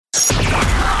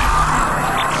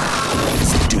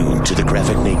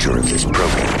graphic nature of this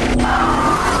program.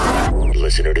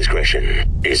 Listener discretion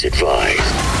is advised.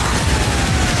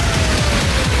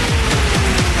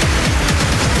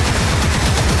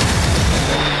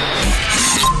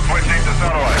 Switching to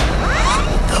satellite.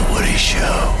 The Woody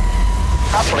Show.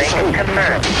 Uplink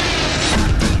confirmed.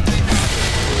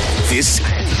 This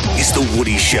is The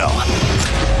Woody Show.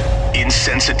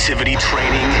 Insensitivity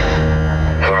training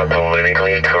For a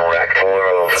politically correct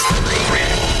world.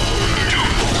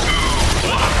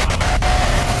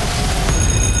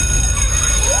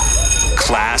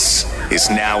 Class is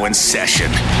now in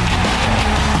session.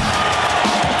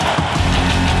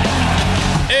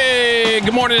 Hey,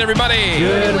 good morning, everybody.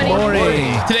 Good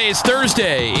morning. Today is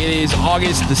Thursday. It is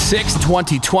August the 6th,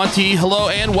 2020. Hello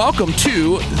and welcome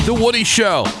to The Woody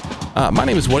Show. My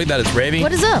name is Woody. That is Ravy.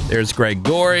 What is up? There's Greg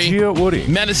Gorey. Yeah, Woody.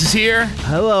 Menace is here.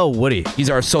 Hello, Woody. He's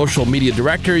our social media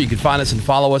director. You can find us and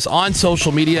follow us on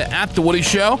social media at The Woody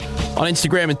Show, on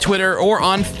Instagram and Twitter, or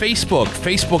on Facebook,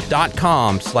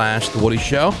 facebook.com/The Woody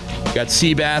Show. We got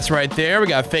Seabass right there. We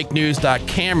got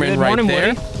fakenews.cameron right morning, there.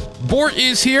 Woody. Bort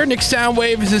is here. Nick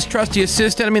Soundwave is his trusty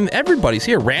assistant. I mean, everybody's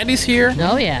here. Randy's here.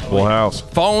 Oh, yeah. Full house.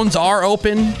 Phones are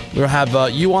open. We'll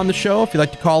have you on the show if you'd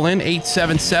like to call in.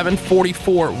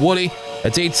 877-44-WOODY.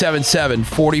 That's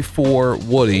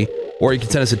 877-44-WOODY. Or you can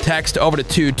send us a text over to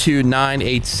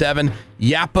 22987.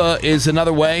 Yappa is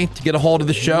another way to get a hold of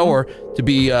the show or to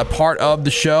be part of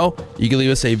the show. You can leave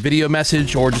us a video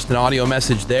message or just an audio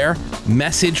message there.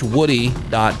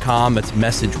 MessageWoody.com. That's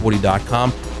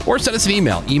MessageWoody.com. Or send us an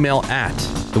email at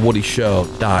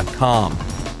thewoodyshow.com.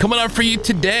 Coming up for you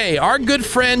today, our good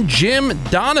friend Jim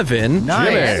Donovan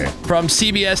from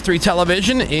CBS 3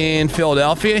 Television in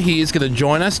Philadelphia. He is going to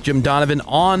join us, Jim Donovan,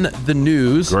 on the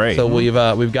news. Great. So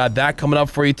we've got that coming up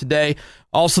for you today.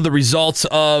 Also, the results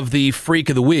of the Freak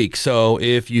of the Week. So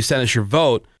if you send us your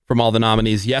vote from all the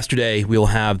nominees yesterday, we'll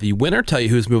have the winner, tell you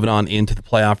who's moving on into the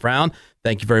playoff round.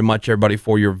 Thank you very much, everybody,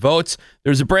 for your votes.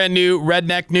 There's a brand new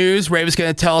Redneck News. Rave's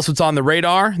going to tell us what's on the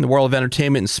radar in the world of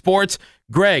entertainment and sports.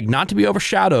 Greg, not to be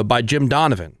overshadowed by Jim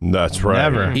Donovan. That's right.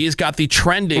 Never. He's got the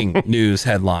trending news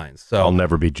headlines. So I'll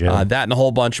never be Jim. that and a whole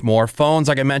bunch more. Phones,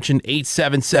 like I mentioned,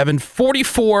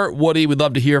 877-44-WOODY. We'd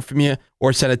love to hear from you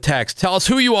or send a text. Tell us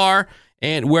who you are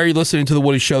and where you're listening to The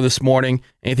Woody Show this morning.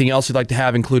 Anything else you'd like to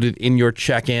have included in your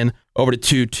check-in, over to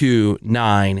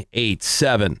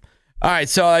 22987. All right,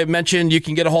 so I mentioned you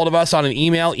can get a hold of us on an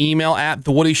email at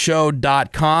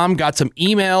thewoodyshow.com. Got some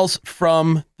emails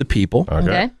from the people.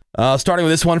 Okay. Starting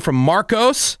with this one from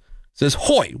Marcos. Says,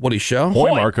 "Hoy, Woody Show.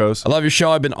 Boy, Marcos. I love your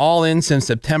show. I've been all in since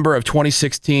September of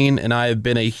 2016, and I have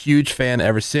been a huge fan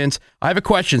ever since. I have a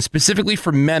question specifically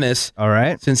for Menace, All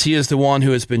right. since he is the one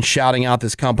who has been shouting out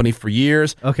this company for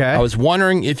years. Okay. I was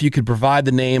wondering if you could provide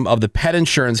the name of the pet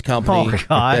insurance company Oh,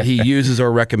 God. that he uses or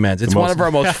recommends. It's one of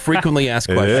our most frequently asked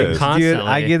It questions. is. Dude,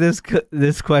 I get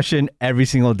this question every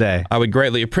single day. I would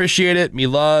greatly appreciate it. Me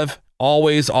love,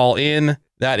 always all in."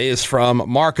 That is from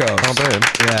Marcos.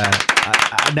 Yeah.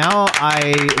 Now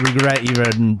I regret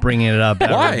even bringing it up.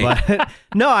 Ever, Why? But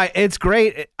no, it's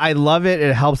great. I love it.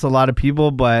 It helps a lot of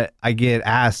people, but I get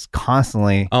asked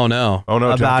constantly Oh, no. Oh,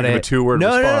 no. about give it. a two-word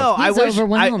no, response. No. He's I wish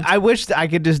overwhelmed. I wish I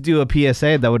could just do a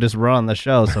PSA that would just run on the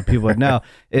show so people would know.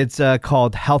 It's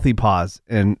called Healthy Paws,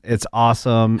 and it's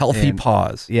awesome. Healthy and,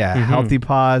 Paws. Yeah, Healthy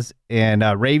Paws. And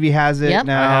Ravy has it Yep.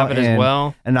 now. I have it as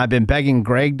well. And I've been begging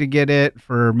Greg to get it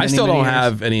for many, I still many don't years.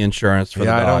 have any insurance for the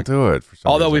Yeah, I dog. don't do it. For some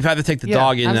Although reason. we've had to take the Yeah.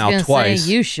 dog in I and was out gonna twice.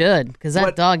 say you should, because that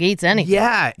But- dog eats anything.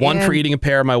 Yeah. One for and- eating a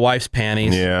pair of my wife's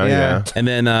panties. Yeah. And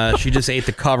then she just ate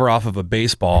the cover off of a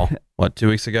baseball, 2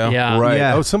 weeks ago? Yeah. Right.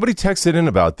 Yeah. Oh, somebody texted in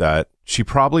about that. She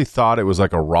probably thought it was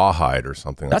like a rawhide or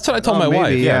something. That's what I told Oh, my maybe,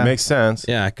 wife. Yeah, yeah. it makes sense.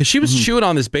 Yeah, because she was chewing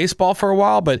on this baseball for a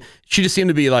while, but she just seemed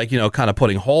to be kind of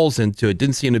putting holes into it.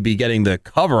 Didn't seem to be getting the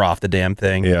cover off the damn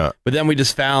thing. Yeah. But then we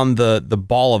just found the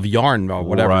ball of yarn or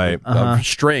whatever, Right. of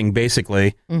string,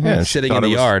 basically, Yeah, she sitting in thought the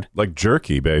it was yard. like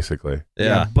jerky, basically.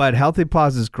 Yeah. But Healthy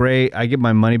Paws is great. I get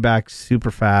my money back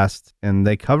super fast, and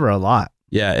they cover a lot.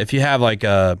 Yeah, if you have like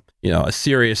a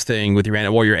serious thing with your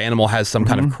animal, or your animal has some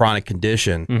kind of chronic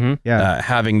condition, Mm-hmm. Yeah.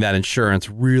 having that insurance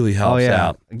really helps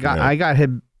out. I got hit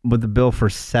with the bill for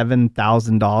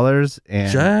 $7,000,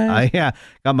 and Jay.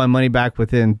 got my money back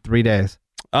within 3 days.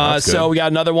 That's So good. we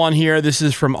got another one here. This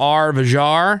is from R.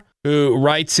 Vajar, who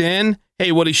writes in,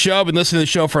 "Hey, Woody Show, I've been listening to the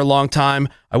show for a long time.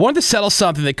 I wanted to settle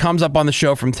something that comes up on the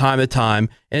show from time to time,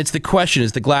 and it's the question,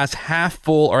 is the glass half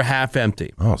full or half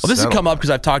empty?" Oh, Well, this has settle come up that. because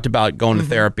I've talked about going to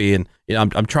therapy, and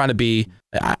I'm trying to be,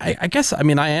 I guess, I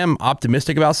am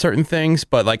optimistic about certain things,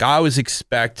 but I always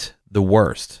expect the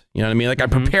worst. You know what I mean? I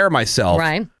prepare myself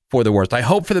Right. for the worst. I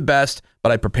hope for the best,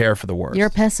 but I prepare for the worst. You're a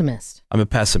pessimist. I'm a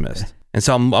pessimist. And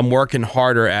so I'm working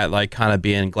harder at like kind of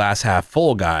being glass half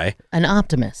full guy. An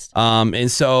optimist.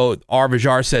 And so R.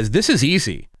 Vijar says, this is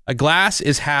easy. A glass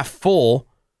is half full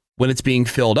when it's being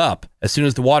filled up. As soon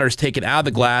as the water is taken out of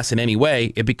the glass in any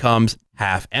way, it becomes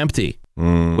half empty,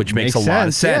 which makes a lot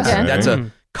of sense. Yeah. That's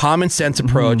a common sense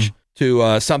approach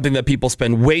to something that people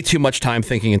spend way too much time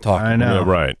thinking and talking. I know. Yeah,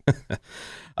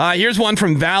 right. Here's one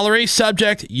from Valerie.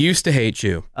 Subject, used to hate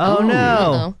you. Oh, no.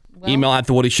 Uh-oh. Well, Email at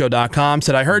thewoodyshow.com.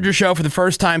 Said, I heard your show for the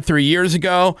first time 3 years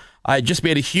ago. I just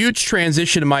made a huge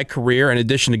transition in my career in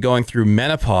addition to going through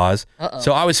menopause.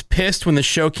 So I was pissed when the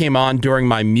show came on during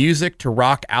my music to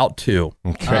rock out to.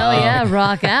 hell yeah,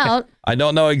 rock out. I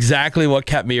don't know exactly what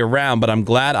kept me around, but I'm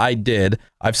glad I did.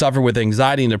 I've suffered with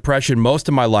anxiety and depression most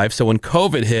of my life. So when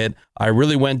COVID hit, I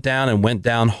really went down and went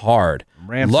down hard.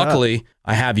 Ramps Luckily,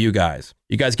 I have you guys.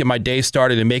 You guys get my day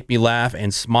started and make me laugh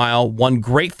and smile. One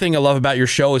great thing I love about your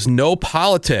show is no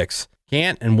politics.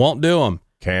 Can't and won't do them.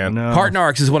 Can. No.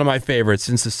 Partnarks is one of my favorites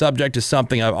since the subject is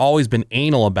something I've always been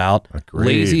anal about. Agreed.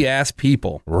 Lazy ass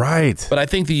people. Right. But I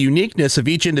think the uniqueness of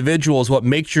each individual is what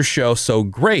makes your show so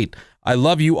great. I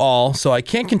love you all, so I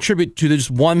can't contribute to just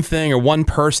one thing or one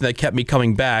person that kept me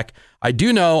coming back. I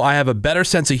do know I have a better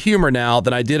sense of humor now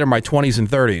than I did in my 20s and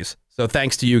 30s. So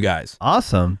thanks to you guys.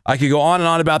 Awesome. I could go on and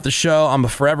on about the show. I'm a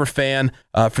forever fan.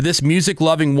 For this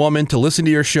music-loving woman to listen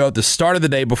to your show at the start of the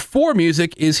day before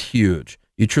music is huge.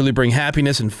 You truly bring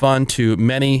happiness and fun to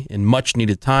many in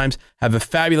much-needed times. Have a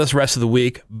fabulous rest of the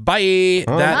week. Bye.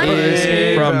 That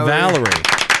is from Valerie.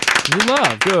 You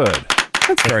love. Good.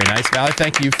 That's very nice, Valerie.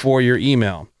 Thank you for your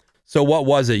email. So what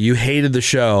was it? You hated the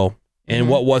show, and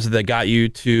what was it that got you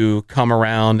to come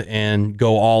around and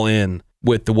go all in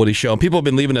with the Woody Show? And people have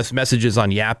been leaving us messages on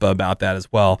Yappa about that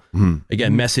as well.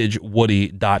 Again,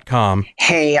 messagewoody.com.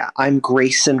 Hey, I'm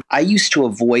Grayson. I used to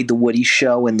avoid the Woody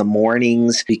Show in the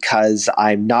mornings because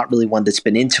I'm not really one that's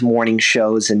been into morning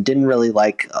shows and didn't really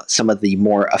like some of the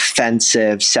more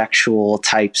offensive sexual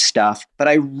type stuff. But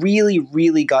I really,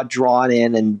 really got drawn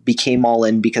in and became all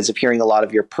in because of hearing a lot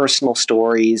of your personal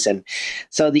stories and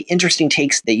so the interesting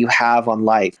takes that you have on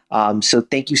life. So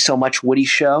thank you so much, Woody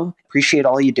Show. Appreciate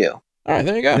all you do. All right,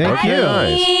 there you go. Thank you.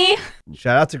 Nice.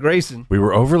 Shout out to Grayson. We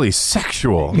were overly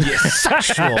sexual.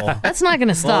 Sexual. That's not going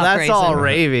to stop, Well, that's Grayson. all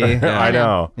ravey. I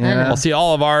know. Yeah. Well, see,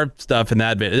 all of our stuff in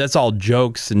that bit, that's all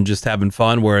jokes and just having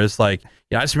fun. Whereas, like,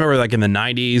 I just remember, like, in the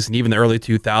 90s and even the early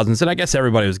 2000s, and I guess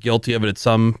everybody was guilty of it at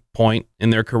some point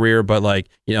in their career, but, like,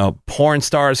 porn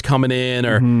stars coming in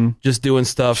or just doing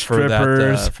stuff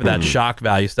Strippers. for that shock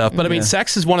value stuff. But, I mean,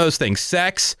 sex is one of those things.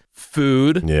 Sex,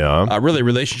 food, Yeah. really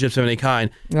relationships of any kind.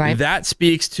 Right. That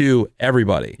speaks to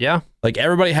everybody. Yeah. Like,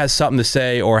 everybody has something to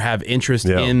say or have interest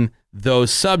Yeah. in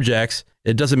those subjects.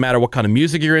 It doesn't matter what kind of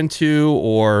music you're into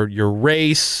or your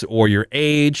race or your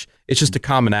age. It's just a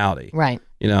commonality. Right.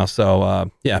 So,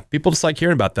 people just like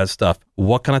hearing about that stuff.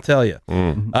 What can I tell you?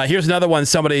 Here's another one.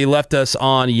 Somebody left us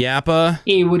on Yappa.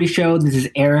 Hey, Woody Show. This is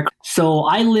Eric. So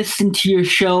I listened to your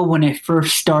show when it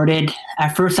first started.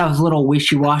 At first, I was a little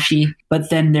wishy-washy,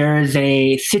 but then there's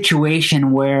a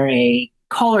situation where a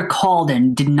caller called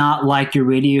and did not like your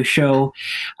radio show.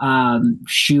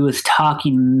 She was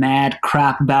talking mad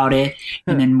crap about it,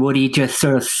 and then Woody just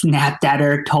sort of snapped at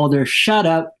her, told her, shut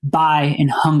up, bye, and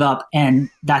hung up. And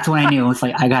that's when I knew. It was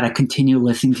like, I got to continue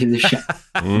listening to the show.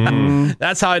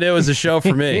 That's how I knew it was a show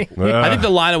for me. I think the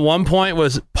line at one point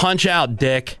was punch out,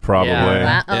 dick. Probably.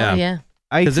 Wow. Oh, Yeah. yeah.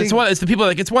 Because it's the people,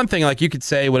 like, it's one thing, like, you could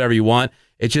say whatever you want.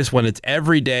 It's just when it's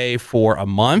every day for a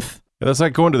month. That's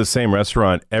like going to the same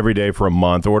restaurant every day for a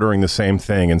month, ordering the same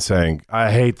thing and saying,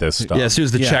 I hate this stuff. Yeah, as soon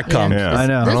as the check comes. Yeah. I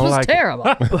know. This don't was like it. terrible.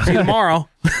 See you tomorrow.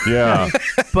 Yeah.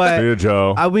 But See you,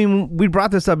 Joe. I mean, we brought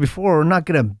this up before. We're not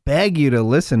going to beg you to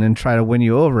listen and try to win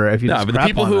you over if you No, just but the crap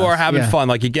people on who us. are having Yeah. fun,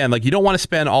 like, again, like, you don't want to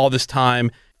spend all this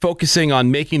time focusing on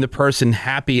making the person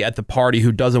happy at the party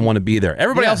who doesn't want to be there.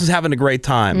 Everybody else is having a great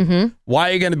time.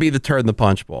 Why are you going to be the turd in the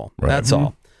punch bowl? Right. That's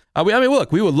all. I mean,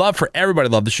 look, we would love for everybody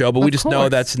to love the show, but we Of just know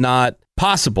course. that's not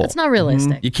possible. It's not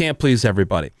realistic. You can't please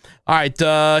everybody. All right,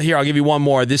 here, I'll give you one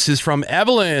more. This is from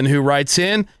Evelyn, who writes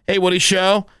in, Hey, Woody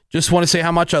Show. Just want to say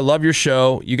how much I love your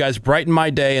show. You guys brighten my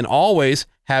day and always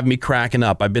have me cracking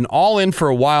up. I've been all in for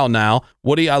a while now.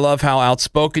 Woody, I love how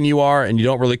outspoken you are and you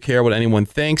don't really care what anyone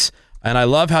thinks. And I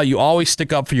love how you always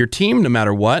stick up for your team no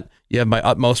matter what. You have my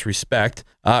utmost respect.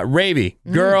 Ravy,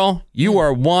 girl, you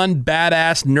are one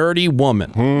badass nerdy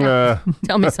woman.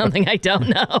 Tell me something I don't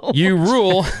know. You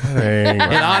rule. And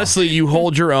honestly, you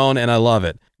hold your own, and I love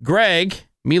it. Greg,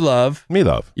 Me love. Me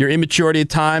love. Your immaturity at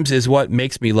times is what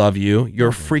makes me love you.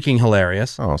 You're freaking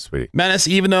hilarious. Oh, sweet. Menace,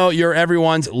 even though you're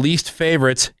everyone's least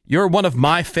favorites, you're one of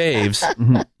my faves.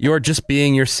 You're just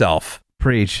being yourself.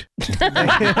 Preach. Thank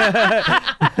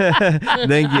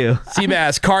you.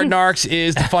 Seabass, cart narcs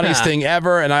is the funniest thing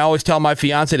ever, and I always tell my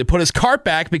fiance to put his cart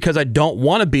back because I don't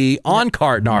want to be on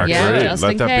cart narcs. Yeah, Great. just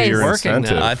Let in that case. be your Working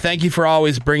incentive. now. Thank you for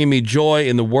always bringing me joy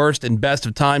in the worst and best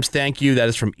of times. Thank you. That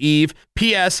is from Eve.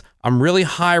 P.S. I'm really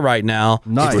high right now.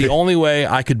 Nice. It's the only way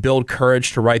I could build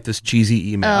courage to write this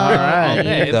cheesy email. All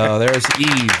right. So there's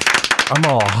Eve. I'm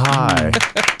all high.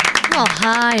 I'm all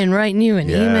high and writing you an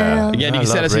email. Again, you I can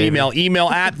send love us an Raven. email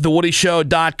at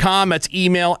thewoodyshow.com. That's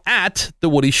email at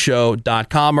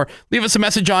thewoodyshow.com. Or leave us a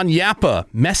message on Yappa,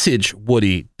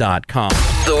 messagewoody.com.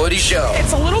 The Woody Show.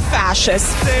 It's a little fascist.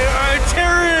 They are a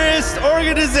terrorist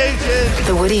organization.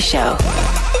 The Woody Show.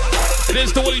 It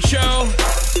is The Woody Show.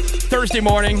 Thursday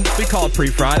morning. We call it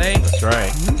Pre-Friday. That's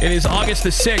right. It is August the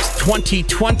 6th,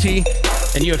 2020,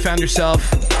 and you have found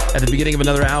yourself at the beginning of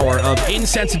another hour of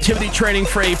insensitivity training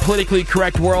for a politically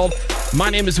correct world. My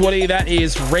name is Woody. That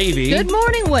is Ravy. Good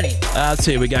morning, Woody. Let's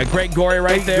see. We got Greg Gorey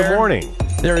right there. Good morning.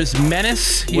 There is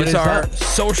Menace. He What is is our that?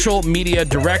 social media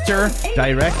director,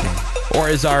 Directing. or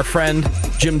as our friend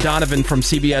Jim Donovan from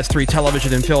CBS 3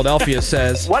 Television in Philadelphia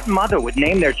says. What mother would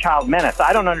name their child Menace?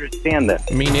 I don't understand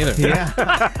this. Me neither. Yeah.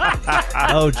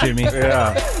 Oh, Jimmy.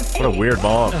 Yeah. What a weird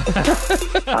mom.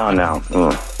 Oh, no.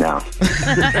 No.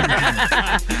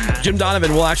 Jim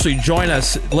Donovan will actually join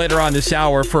us later on this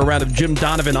hour for a round of Jim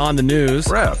Donovan on the news.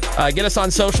 Rep. Get us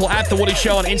on social at The Woody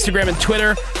Show on Instagram and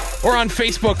Twitter, or on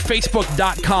Facebook,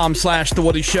 facebook.com/The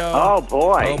Woody Show. Oh,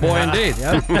 boy. Oh, boy, indeed.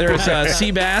 There's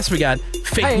Seabass. We got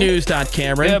fake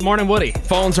news.Cameron. Good morning, Woody.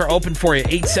 Phones are open for you,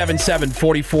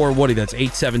 877-44-WOODY. That's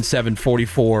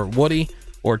 877-44-WOODY.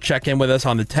 Or check in with us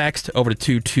on the text over to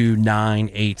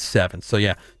 22987. So,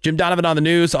 yeah, Jim Donovan on the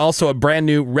news. Also, a brand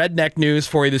new Redneck News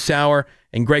for you this hour.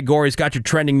 And Greg Gorey's got your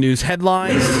trending news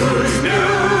headlines.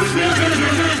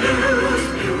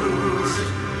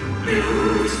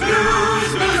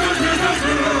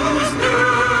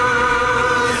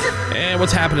 And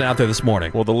what's happening out there this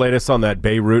morning? Well, the latest on that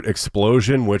Beirut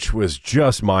explosion, which was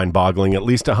just mind-boggling. At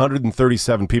least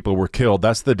 137 people were killed.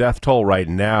 That's the death toll right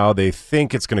now. They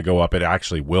think it's going to go up. It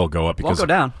actually will go up because go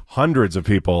down. hundreds of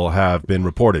people have been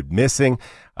reported missing.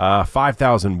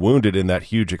 5,000 wounded in that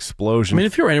huge explosion. I mean,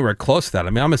 if you were anywhere close to that, I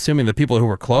mean, I'm assuming the people who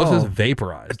were closest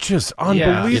vaporized. Just Yeah.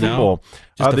 unbelievable.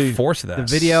 Just the force of that. The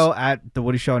video at The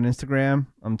Woody Show on Instagram,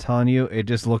 I'm telling you, it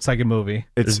just looks like a movie.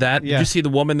 Is that? Yeah. Did you see the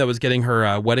woman that was getting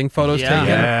her wedding photos Yeah. taken?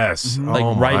 Yes. Like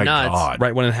oh right my nuts. God.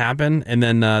 Right when it happened. And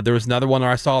then there was another one where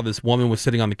I saw this woman was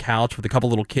sitting on the couch with a couple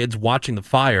little kids watching the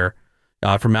fire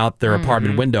from out their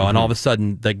apartment window. And all of a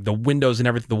sudden, like the windows and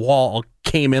everything, the wall all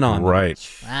came in on them. Right.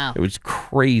 Wow. It was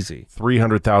crazy.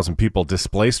 300,000 people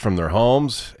displaced from their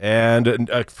homes. And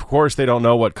of course, they don't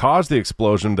know what caused the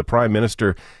explosion. The prime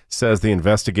minister says the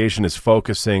investigation is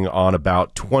focusing on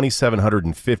about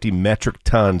 2,750 metric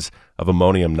tons of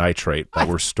ammonium nitrate that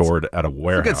were stored at a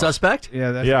warehouse. Good suspect.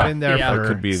 Yeah, that's Yeah. been there Yeah. for It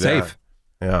could be Safe.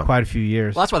 that. Yeah. quite a few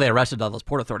years. Well, that's why they arrested all those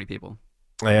Port Authority people.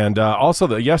 And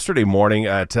also, yesterday morning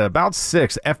at about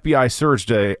 6, FBI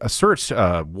surged a search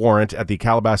warrant at the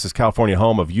Calabasas, California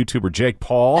home of YouTuber Jake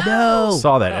Paul. No.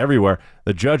 Saw that everywhere.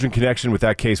 The judge in connection with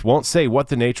that case won't say what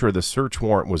the nature of the search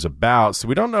warrant was about, so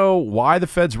we don't know why the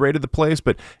feds raided the place,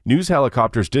 but news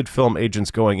helicopters did film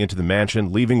agents going into the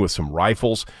mansion, leaving with some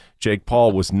rifles. Jake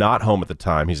Paul was not home at the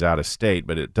time. He's out of state,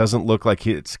 but it doesn't look like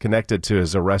it's connected to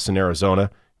his arrest in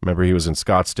Arizona. Remember, he was in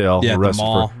Scottsdale, Yeah, the arrested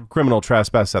mall. for criminal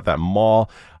trespass at that mall.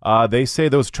 They say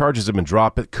those charges have been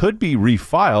dropped, but could be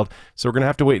refiled. So we're going to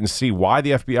have to wait and see why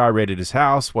the FBI raided his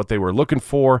house, what they were looking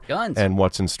for, Guns. and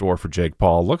what's in store for Jake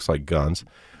Paul. Looks like guns.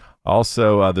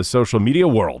 Also, the social media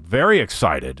world, very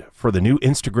excited for the new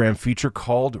Instagram feature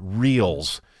called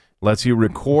Reels. Lets you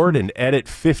record and edit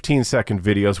 15-second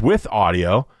videos with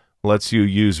audio. Lets you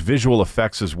use visual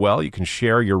effects as well. You can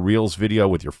share your Reels video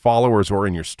with your followers or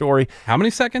in your story. How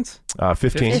many seconds?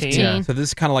 15. 15. So this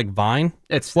is kind of like Vine.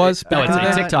 No, back it's in like the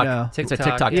day? TikTok. No. It's a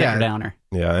TikTok Yeah. taker downer.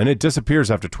 Yeah, and it disappears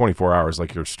after 24 hours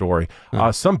like your story.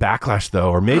 Some backlash,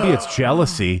 though, or maybe it's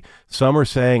jealousy. Some are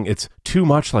saying it's too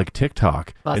much like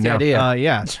TikTok. That's And the now idea.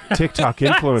 Yeah. TikTok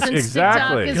influence. Since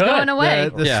Exactly. TikTok is going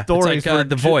away. The Yeah, stories it's like were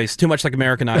The Voice, too much like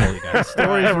American Idol, you guys.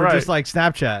 stories were Right. just like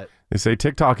Snapchat. They say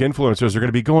TikTok influencers are going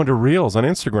to be going to Reels on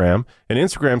Instagram, and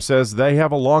Instagram says they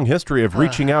have a long history of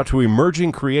reaching out to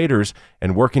emerging creators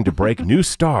and working to break new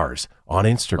stars on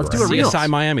Instagram. Let's do a Reels. CSI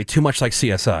Miami, too much like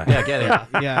CSI. Yeah, get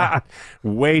it. Yeah.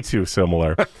 Way too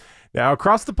similar. Now,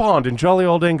 across the pond in jolly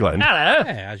old England, Hello.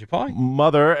 Hey, how's your pie?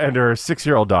 mother and her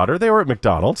 6-year-old daughter, they were at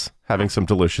McDonald's having some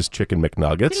delicious chicken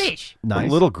McNuggets. Delish. The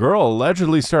little girl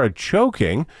allegedly started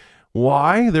choking.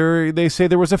 Why? They say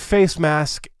there was a face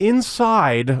mask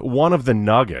inside one of the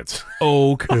nuggets.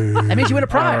 Okay. That means you win a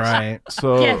prize. All right.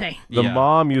 So Kathy. the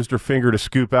mom used her finger to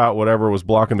scoop out whatever was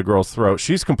blocking the girl's throat.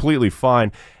 She's completely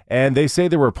fine. And they say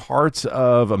there were parts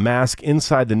of a mask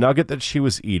inside the nugget that she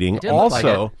was eating. It did look like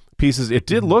Also, pieces, it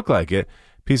did look like it,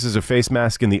 pieces of face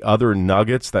mask in the other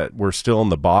nuggets that were still in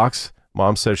the box.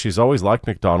 Mom says she's always liked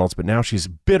McDonald's, but now she's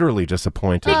bitterly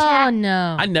disappointed. Oh,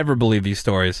 no. I never believe these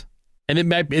stories. And it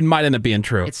might end up being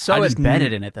true. It's so I just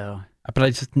embedded in it, though.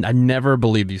 But I never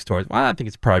believe these stories. Well, I think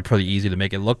it's probably pretty easy to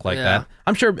make it look like that.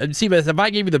 I'm sure, Seabass, if I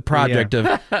gave you the project of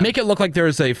make it look like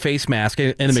there's a face mask in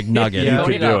a McNugget, You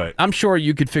could do it. I'm sure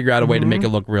you could figure out a way to make it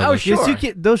look real. Oh, sure. Yes, you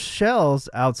can, those shells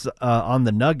out on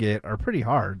the nugget are pretty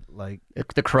hard. Like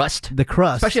The crust. the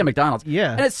crust. Especially at McDonald's.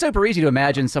 Yeah. And it's super easy to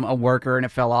imagine a worker and it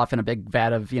fell off in a big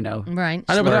vat of, Right.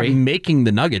 I know, but they're slurry. making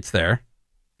the nuggets there.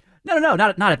 No,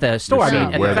 not at the store. I You're mean,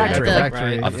 saying at where the they factory. make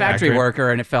it. Right. A factory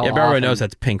worker and it fell Yeah, off. but everybody and knows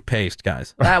that's pink paste,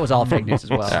 guys. That was all fake news as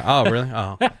well. Oh, really?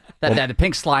 Oh. That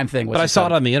pink slime thing was. But I just saw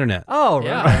it on the internet. Oh,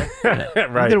 right.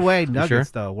 Right. Either way, nuggets sure?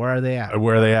 though. Where are they at?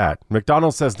 Where are they at?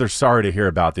 McDonald's says they're sorry to hear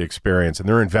about the experience and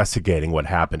they're investigating what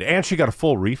happened. And she got a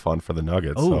full refund for the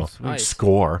nuggets. Oh, so sweet.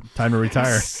 score. Time to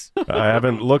retire. I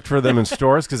haven't looked for them in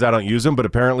stores because I don't use them, but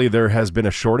apparently there has been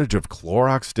a shortage of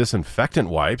Clorox disinfectant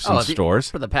wipes in stores.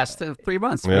 For the past 3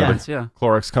 months. Yeah, Months, yeah.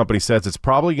 Clorox company says it's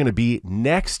probably going to be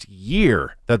next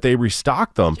year that they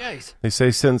restock them. Jeez. They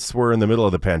say since we're in the middle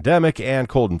of the pandemic and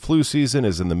cold and flu season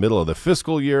is in the middle of the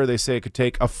fiscal year, they say it could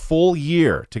take a full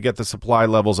year to get the supply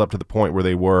levels up to the point where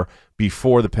they were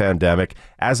before the pandemic.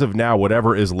 As of now,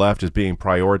 whatever is left is being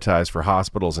prioritized for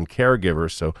hospitals and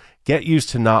caregivers. So get used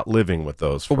to not living with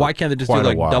those. But for why can't they just do quite a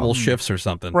like while. double shifts or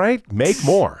something? Right? Make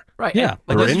more. Right. Yeah.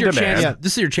 Like They're this is in your demand. chance.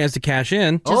 This is your chance to cash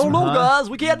in. Oh, no, guys.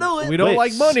 We can't do it. We don't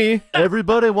like money.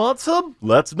 Everybody wants them?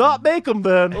 Let's not make them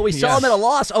then. Oh, we saw them at a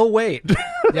loss. Oh, wait.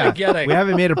 Yeah. Getting. We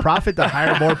haven't made a profit to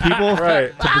hire more people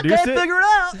Right. to produce it. figure it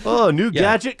out. Oh, new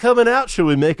gadget coming out. Should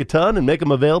we make a ton and make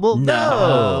them available?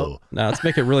 No. No, let's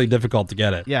make it really difficult to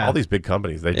get it. Yeah. All these big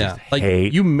companies, they just Like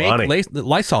hate you make money.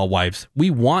 Lysol wipes.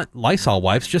 We want Lysol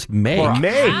wipes. Just make.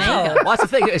 Make. Well, that's the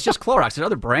thing. It's just Clorox. There's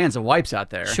other brands of wipes out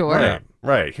there. Sure. Right.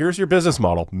 Right. Here's your business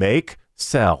model. Make,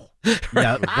 sell.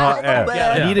 Yeah. Not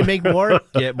add. Need to make more?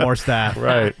 Get more staff.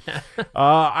 Right.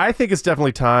 I think it's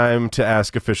definitely time to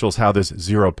ask officials how this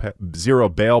zero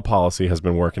bail policy has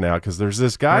been working out, because there's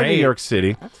this guy in New York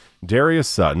City, Darius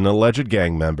Sutton, alleged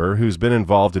gang member, who's been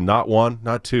involved in not one,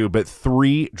 not two, but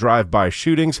 3 drive-by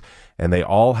shootings, and they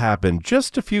all happened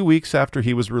just a few weeks after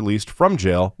he was released from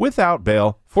jail without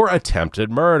bail for attempted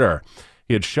murder.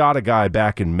 He had shot a guy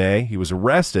back in May. He was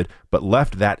arrested, but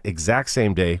left that exact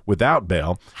same day without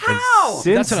bail. How?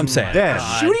 That's what I'm saying. Then,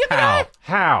 Shooting at the guy?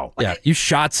 how? Yeah, you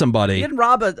shot somebody. He didn't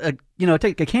rob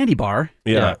take a candy bar.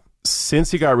 Yeah.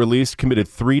 Since he got released, committed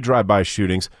 3 drive-by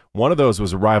shootings. One of those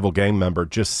was a rival gang member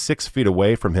just 6 feet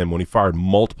away from him when he fired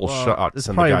multiple shots That's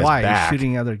in the probably guy's why back. he's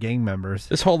shooting other gang members.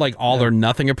 This whole like all or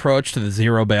nothing approach to the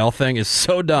zero bail thing is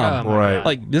so dumb. Right.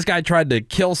 Like this guy tried to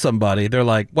kill somebody. They're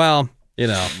like, well,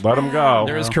 let him go.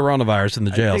 there is coronavirus in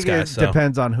the I jails, think guys. it So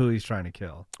depends on who he's trying to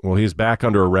kill. Well, he's back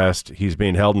under arrest. He's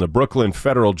being held in the Brooklyn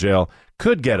federal jail.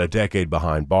 Could get a decade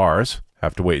behind bars.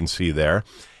 Have to wait and see there.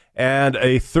 And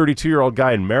a 32-year-old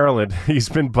guy in Maryland, he's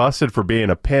been busted for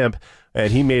being a pimp,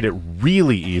 and he made it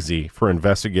really easy for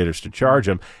investigators to charge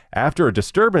him. After a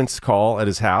disturbance call at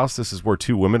his house, this is where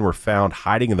 2 women were found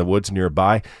hiding in the woods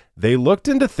nearby. They looked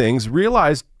into things,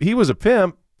 realized he was a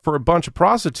pimp for a bunch of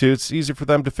prostitutes. Easy for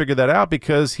them to figure that out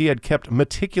because he had kept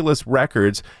meticulous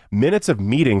records, minutes of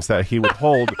meetings that he would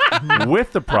hold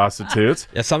with the prostitutes.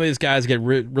 yeah, some of these guys get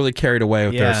really carried away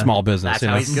with their small business. That's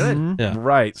how he's good. Yeah,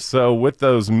 Right. So with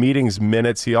those meetings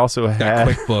minutes, he also got had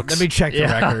QuickBooks. Let me check the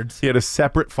records. he had a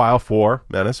separate file for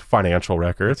Menace financial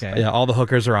records. Okay. Yeah, all the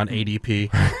hookers are on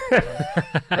ADP.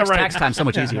 Makes tax time so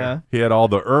much easier. He had all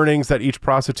the earnings that each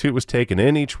prostitute was taking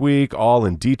in each week, all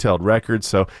in detailed records.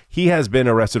 So he has been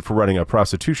arrested for running a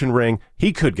prostitution ring.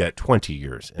 He could get 20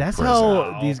 years. That's prison.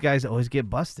 how these guys always get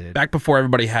busted. Back before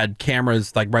everybody had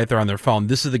cameras like right there on their phone,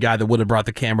 this is the guy that would have brought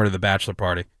the camera to the bachelor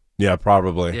party. Yeah,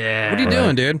 probably. Yeah. What are you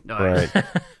doing, dude? Right. You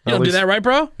don't do that, right,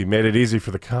 bro? He made it easy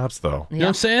for the cops, though. You know what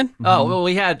I'm saying? Oh, well,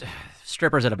 we had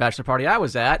strippers at a bachelor party I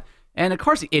was at. And of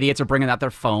course, the idiots are bringing out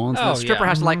their phones. And Oh, the stripper yeah.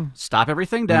 has to like stop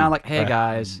everything down. Like, hey Right.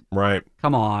 guys, Right.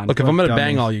 come on. Look, if I'm going to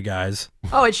bang dummies. all you guys,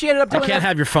 Oh, and she ended up I doing can't that.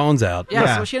 have your phones out. Yeah,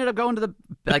 Yeah. so she ended up going to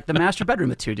the master bedroom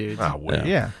with two dudes. Ah, wait.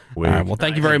 Yeah. All right, well,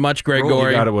 thank you very much, Greg You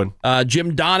Gorey. got it, Wood.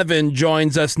 Jim Donovan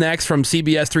joins us next from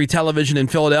CBS 3 Television in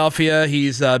Philadelphia.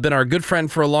 He's been our good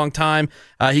friend for a long time.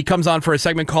 He comes on for a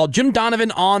segment called Jim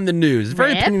Donovan on the News. He's a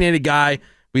very Yep. opinionated guy.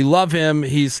 We love him.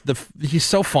 He's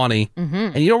so funny,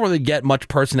 and you don't really get much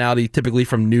personality typically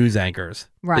from news anchors.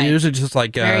 Right. They're usually just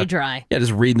like Very dry. Yeah,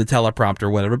 just reading the teleprompter or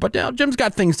whatever. But Jim's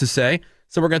got things to say,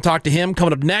 so we're going to talk to him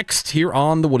coming up next here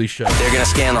on the Woody Show. They're going to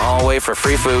scan the hallway for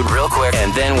free food real quick,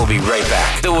 and then we'll be right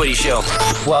back. The Woody Show.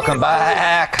 Welcome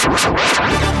back.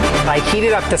 I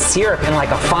heated up the syrup in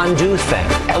like a fondue thing.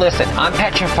 And listen, I'm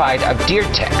petrified of deer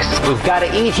ticks. We've got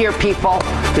to eat here, people,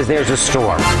 because there's a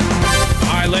storm.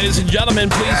 All right, ladies and gentlemen,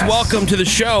 please welcome to the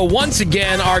show once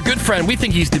again our good friend. We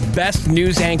think he's the best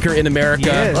news anchor in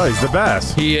America. Oh, he's the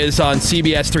best. He is on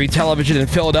CBS 3 Television in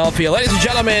Philadelphia. Ladies and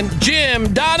gentlemen,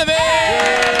 Jim Donovan!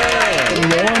 Good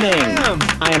morning.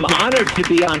 I am honored to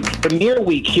be on Premiere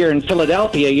Week here in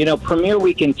Philadelphia. You know, Premiere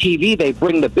Week in TV, they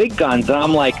bring the big guns, and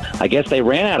I'm like, I guess they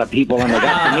ran out of people, and they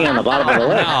got me on the bottom of the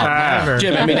list. No,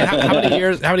 Jim, I mean,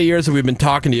 how many years have we been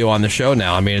talking to you on the show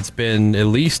now? I mean, it's been at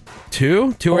least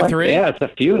two or three? Yeah, it's a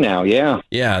few now, yeah.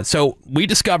 Yeah, so we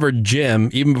discovered Jim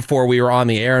even before we were on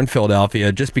the air in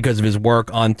Philadelphia just because of his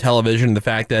work on television and the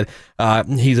fact that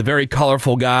he's a very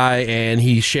colorful guy and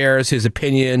he shares his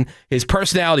opinion. His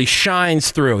personality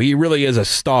shines through. He really is a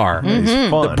star. He's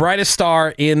fun. The brightest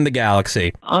star in the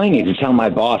galaxy. I need to tell my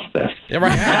boss this. Yeah,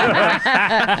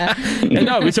 right. And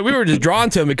no, so we were just drawn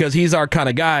to him because he's our kind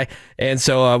of guy. And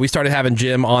so we started having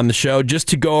Jim on the show just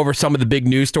to go over some of the big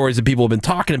news stories that people have been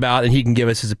talking about, and he can give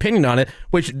us his opinion on it.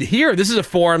 Which here, this is a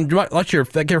forum, like your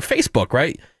Facebook,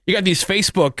 right? You got these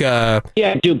Facebook...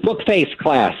 Yeah, do book face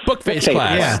class. Book face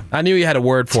class. Yeah. I knew you had a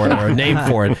word for it or a name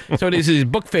for it. So these are these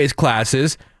book face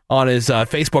classes on his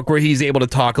Facebook where he's able to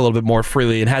talk a little bit more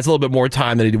freely and has a little bit more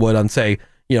time than he would on, say,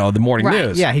 the morning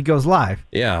news. Yeah, he goes live.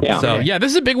 Yeah. So,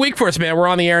 this is a big week for us, man. We're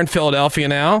on the air in Philadelphia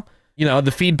now.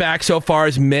 The feedback so far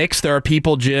is mixed. There are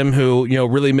people, Jim, who,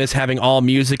 really miss having all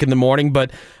music in the morning.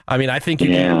 But, I mean, I think you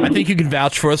can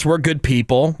vouch for us. We're good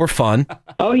people. We're fun.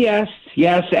 Oh, yes.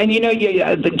 And,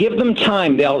 give them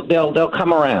time. They'll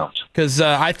come around. Because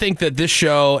I think that this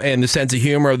show and the sense of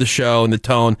humor of the show and the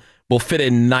tone will fit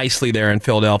in nicely there in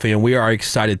Philadelphia. And we are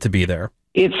excited to be there.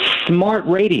 It's smart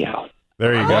radio.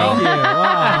 There you go.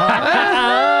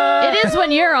 It is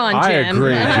when you're on, Jim. I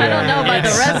agree, Jim. I don't know about the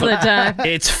rest of the time.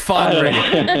 It's fun.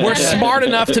 We're smart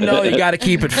enough to know you got to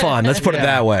keep it fun. Let's put it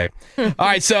that way. All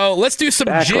right, so let's do some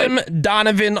Jim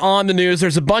Donovan on the news.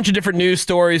 There's a bunch of different news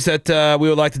stories that we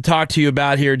would like to talk to you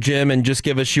about here, Jim, and just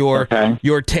give us your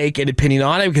take and opinion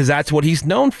on it because that's what he's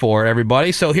known for,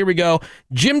 everybody. So here we go.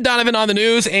 Jim Donovan on the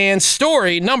news and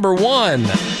story number 1.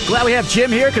 Glad we have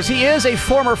Jim here because he is a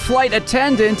former flight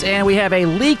attendant, and we have a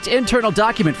leaked internal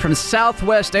document from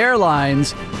Southwest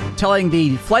Airlines telling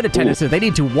the flight attendants that they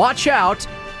need to watch out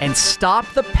and stop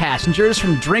the passengers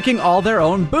from drinking all their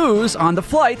own booze on the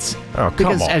flights. Oh, come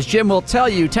because on. as Jim will tell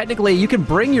you, technically you can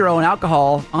bring your own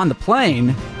alcohol on the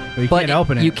plane. But you can't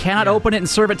open it. You cannot open it and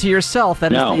serve it to yourself.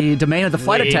 That is the domain of the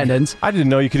flight attendants. I didn't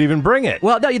know you could even bring it.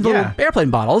 Well, no, you little airplane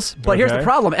bottles. But here's the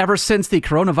problem: ever since the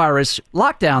coronavirus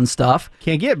lockdown stuff,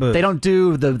 can't get booze. They don't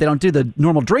do the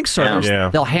normal drink service. Yeah.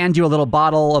 They'll hand you a little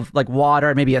bottle of like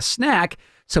water, maybe a snack.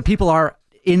 So people are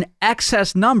in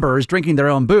excess numbers drinking their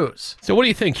own booze. So what do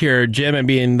you think here, Jim? I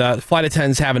mean, the flight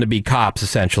attendants having to be cops,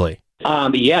 essentially.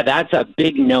 Yeah, that's a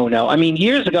big no-no. I mean,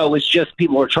 years ago, it was just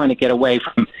people were trying to get away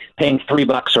from paying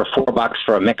 $3 or $4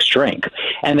 for a mixed drink.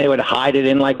 And they would hide it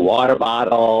in, like, water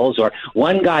bottles. Or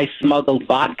one guy smuggled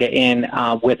vodka in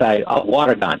with a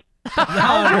water gun.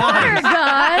 Water gun.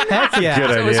 That's good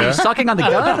idea. Was he sucking on the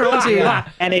gun, or was he?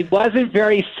 And it wasn't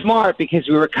very smart because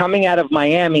we were coming out of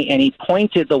Miami, and he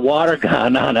pointed the water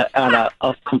gun on a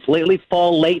completely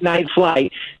full late night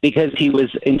flight because he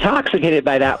was intoxicated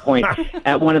by that point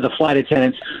at one of the flight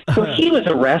attendants. So he was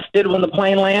arrested when the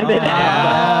plane landed.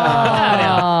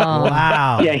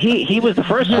 Wow. Yeah, he was the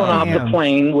first one off the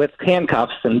plane with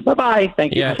handcuffs, and bye-bye.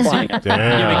 Thank you for flying.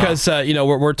 Yeah, because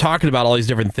we're talking about all these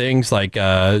different things like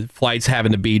flights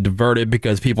having to be diverted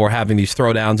because people are having these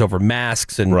throwdowns over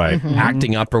masks and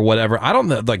acting up or whatever. I don't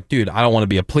know. Like, dude, I don't want to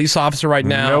be a police officer right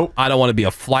now. Nope. I don't want to be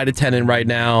a flight attendant right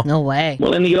now. No way.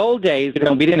 Well, in the old days,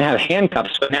 we didn't have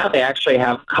handcuffs, but now they actually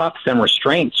have cuffs and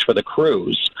restraints for the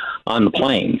crews on the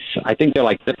planes. I think they're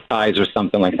like zip ties or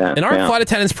something like that. And aren't flight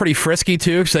attendants pretty frisky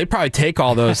too? Because they probably take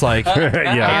all those like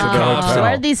handcuffs. So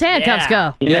where'd these handcuffs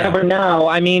go? You never know.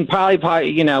 I mean, probably,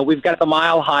 we've got the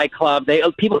Mile High Club.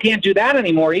 People can't do that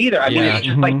anymore either. I mean, it's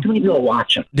just like too many people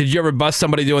watching. Did you ever bust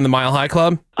somebody doing the Mile High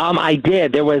Club? I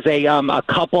did. There was a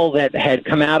couple that had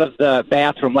come out of the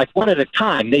bathroom, like one at a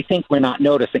time. They think we're not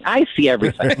noticing. I see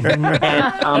everything. And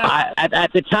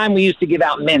at the time, we used to give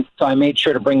out mints, so I made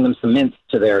sure to bring them some mints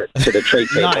to the tray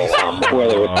table where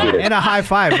they were seated. And a high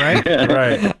five, right?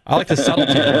 Right. I like the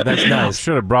subtlety. That's nice.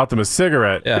 Should have brought them a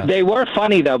cigarette. Yeah. They were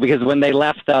funny, though, because when they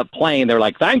left the plane, they're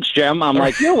like, thanks, Jim. I'm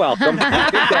like, you're welcome.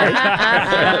 Good day.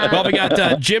 Well, we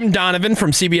got Jim Donovan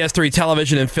from CBS 3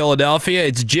 Television in Philadelphia.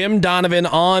 It's Jim Donovan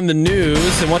on the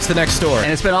news. And what's the next story?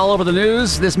 And it's been all over the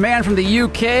news. This man from the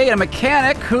UK, a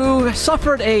mechanic who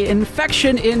suffered an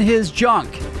infection in his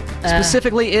junk,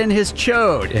 specifically in his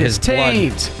chode, his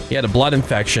taint. He had a blood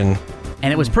infection.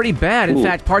 And it was pretty bad. In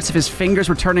fact, parts of his fingers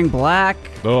were turning black.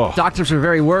 Doctors were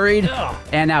very worried.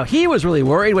 And now he was really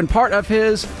worried when part of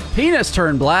his penis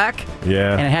turned black.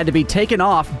 Yeah. And it had to be taken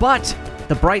off. But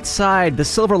the bright side, the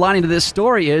silver lining to this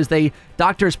story is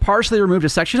doctors partially removed a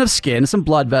section of skin, some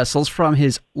blood vessels from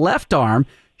his left arm,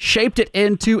 shaped it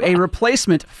into a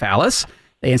replacement phallus.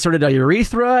 They inserted a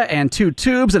urethra and 2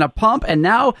 tubes and a pump, and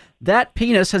now that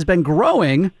penis has been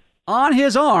growing on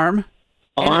his arm.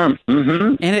 And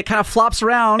it kind of flops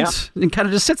around and kind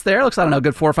of just sits there. It looks, I don't know, a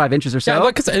good 4 or 5 inches or so. Yeah,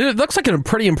 it looks like a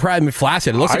pretty impressive,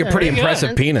 flaccid. It looks like a pretty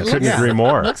impressive penis. Couldn't agree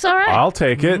more. Looks all right. I'll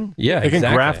take it. Yeah, they can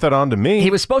graft that onto me.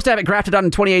 He was supposed to have it grafted on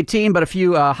in 2018, but a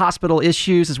few hospital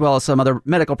issues as well as some other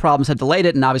medical problems had delayed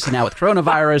it. And obviously now with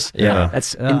coronavirus,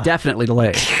 that's indefinitely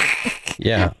delayed.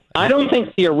 Yeah. I don't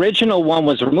think the original one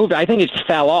was removed. I think it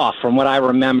fell off from what I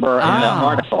remember in the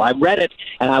article. I read it,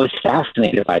 and I was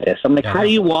fascinated by this. I'm like, how do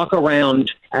you walk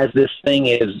around as this thing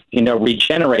is,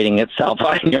 regenerating itself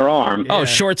on your arm? Oh,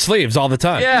 short sleeves all the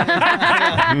time.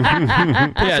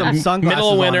 Some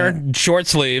middle of winter, short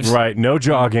sleeves. Right, no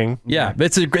jogging. Yeah,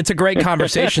 it's a great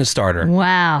conversation starter.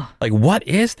 Wow. Like, what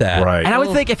is that? Right. And I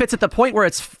would think if it's at the point where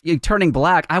it's turning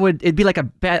black, it'd be like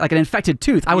an infected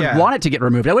tooth. I would want it to get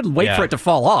removed. I wouldn't wait for it to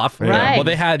fall off. Right. Well,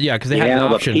 they had, because they had an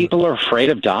but option. people are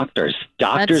afraid of doctors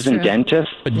That's and true.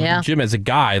 dentists. But Jim, as a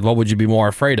guy, what would you be more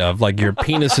afraid of? Like your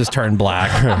penis has turned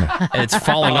black and it's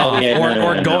falling off,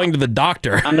 or going to the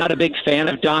doctor. I'm not a big fan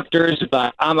of doctors,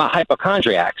 but I'm a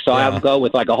hypochondriac, so I'll go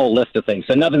with like a whole list of things.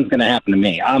 So nothing's going to happen to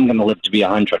me. I'm going to live to be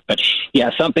 100. But yeah,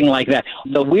 something like that.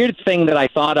 The weird thing that I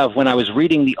thought of when I was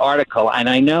reading the article, and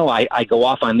I know I go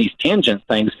off on these tangent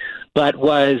things, but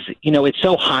was, it's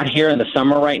so hot here in the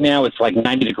summer right now. It's like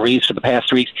 90 degrees for the past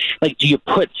 3 weeks. Like, do you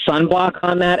put sunblock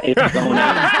on that? It's going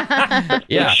out.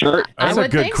 Yeah. Shirt. That's a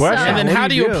good question. And then how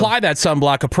do you apply that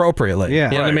sunblock appropriately?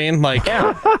 Yeah. You know what I mean? Like,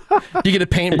 do you get a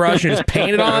paintbrush and just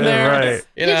paint it on there? Right.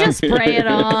 You just spray it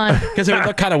on. Because it would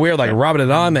look kind of weird, like rubbing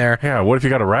it on there. Yeah, what if you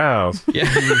got aroused? Yeah.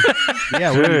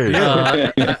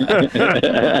 Yeah.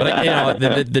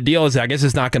 But the deal is, I guess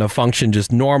it's not going to function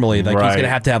just normally. Like he's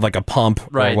going to have like a pump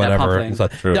or whatever.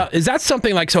 Now, is that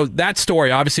something like, so that story,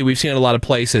 obviously we've seen it a lot of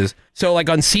places. So like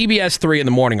on CBS 3 in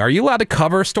the morning, are you allowed to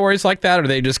cover stories like that, or do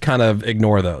they just kind of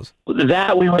ignore those?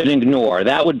 That we would ignore.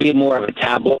 That would be more of a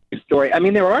tabloid story. I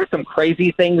mean, there are some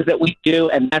crazy things that we do,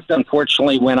 and that's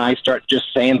unfortunately when I start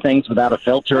just saying things without a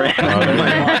filter and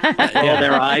roll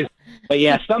their eyes. But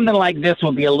yeah, something like this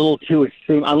would be a little too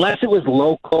extreme, unless it was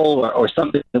local or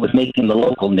something that was making the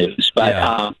local news. But,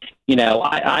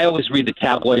 I always read the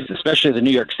tabloids, especially the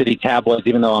New York City tabloids,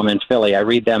 even though I'm in Philly. I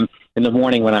read them in the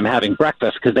morning when I'm having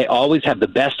breakfast because they always have the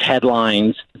best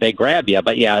headlines. They grab you.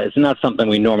 But yeah, it's not something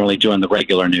we normally do in the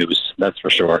regular news. That's for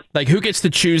sure. Like, who gets to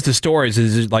choose the stories?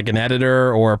 Is it like an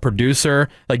editor or a producer?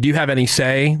 Like, do you have any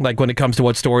say, like, when it comes to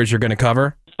what stories you're going to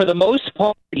cover? For the most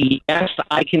part, yes,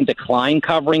 I can decline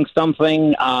covering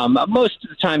something. Most of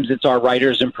the times it's our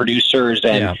writers and producers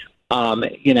and,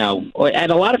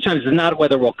 and a lot of times it's not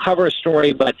whether we'll cover a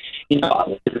story, but,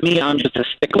 with me, I'm just a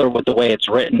stickler with the way it's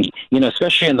written.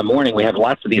 Especially in the morning, we have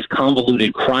lots of these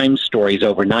convoluted crime stories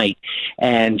overnight.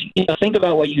 And, think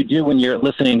about what you do when you're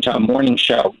listening to a morning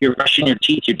show. You're brushing your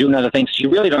teeth, you're doing other things. So you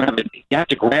really don't have you have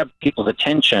to grab people's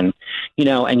attention,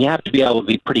 and you have to be able to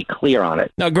be pretty clear on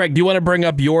it. Now, Greg, do you want to bring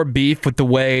up your beef with the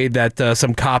way that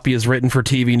some copy is written for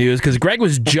TV news? Because Greg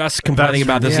was just complaining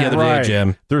about this the other day,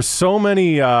 Jim. There's so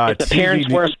many the parents'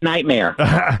 worst nightmare.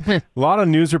 A lot of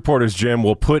news reporters, Jim,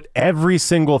 will put every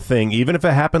single thing, even if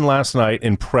it happened last night,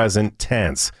 in present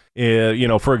tense.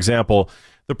 For example,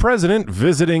 the president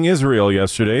visiting Israel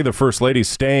yesterday, the first lady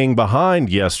staying behind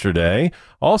yesterday,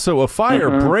 also a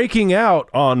fire breaking out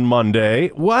on Monday.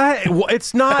 What?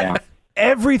 It's not.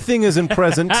 Everything is in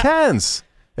present tense.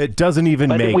 It doesn't even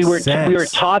make sense. We were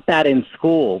taught that in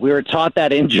school. We were taught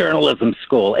that in journalism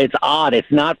school. It's odd. It's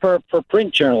not for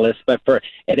print journalists, but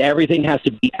everything has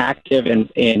to be active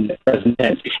in present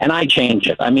tense. And I change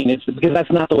it. I mean, it's because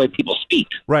that's not the way people speak.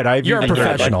 Right. You're a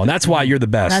professional, and that's why you're the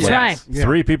best. That's right.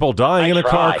 3 people dying in a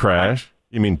car crash.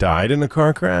 You mean died in a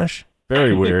car crash?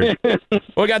 Very weird.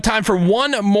 We got time for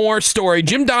one more story.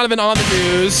 Jim Donovan on the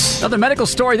news. Another medical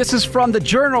story. This is from the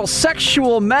journal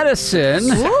Sexual Medicine.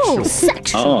 Ooh,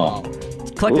 sexual.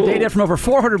 Collected data from over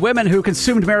 400 women who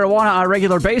consumed marijuana on a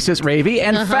regular basis, Ravy,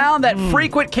 and found that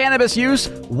frequent cannabis use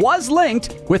was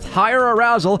linked with higher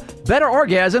arousal, better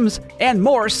orgasms, and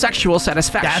more sexual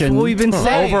satisfaction. That's what we've been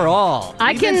saying. Overall.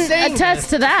 I can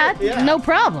attest to that. Yeah. No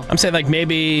problem. I'm saying, like,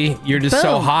 maybe you're just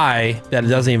so high that it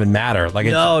doesn't even matter. Like,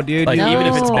 no, dude. Like, even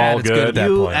if it's bad, it's good at that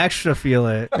you point. extra feel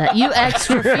it. You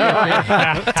extra feel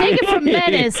it. Take it from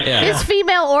Menace. His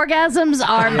female orgasms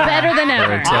are better than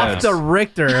ever. Off the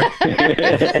Richter.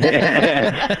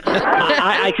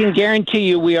 I can guarantee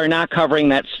you we are not covering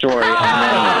that story. Come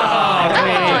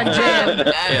on,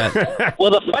 Jim.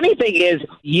 Well, the funny thing is,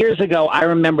 years ago, I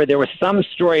remember there was some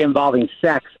story involving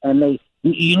sex, and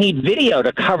you need video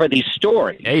to cover these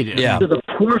stories. Yeah. So the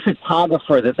poor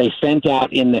photographer that they sent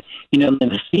out in the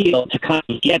field to kind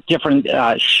of get different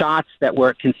shots that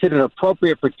were considered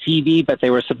appropriate for TV, but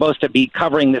they were supposed to be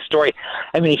covering the story.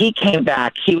 I mean, he came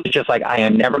back. He was just like, I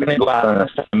am never going to go out on an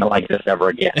assignment like this ever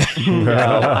again.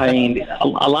 I mean, a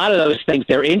lot of those things,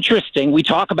 they're interesting. We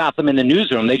talk about them in the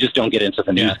newsroom. They just don't get into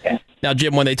the newscast. Now,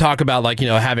 Jim, when they talk about, like,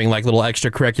 having like little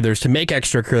extracurriculars to make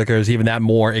extracurriculars even that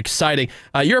more exciting,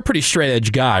 you're a pretty straight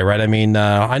edge guy, right? I mean,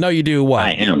 I know you do what?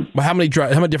 I am. How many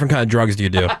different kind of drugs do you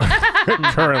do?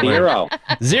 Currently.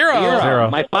 Zero.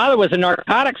 My father was a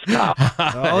narcotics cop.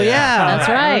 Oh, yeah. That's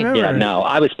right. Yeah, no,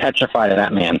 I was petrified of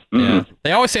that man. Yeah.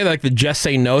 They always say, like, the just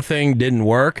say no thing didn't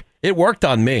work. It worked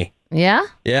on me. Yeah?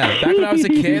 Yeah, back when I was a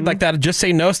kid, like that just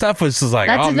say no stuff was just like,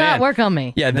 That oh did man. not work on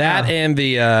me. Yeah, that and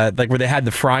the like where they had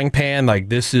the frying pan, like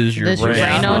this is your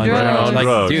brain on drugs.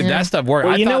 Like, dude, that stuff worked.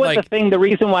 Well, I you know thought, what the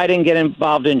reason why I didn't get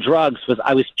involved in drugs was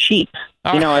I was cheap.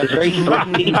 I was very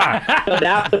thrifty. So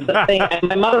that was the thing. And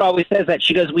my mother always says that.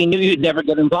 She goes, we knew you'd never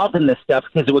get involved in this stuff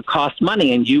because it would cost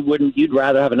money and you'd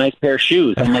rather have a nice pair of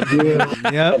shoes. I'm like,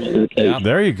 yeah.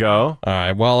 There you go. All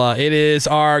right. Well, it is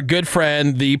our good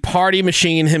friend, the party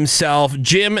machine himself,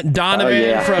 Jim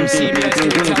Donovan from CBS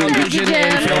News Television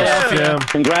in Philadelphia.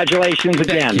 Congratulations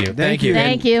again. Thank you.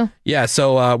 Thank you. Yeah,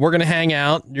 so we're going to hang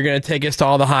out. You're going to take us to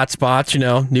all the hot spots,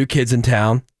 new kids in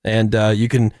town, and you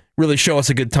can really show us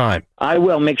a good time. I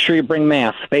will. Make sure you bring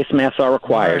masks. Face masks are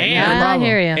required. I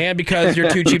hear you. And because you're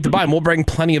too cheap to buy them, we'll bring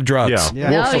plenty of drugs.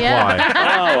 Yeah, we'll supply.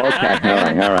 Oh,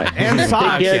 okay. All right. And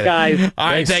socks. Take care, guys. All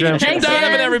right, Thanks, thank you. Jim Thanks,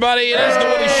 Donovan, Jim. everybody. It is The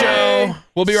Woody Show.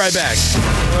 We'll be right back.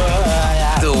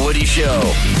 The Woody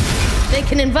Show. They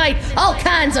can invite all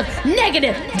kinds of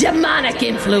negative, demonic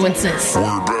influences.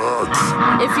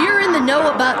 If you're in the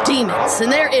know about demons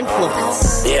and their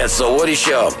influence. Yeah, it's The Woody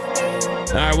Show.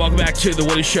 All right, welcome back to The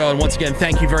Woody Show. And once again,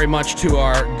 thank you very much to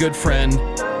our good friend,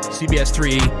 CBS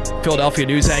 3 Philadelphia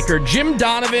news anchor, Jim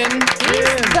Donovan. He's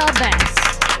the best.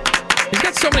 He's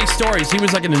got so many stories. He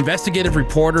was like an investigative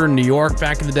reporter in New York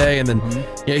back in the day, and then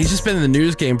he's just been in the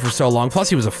news game for so long. Plus,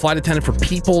 he was a flight attendant for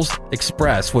People's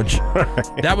Express, which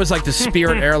that was like the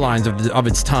Spirit Airlines of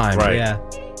its time. Right. Yeah.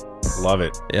 Love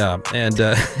it. Yeah, and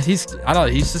he's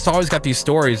just always got these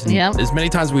stories. And as many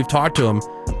times we've talked to him,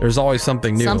 there's always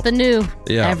something new. Something new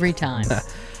Yeah. every time.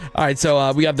 All right,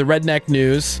 so we have the Redneck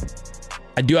News.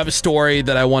 I do have a story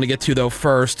that I want to get to, though,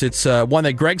 first. It's one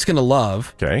that Greg's going to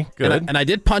love. Okay, good. And I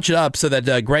did punch it up so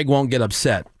that Greg won't get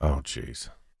upset. Oh, jeez.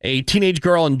 A teenage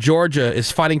girl in Georgia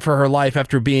is fighting for her life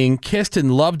after being kissed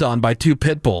and loved on by 2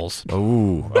 pit bulls.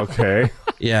 Oh, okay.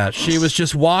 Yeah, she was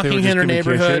just walking in her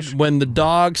neighborhood when the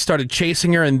dog started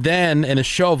chasing her, and then, in a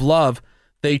show of love,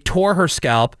 they tore her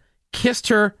scalp, kissed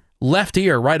her left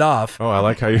ear right off. Oh, I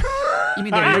like how you... You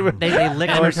mean they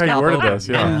licked her scalp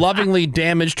and lovingly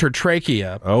damaged her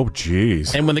trachea. Oh,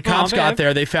 jeez. And when the cops got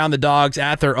there, they found the dogs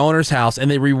at their owner's house, and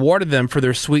they rewarded them for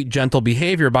their sweet, gentle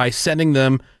behavior by sending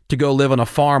them to go live on a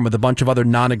farm with a bunch of other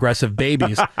non-aggressive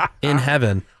babies in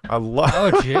heaven. I love.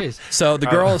 Oh, jeez. So the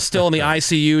girl is still in the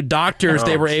ICU. Doctors,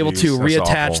 they were able to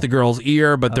reattach the girl's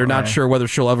ear, but they're not sure whether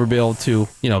she'll ever be able to,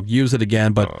 use it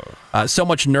again. But so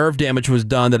much nerve damage was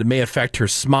done that it may affect her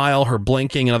smile, her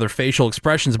blinking, and other facial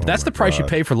expressions. But that's the price you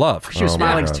pay for love. She was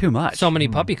smiling too much. So many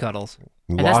puppy cuddles.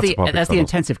 And that's the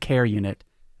intensive care unit.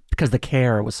 Because the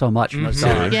care was so much from those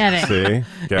dogs.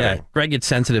 Greg gets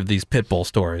sensitive to these pit bull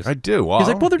stories. I do. Well, he's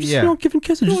like, well, they're just giving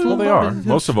kisses. Well, they are.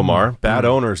 Most of them are. Bad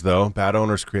owners, though. Bad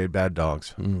owners create bad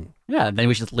dogs. Yeah, then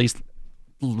we should at least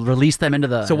release them into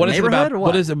the So what is it about? neighborhood, or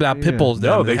What is it about pit bulls?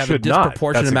 No, then? they have should a not.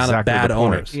 disproportionate That's amount of exactly bad the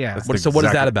point. owners. That's So what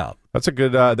is that exactly- about? That's a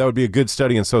good. That would be a good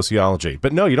study in sociology.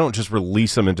 But no, you don't just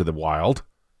release them into the wild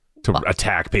to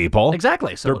attack people.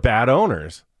 Exactly. So they're bad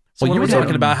owners. Well, you were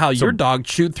talking about how your dog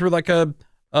chewed through like a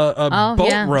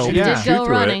boat rope. She did go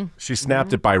running. She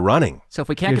snapped it by running. So if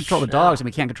we can't control the dogs and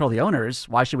we can't control the owners,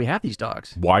 why should we have these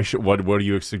dogs? Why should? What are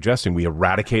you suggesting? We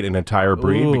eradicate an entire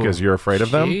breed because you're afraid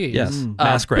of them? Yes,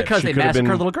 mass grave. Because they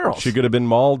massacre little girls. She could have been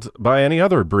mauled by any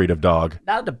other breed of dog.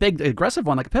 Not a big aggressive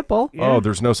one like a pit bull. Oh,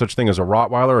 there's no such thing as a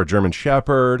Rottweiler or a German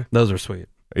Shepherd. Those are sweet.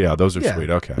 Yeah, those are sweet.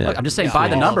 Okay. Look, I'm just saying by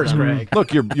the numbers, Greg.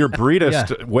 Look, your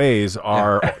breedist ways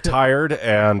are tired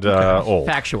and old.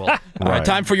 Factual. All right,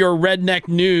 time for your redneck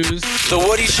news. The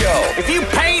Woody Show. If you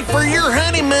paid for your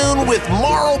honeymoon with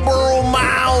Marlboro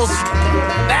Miles,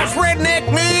 that's redneck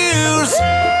news.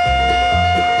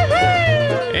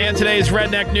 And today's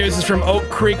redneck news is from Oak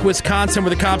Creek, Wisconsin, where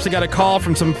the cops got a call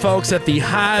from some folks at the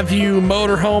Highview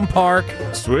Motorhome Park.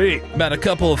 Sweet. About a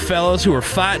couple of fellows who were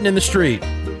fighting in the street.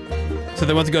 So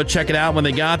they went to go check it out. When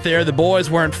they got there, the boys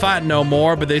weren't fighting no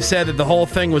more, but they said that the whole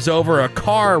thing was over a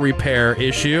car repair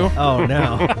issue. Oh,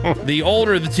 no. The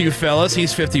older of the two fellas,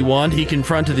 he's 51, he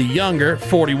confronted the younger,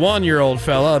 41-year-old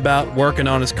fella about working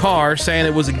on his car, saying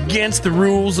it was against the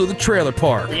rules of the trailer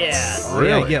park. Yeah.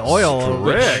 Really? Get oil all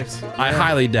over the place. I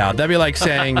highly doubt. That'd be like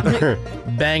saying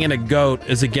banging a goat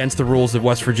is against the rules of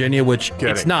West Virginia, which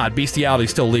it's not.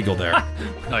 Bestiality's still legal there.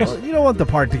 Well, you don't want the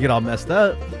park to get all messed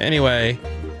up. Anyway,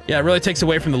 yeah, it really takes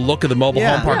away from the look of the mobile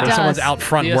home park when someone's out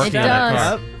front working on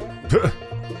that car.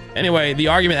 Anyway, the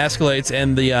argument escalates,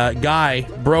 and the guy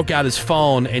broke out his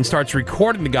phone and starts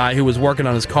recording the guy who was working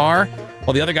on his car.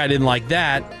 Well, the other guy didn't like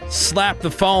that, slapped the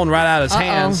phone right out of his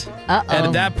hands. And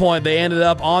at that point, they ended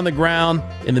up on the ground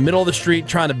in the middle of the street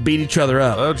trying to beat each other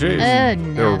up. Oh,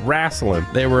 jeez. They were wrestling.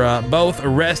 They were both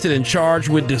arrested and charged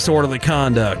with disorderly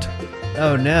conduct.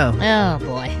 Oh, no. Oh,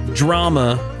 boy.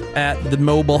 Drama at the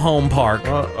mobile home park.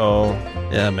 Uh-oh.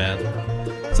 Yeah, man.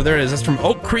 So there it is. That's from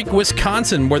Oak Creek,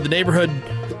 Wisconsin, where the neighborhood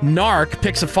narc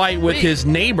picks a fight with his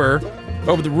neighbor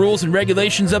over the rules and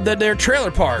regulations of their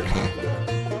trailer park.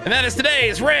 And that is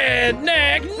today's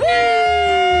Redneck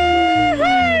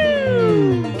News!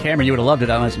 Cameron, you would have loved it.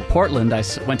 I was in Portland. I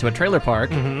went to a trailer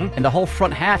park, and the whole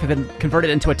front half had been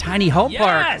converted into a tiny home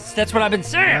park. Yes, that's what I've been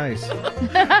saying.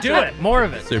 Nice. Do it. More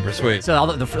of it. Super sweet. So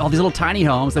all these little tiny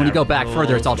homes, then when you go back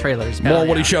further, it's all trailers. More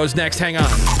Woody Shows next. Hang on.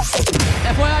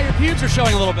 FYI, your pubes are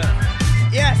showing a little bit.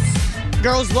 Yes.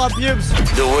 Girls love pubes.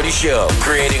 The Woody Show,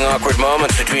 creating awkward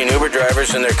moments between Uber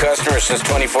drivers and their customers since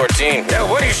 2014. The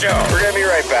Woody Show. We're going to be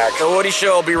right back. The Woody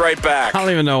Show will be right back. I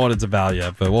don't even know what it's about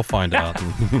yet, but we'll find out.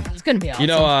 It's going to be awesome. You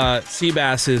know,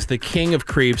 Seabass is the king of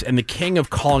creeps and the king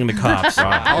of calling the cops.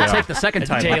 I'll take the second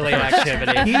time. Daily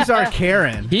activity. He's our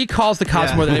Karen. He calls the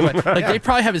cops more than anyone. Like they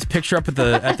probably have his picture up at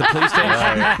the police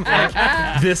station.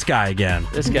 Like, this guy again.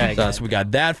 This guy again. So we got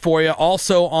that for you.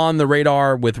 Also on the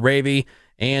radar with Ravy.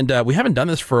 And we haven't done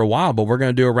this for a while, but we're going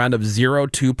to do a round of 0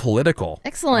 to political.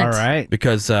 Excellent. All right.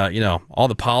 Because, all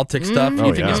the politics stuff,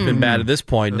 you think it's been bad at this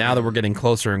point. Now that we're getting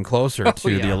closer and closer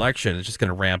to the election, it's just going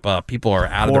to ramp up. People are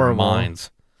out of their minds.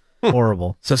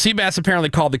 Horrible. So Seabass apparently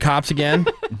called the cops again.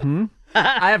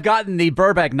 I have gotten the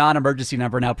Burbank non-emergency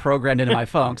number now programmed into my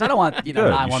phone because I don't want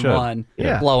 911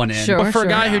 blowing in. Sure. But for a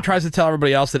guy who tries to tell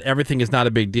everybody else that everything is not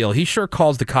a big deal, he sure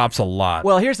calls the cops a lot.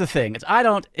 Well, here's the thing: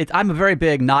 I'm a very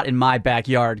big not in my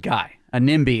backyard guy, a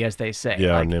NIMBY as they say.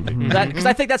 Yeah, NIMBY. Because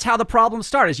I think that's how the problems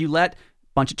start: is you let a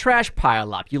bunch of trash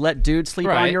pile up, you let dudes sleep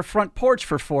on your front porch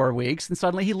for 4 weeks, and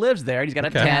suddenly he lives there and he's got a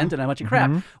tent and a bunch of crap.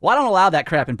 Well, I don't allow that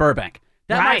crap in Burbank.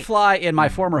 That might fly in my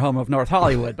former home of North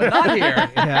Hollywood, but not here.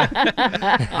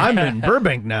 I'm in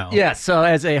Burbank now. Yeah, so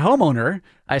as a homeowner,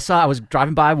 I was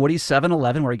driving by Woody's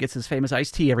 7-Eleven where he gets his famous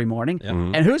iced tea every morning.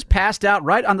 And who's passed out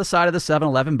right on the side of the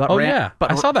 7-Eleven? But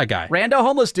I saw that guy. Rando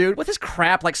homeless dude with his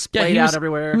crap like splayed out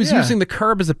everywhere. He was using the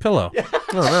curb as a pillow.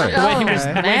 Oh, nice.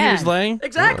 The way he was laying.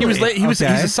 Exactly. He's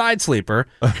a side sleeper,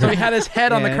 so he had his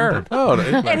head on the curb. Oh,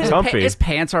 and comfy. his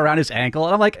pants are around his ankle,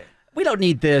 and I'm like, we don't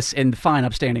need this in fine,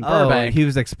 upstanding Oh, Burbank. he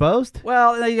was exposed?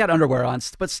 Well, you got underwear on,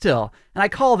 but still. And I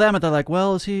call them, and they're like,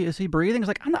 "Well, is he breathing?" I was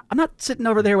like, "I'm not sitting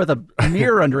over there with a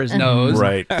mirror under his nose.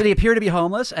 Right. Did he appear to be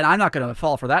homeless?" And I'm not going to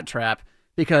fall for that trap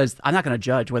because I'm not going to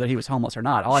judge whether he was homeless or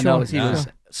not. All I know is he was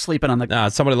sleeping on the. No,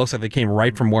 somebody looks like they came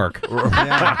right from work.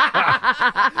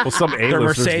 Well, some Their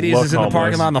A-listers Mercedes look is in the parking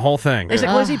homeless. lot and the whole thing. He's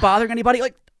like, "Was he bothering anybody?"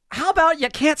 Like, how about you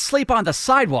can't sleep on the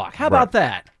sidewalk? How about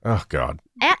that? Oh God.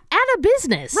 At a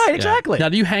business. Right, exactly. Now,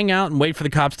 do you hang out and wait for the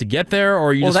cops to get there,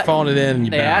 or you just phone it in and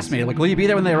you They bounce? asked me, like, "Will you be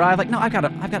there when they arrive?" Like, no, I've got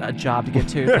a job to get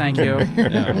to. Thank you.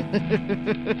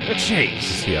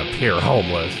 Jeez, yeah, pure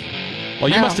homeless. Well,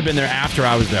 you must have been there after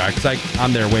I was there, because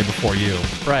I'm there way before you.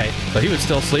 Right. But he was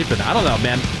still sleeping. I don't know,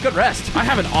 man. Good rest. I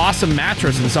have an awesome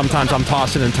mattress, and sometimes I'm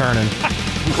tossing and turning.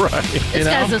 Right. This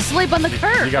guy's asleep on the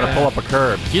curb. You got to pull up a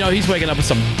curb. You know, he's waking up with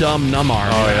some dumb numb arm.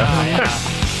 Oh, yeah.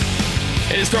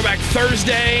 It is Throwback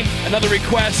Thursday. Another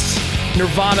request.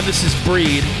 Nirvana, this is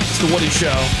Breed. It's The Woody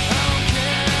Show.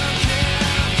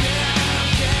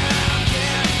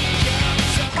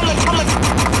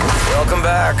 Welcome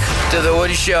back to the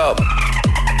Woody Show.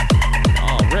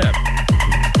 Oh, rip.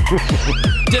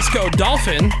 Disco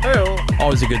Dolphin.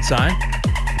 Always a good sign.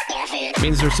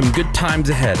 Means there's some good times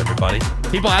ahead, everybody.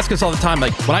 People ask us all the time,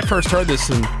 like, when I first heard this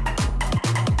and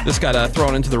this got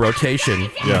thrown into the rotation,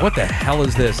 Yeah. what the hell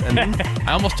is this? And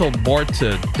I almost told Bort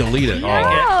to delete it. No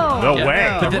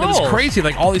way. But then it was crazy.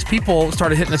 Like, all these people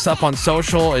started hitting us up on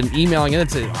social and emailing in.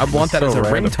 I want that So as a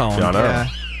random. ringtone. Yeah, I know. Yeah.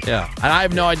 Yeah. And I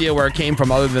have no idea where it came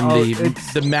from other than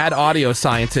the mad audio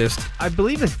scientist. I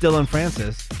believe it's Dylan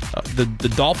Francis.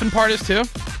 The dolphin part is too?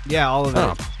 Yeah, all of it.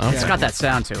 Oh, okay. It's got that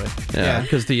sound to it. Yeah,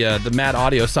 because the mad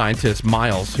audio scientist,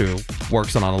 Miles, who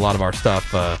works on a lot of our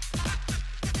stuff, I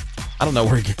don't know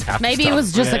where he gets half the Maybe stuff. it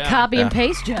was just a copy and Yeah.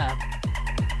 paste job.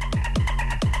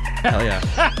 Hell yeah.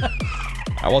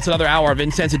 Well, it's another hour of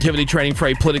insensitivity training for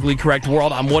a politically correct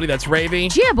world. I'm Woody. That's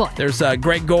Ravy. Yeah, boy. There's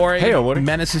Greg Gorey. Hey, Woody.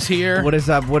 Menace is here. What is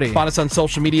up, Woody? Find us on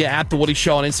social media at The Woody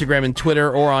Show on Instagram and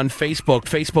Twitter, or on Facebook,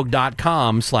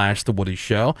 facebook.com/The Woody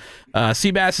Show.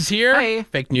 Seabass is here. Hey.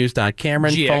 Fake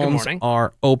News.Cameron. Yeah, good Phones morning.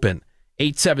 are open.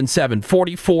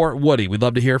 877-44-WOODY. We'd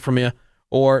love to hear from you,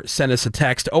 or send us a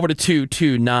text over to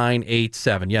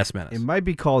 22987. Yes, Menace. It might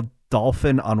be called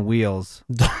Dolphin on Wheels.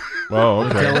 Oh,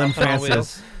 okay. Dylan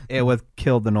Francis. It would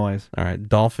kill the noise. All right,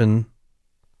 Dolphin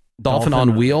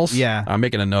on wheels? Yeah. I'm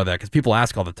making a note of that because people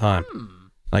ask all the time.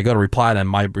 I go to reply to them.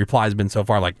 My reply has been so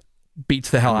far like beats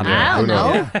the hell out of me. I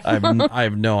don't know. I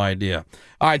have no idea.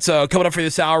 All right, so coming up for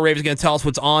this hour, Rave's going to tell us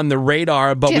what's on the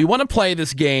radar, but we want to play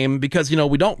this game because, you know,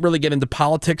 we don't really get into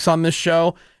politics on this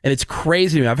show, and it's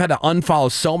crazy to me. I've had to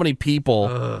unfollow so many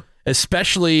people,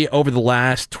 especially over the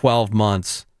last 12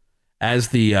 months, as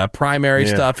the primary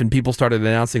stuff and people started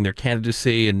announcing their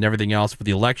candidacy and everything else for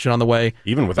the election on the way.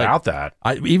 Even without that.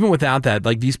 Even without that,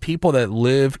 like these people that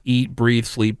live, eat, breathe,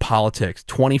 sleep politics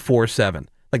 24/7.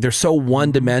 Like they're so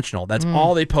one-dimensional. That's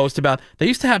all they post about. They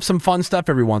used to have some fun stuff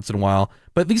every once in a while,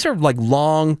 but these are like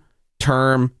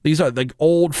long-term. These are like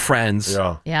old friends.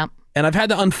 Yeah. Yeah. And I've had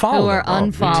to unfollow Who are them.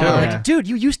 unfollowed. Like, dude,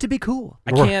 you used to be cool.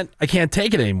 I can't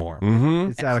take it anymore.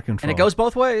 Mm-hmm. It's out of control. And it goes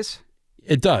both ways.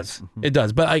 It does. It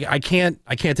does. But I can't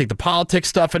take the politics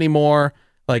stuff anymore.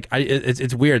 Like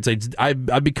it's weird.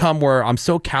 I've become where I'm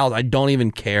so callous. I don't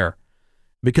even care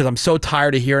because I'm so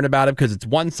tired of hearing about it because it's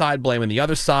one side blaming the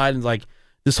other side, and like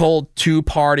this whole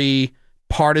two-party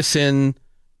partisan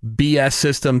BS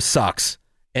system sucks.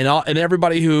 And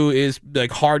everybody who is like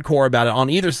hardcore about it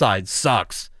on either side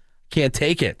sucks. Can't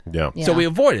take it. Yeah. So we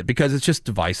avoid it because it's just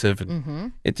divisive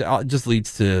and it just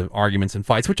leads to arguments and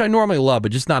fights, which I normally love,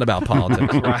 but just not about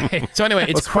politics. Right. So anyway,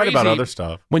 it's Let's fight crazy about other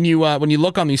stuff. when you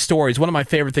look on these stories. One of my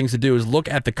favorite things to do is look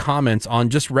at the comments on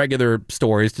just regular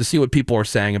stories to see what people are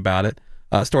saying about it.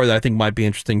 A story that I think might be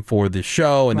interesting for the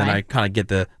show, and then I kind of get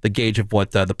the gauge of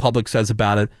what the public says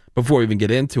about it before we even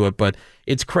get into it. But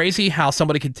it's crazy how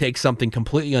somebody could take something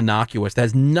completely innocuous that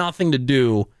has nothing to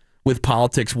do with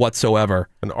politics whatsoever.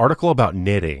 An article about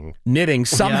knitting. Knitting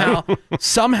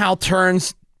somehow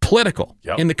turns political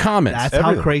in the comments. That's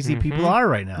how crazy people are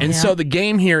right now. And so the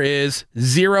game here is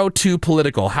 0 to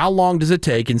political. How long does it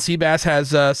take? And Seabass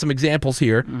has some examples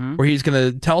here where he's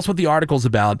going to tell us what the article's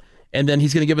about, and then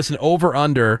he's going to give us an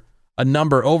over-under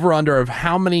of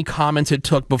how many comments it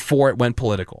took before it went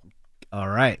political. All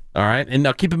right. And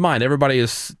now keep in mind,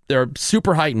 they're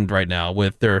super heightened right now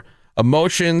with their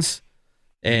emotions.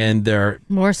 and they're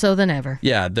More so than ever.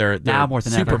 they're Now more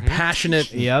than super ever.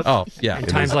 passionate. Yep. Oh, yeah. In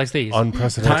times like these.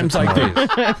 Unprecedented Times like these.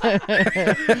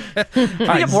 Can we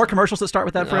get more commercials to start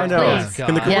with that phrase? Please.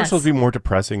 Can the commercials be more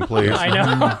depressing, please?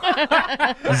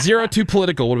 I know. 02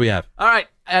 political. What do we have? All right,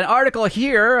 an article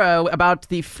here about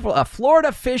the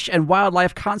Florida Fish and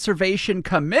Wildlife Conservation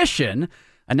Commission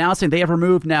announcing they have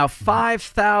removed now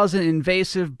 5,000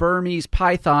 invasive Burmese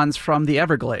pythons from the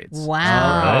Everglades.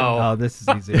 Wow. Oh, this is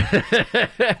easy.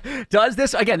 Does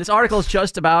this, again, this article is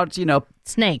just about,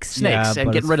 Snakes. Yeah, and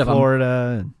but getting rid it's of them.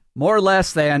 Florida. More or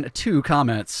less than 2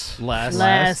 comments. Less.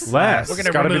 Less. We're It's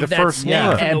gonna gotta be remove the that first snake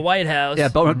one. from the And- White House. Yeah,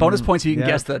 bonus points if you can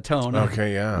Yeah. guess the tone.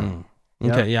 Okay, yeah.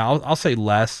 Okay, yeah, I'll say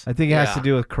less. I think it has to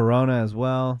do with Corona as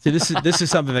well. See, this is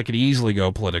something that could easily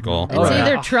go political. It's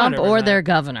either Trump or their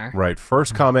governor. Right.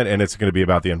 First comment, and it's going to be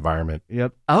about the environment.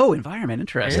 Yep. Oh, environment.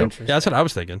 Interesting. Yeah, that's what I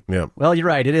was thinking. Yeah. Well, you're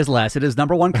right. It is less. It is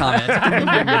number 1 comment. First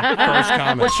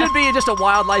comment. Which should be just a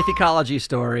wildlife ecology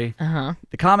story. Uh-huh.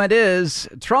 The comment is,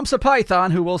 Trump's a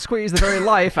python who will squeeze the very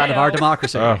life out of our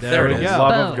democracy. Oh, There it is.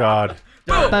 Love Boom. of God.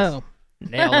 Boom.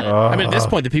 Nailed it. I mean, at this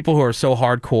point, the people who are so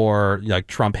hardcore, like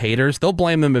Trump haters, they'll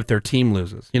blame them if their team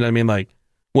loses. You know what I mean? Like,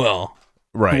 well,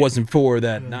 Right. it wasn't for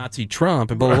that Nazi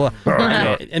Trump and blah, blah,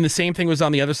 blah. And the same thing was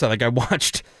on the other side. Like, I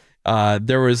watched,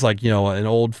 there was like, an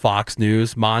old Fox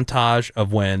News montage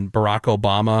of when Barack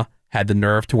Obama had the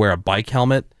nerve to wear a bike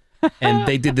helmet. And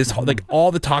they did this, whole, like,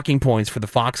 all the talking points for the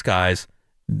Fox guys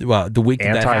the week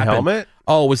that happened. Anti-helmet?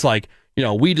 Oh, it was like,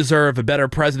 we deserve a better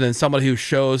president, somebody who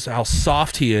shows how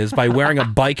soft he is by wearing a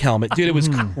bike helmet. Dude, it was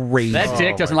crazy. That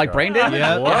dick doesn't like brain damage?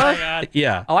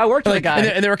 Yeah. Oh, I worked with a guy.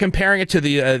 And they were comparing it to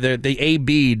the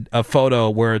A-Bead photo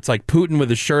where it's like Putin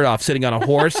with his shirt off sitting on a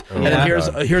horse. And then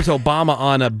here's Obama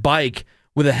on a bike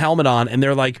with a helmet on. And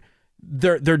they're like,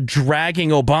 they're dragging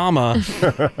Obama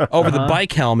over the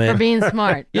bike helmet. For being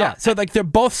smart. Yeah. So like they're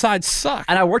both sides suck.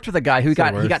 And I worked with a guy who he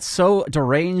got so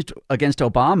deranged against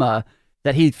Obama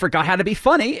that he forgot how to be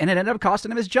funny, and it ended up costing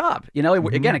him his job.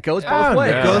 Again, it goes both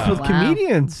ways. It goes with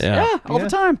comedians. Yeah. All the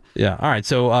time. Yeah. All right.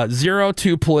 So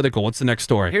 02 political. What's the next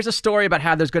story? Here's a story about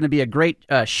how there's going to be a great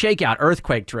shakeout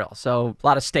earthquake drill. So a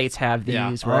lot of states have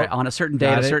these, right? On a certain day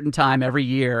at a certain time every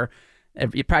year.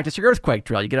 You practice your earthquake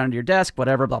drill. You get under your desk,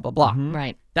 whatever, blah, blah, blah.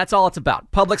 Right. That's all it's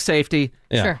about. Public safety.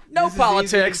 Yeah. Sure. No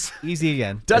politics. Easy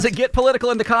again. Does it get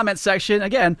political in the comments section?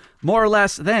 Again, more or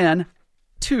less than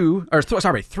 3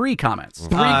 comments. 3 comments.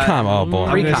 Oh, boy.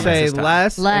 I'm going to say this time.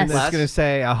 less. And Less. it's going to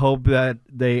say, I hope that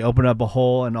they open up a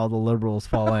hole and all the liberals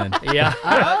fall in. Yeah.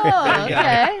 Oh,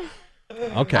 okay.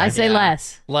 Okay. I say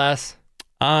less. Less.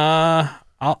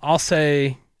 I'll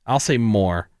say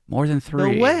more. More than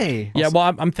 3. No way. Yeah,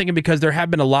 well, I'm thinking because there have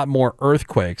been a lot more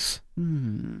earthquakes,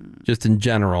 just in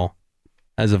general,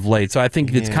 as of late. So I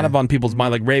think it's kind of on people's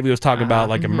mind. Like Ravy was talking about,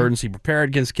 like emergency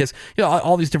preparedness kits.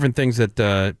 All these different things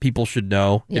that people should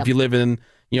know. Yep. If you live in,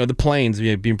 the plains,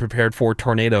 being prepared for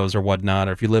tornadoes or whatnot,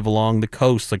 or if you live along the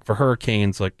coast, like for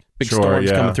hurricanes, like big storms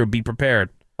coming through, be prepared.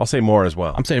 I'll say more as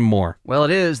well. I'm saying more. Well, it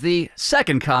is the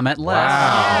second comment, less.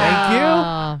 Thank you.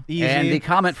 Easy. And the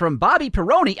comment from Bobby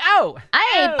Peroni. Oh!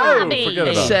 Hey, Bobby. forget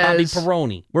about Bobby Says,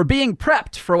 Peroni. we're being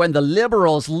prepped for when the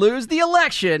liberals lose the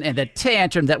election and the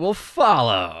tantrum that will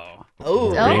follow.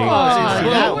 Oh,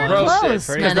 That we're roasted close.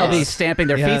 pretty Because they'll be Menace. stamping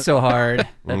their feet so hard that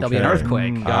there'll be an Okay.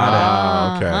 earthquake.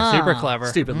 Got it. Okay. Super clever.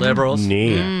 Stupid liberals.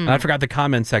 Neat. And I forgot the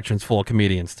comment section's full of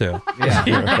comedians, too. Woo,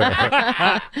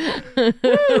 I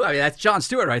mean, that's Jon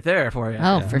Stewart right there for you.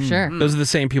 Oh, for sure. Those are the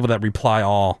same people that reply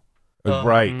all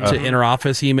Right. to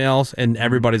interoffice emails, and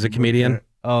everybody's a comedian.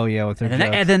 Oh, yeah, with their And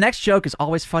jokes. the next joke is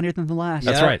always funnier than the last.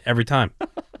 That's right, every time.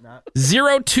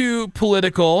 02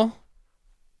 political.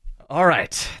 All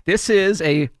right. This is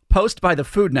a post by the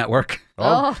Food Network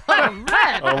Oh,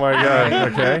 right. Oh my God.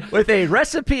 Okay. with a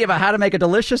recipe about how to make a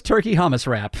delicious turkey hummus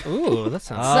wrap. Ooh, that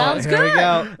sounds. Sounds here we good.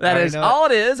 go. That I is know all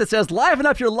it is. It says liven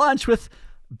up your lunch with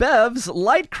Bev's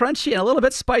light, crunchy, and a little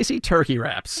bit spicy turkey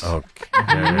wraps.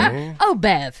 Okay. Oh,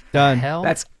 Bev. Done. Hell.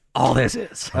 That's all this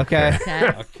is. Okay. Okay.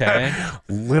 Okay.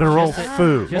 Literal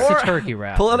food. Just a turkey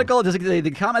wrap. Political. Does it,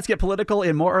 the comments get political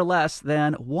in more or less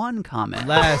than 1 comment?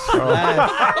 Less.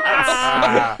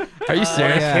 Are you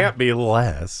serious? It can't be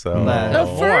less. So. Less. The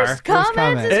first comment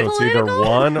comment. is So it's either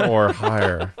political. 1 or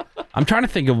higher. I'm trying to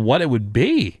think of what it would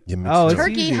be. Oh, it's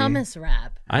Turkey easy. hummus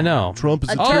wrap. I know. Trump is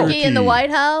A turkey in the White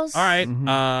House. All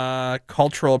right.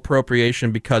 Cultural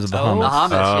appropriation because of the The hummus.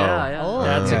 hummus, Oh. yeah. Oh.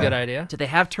 That's Yeah. a good idea. Do they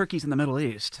have turkeys in the Middle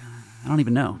East? I don't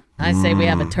even know. I say we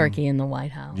have a turkey in the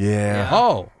White House. Yeah.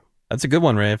 Oh, that's a good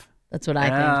one, Rave. That's what I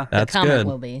Yeah. think. That's the comment good.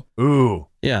 will be. Ooh.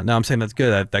 Yeah, no, I'm saying that's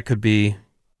good. That could be.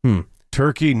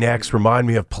 Turkey necks remind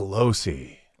me of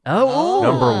Pelosi. Oh,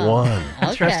 Number one.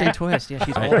 Interesting twist. Yeah,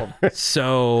 she's old.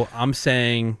 So I'm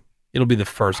saying it'll be the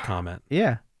first comment.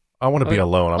 Yeah. I want to be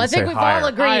alone. I'm Well, I think saying we've higher. all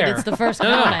agreed it's the first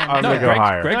comment. I'm going to go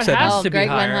higher. Greg said Oh, Greg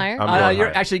went higher? I'm going You're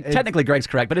higher. actually technically Greg's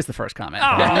correct, but it's the first comment.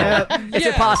 Yeah. It's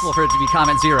impossible for it to be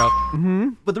comment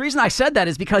 0. But the reason I said that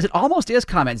is because it almost is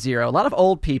comment 0. A lot of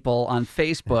old people on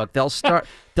Facebook,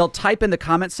 they'll type in the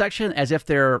comment section as if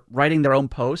they're writing their own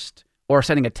post or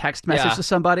sending a text message to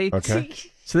somebody. Okay.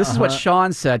 So this is what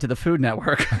Sean said to the Food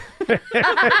Network.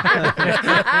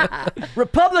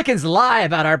 Republicans lie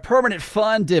about our permanent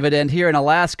fund dividend here in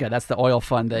Alaska. That's the oil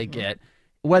fund they get.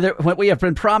 What we have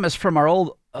been promised from our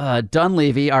old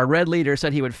Dunleavy, our red leader,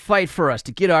 said he would fight for us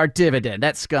to get our dividend.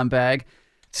 That scumbag.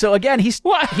 So again, he's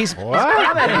commenting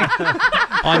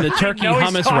on the turkey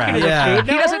hummus wrap. Yeah.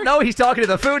 He doesn't know he's talking to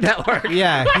the Food Network.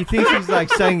 Yeah, he thinks he's like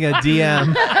sending a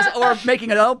DM. Or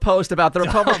making an own post about the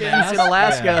Republicans in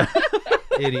Alaska.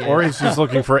 Idiot. Or he's just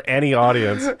looking for any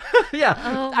audience. Yeah.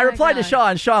 Oh I replied to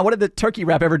Sean, what did the turkey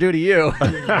wrap ever do to you?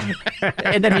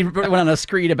 And then he went on a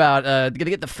screed about going to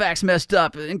get the facts messed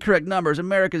up, incorrect numbers,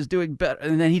 America's doing better.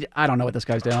 And then I don't know what this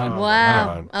guy's doing.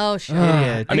 Wow. Oh, shit.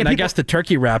 I guess the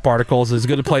turkey wrap article is as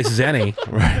good a place as any.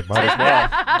 Right, might as well.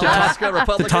 Alaska To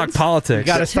Republicans. talk politics.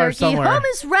 You got to start Turkey somewhere.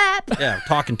 hummus wrap. Yeah,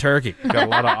 talking turkey. Got a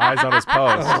lot of eyes on his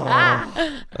post.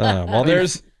 Well,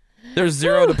 there's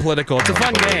 0 to political. It's a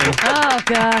fun game. Oh,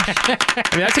 gosh. I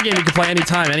mean, that's a game you can play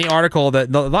anytime. Any article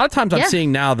that a lot of times I'm Yeah.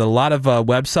 seeing now that a lot of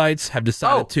websites have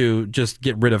decided to just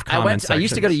get rid of comment I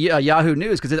used to go to Yahoo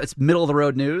News because it's middle of the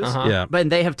road news. Yeah. But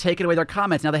they have taken away their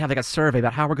comments. Now they have like a survey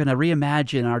about how we're going to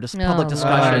reimagine our public Oh,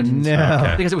 discussions. no.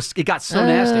 Okay. Because it got so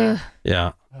nasty.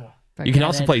 Yeah. You can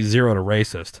also play 0 to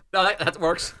racist. No, that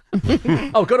works.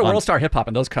 Go to World Star Hip Hop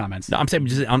in those comments. No, I'm saying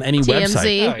just on any TMZ.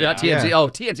 website. Yeah, TMZ. Yeah. Oh,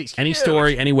 TMZ's Any huge.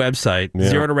 story, any website,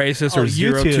 0 to racist or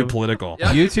 0 to YouTube. political.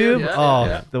 Yeah. YouTube? Yeah.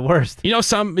 Oh, the worst.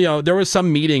 There was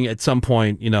some meeting at some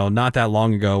point, not that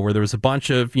long ago where there was a bunch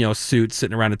of, suits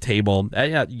sitting around a table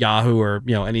at Yahoo or,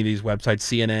 any of these websites,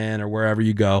 CNN or wherever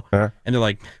you go. Huh? And they're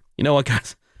like, you know what,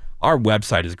 guys? Our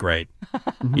website is great.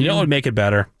 You know what would make it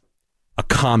better? A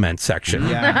comment section.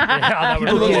 Yeah.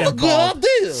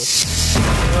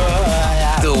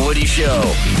 The Woody Show.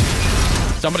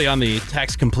 Somebody on the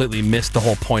text completely missed the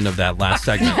whole point of that last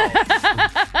segment.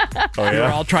 Oh, We were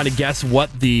yeah? all trying to guess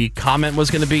what the comment was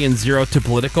going to be in 0 to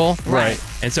political. Right.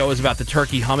 And so it was about the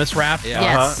turkey hummus wrap.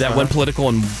 Yes. That went political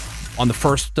on the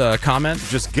first comment.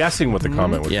 Just guessing what the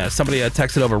comment would Yeah, somebody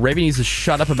texted over, Raven needs to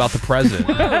shut up about the president.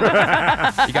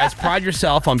 You guys pride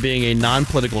yourself on being a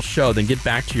non-political show, then get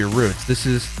back to your roots. This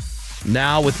is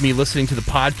now with me listening to the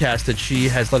podcast that she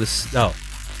has let us... Oh.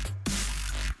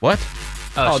 What?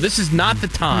 Oh, this is not the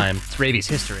time. It's Ravi's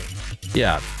history.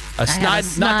 Yeah. have a Not the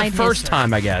snide first history.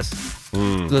 time, I guess.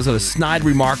 There's a snide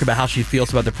remark about how she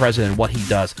feels about the president and what he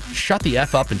does. Shut the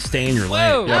F up and stay in your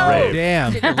lane. Yeah, Ray.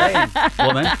 Damn.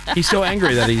 Woman. He's so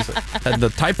angry that he's had the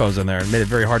typos in there and made it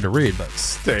very hard to read. But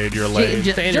Stay in your lane.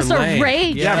 Stay in Just your a lane.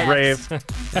 rage. Yeah, Rave.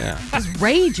 Yeah, Just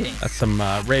raging. that's some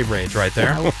rave rage right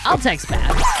there. I'll text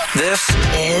back. This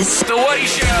is The Woody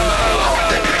Show.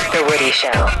 The Woody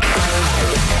Show.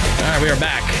 All right, we are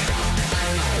back.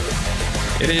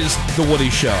 It is The Woody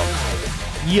Show.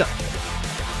 Yeah.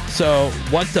 So,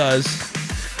 what does,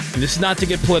 and this is not to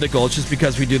get political, it's just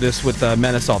because we do this with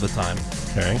Menace all the time,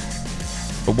 Okay.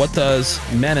 but what does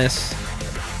Menace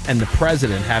and the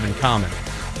president have in common?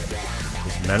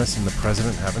 Does Menace and the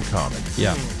president have in common?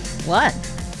 Yeah. What?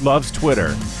 Loves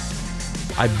Twitter.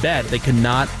 I bet they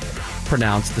cannot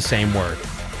pronounce the same word.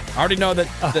 I already know that,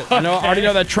 I already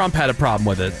know that Trump had a problem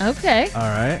with it. Okay. All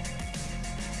right.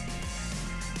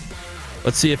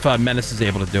 Let's see if Menace is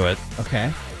able to do it.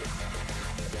 Okay.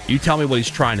 You tell me what he's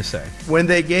trying to say. When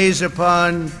they gaze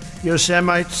upon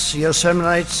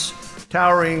Yosemite's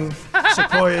towering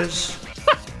sequoias.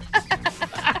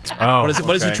 Oh,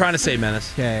 What is he trying to say,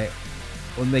 Menace? Okay.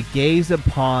 When they gaze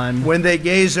upon... When they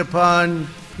gaze upon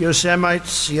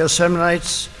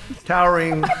Yosemite's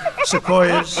towering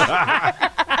sequoias.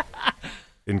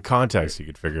 In context, you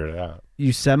could figure it out.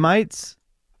 Yosemite's?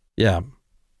 Yeah.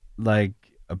 Like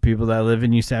people that live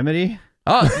in Yosemite?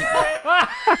 Oh,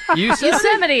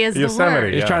 Yosemite is the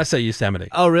word. he's trying to say Yosemite.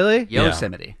 Oh, really?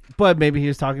 Yosemite. But maybe he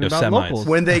was talking about Yosemites. locals.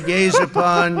 When they gaze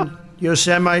upon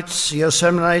Yosemite's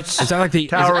Is that like the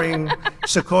towering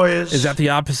sequoias. Is that the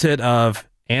opposite of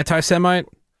anti-Semite?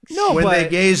 No, when but... they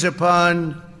gaze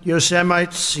upon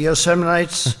Yosemite's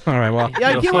All right, well, Yeah,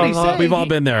 I get what he's saying. we've all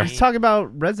been there. He's talking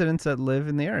about residents that live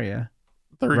in the area.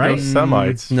 They're Right?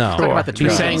 Yosemites. No. Sure. about the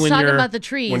trees. He's saying He's when talking you're about the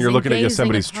trees. when you're and looking at gazing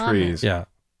Yosemite's upon trees. yeah.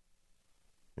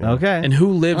 Okay. And who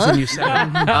lives in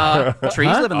Yosemite? Trees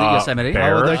live in the Yosemite.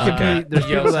 Bears. Oh, there could be. There's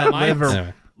people that live.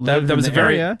 Anyway, live that was in a the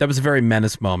very area. that was a very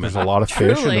menace moment. There's a lot of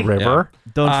fish in the river.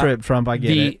 Don't trip, Trump. I get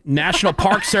the it. National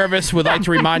Park Service would like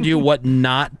to remind you what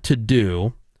not to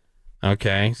do.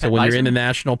 Okay, so Pet when you're bison? in the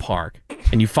national park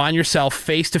and you find yourself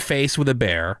face to face with a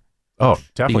bear,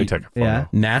 definitely the take a photo. Yeah.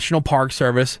 National Park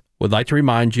Service would like to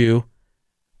remind you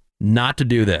not to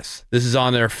do this. This is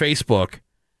on their Facebook,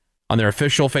 on their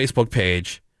official Facebook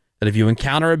page, that if you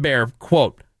encounter a bear,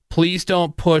 quote, please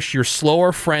don't push your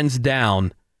slower friends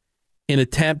down in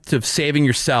attempt of saving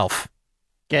yourself.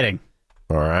 Kidding.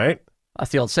 All right.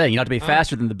 That's the old saying. You don't have to be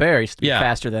faster than the bear. You have to be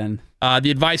faster than... The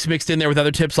advice mixed in there with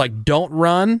other tips like don't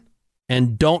run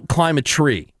and don't climb a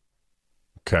tree.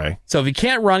 Okay. So if you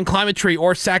can't run, climb a tree,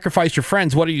 or sacrifice your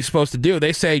friends, what are you supposed to do?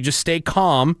 They say just stay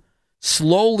calm,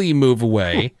 slowly move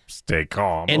away, Stay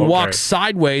calm. and okay. walk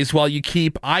sideways while you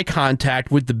keep eye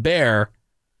contact with the bear.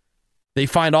 They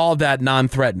find all of that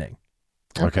non-threatening.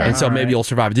 Okay. And so maybe you'll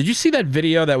survive. Did you see that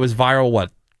video that was viral,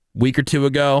 what, week or two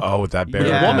ago? Oh, with that bear.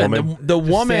 The woman, the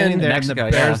woman, standing there and the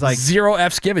bear's like zero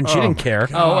F's given. She didn't care.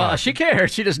 Oh, well, she cared.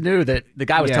 She just knew that the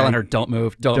guy was Yeah. telling her, don't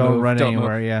move, don't move, run don't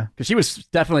anywhere. move. Yeah. Because she was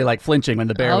definitely like flinching when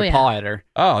the bear would paw at her.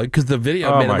 Oh, because the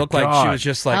video Oh made it my look like she God. was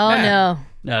just like, Oh, "Nah." no.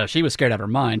 No, she was scared out of her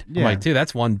mind. I'm like, dude,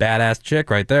 that's one badass chick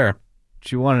right there.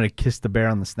 She wanted to kiss the bear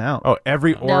on the snout. Oh,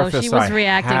 every No, orifice she was I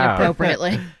reacting have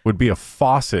appropriately. would be a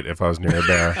faucet if I was near a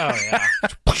bear. yeah.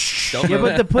 Yeah,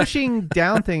 but the pushing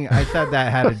down thing, I thought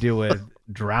that had to do with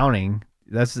drowning.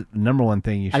 That's the number one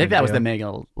thing you should I think that was do. them making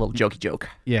a little jokey joke.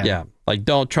 Yeah. Yeah. Like,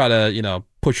 don't try to,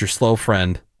 push your slow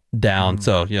friend down.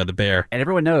 So, the bear. And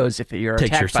everyone knows if you're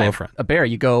Takes your attacked by slow friend. a bear,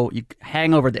 you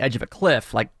hang over the edge of a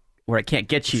cliff, like where it can't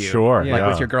get you. Sure, Like yeah.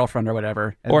 with your girlfriend or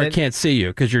whatever. Or it can't see you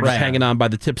because you're just Right. hanging on by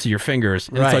the tips of your fingers.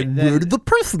 And Right. it's like, And then- where did the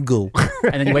person go?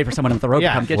 And then you wait for someone with the rope Yeah,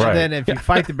 to come get and you. then if you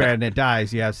fight the bear and it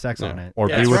dies, you have sex on it.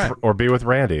 Or be with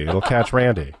Randy. It'll catch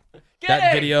Randy.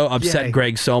 That video upset Yay.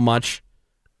 Greg so much.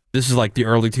 This is like the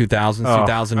early 2000s, Oh, I don't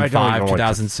 2005, even want to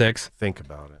 2006. Think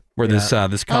about it. Where this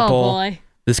couple, Oh, boy.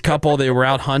 this couple, they were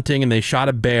out hunting and they shot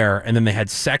a bear and then they had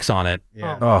sex on it.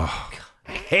 Yeah. Oh,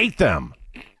 hate them.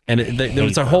 And there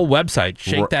was a whole website,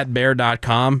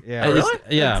 shakethatbear.com. Yeah,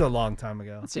 Yeah. It's a long time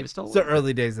ago. Let's see if it's still It's the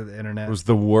early days of the internet. It was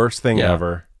the worst thing Yeah.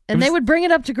 ever. And they would bring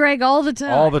it up to Greg all the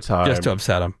time. All the time. Just to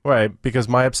upset him. Right, because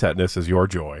my upsetness is your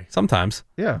joy. Sometimes.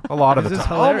 Yeah. A lot of the This is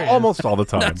time. hilarious. Almost all the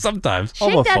time. Sometimes. Shake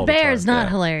almost all That the Bear time, is not yeah.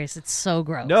 hilarious. It's so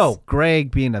gross. No,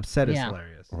 Greg being upset is Yeah.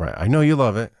 hilarious. Right. I know you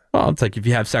love it. Well, it's like if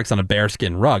you have sex on a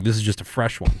bearskin rug, this is just a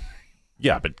fresh one.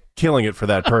 Yeah, but killing it for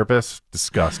that purpose,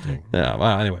 disgusting. Yeah,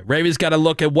 well, anyway, Ravi's got to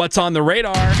look at what's on the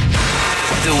radar.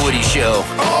 The Woody Show.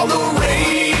 On the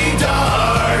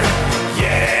radar.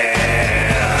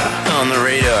 Yeah. On the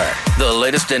radar. The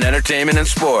latest in entertainment and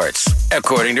sports,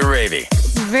 according to Ravy.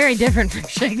 This is very different from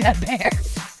Shake That Bear.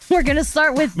 We're going to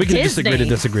start with We can Disney. disagree to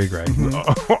disagree, Greg.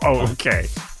 Okay.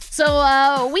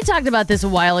 So we talked about this a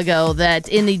while ago, that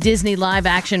in the Disney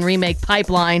live-action remake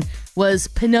pipeline was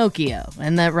Pinocchio,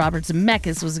 and that Robert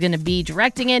Zemeckis was going to be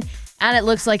directing it, and it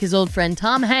looks like his old friend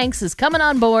Tom Hanks is coming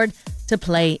on board to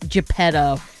play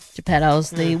Geppetto.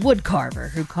 Geppetto's the wood carver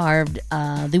who carved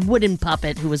the wooden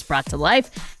puppet who was brought to life.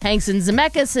 Hanks and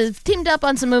Zemeckis have teamed up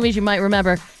on some movies you might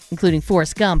remember, including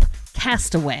Forrest Gump,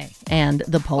 Castaway, and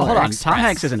The Polar hold on. Express. Tom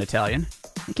Hanks isn't Italian.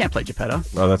 He can't play Geppetto.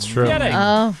 Oh, that's true.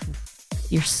 Oh,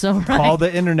 you're so right. Call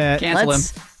the internet. Cancel him.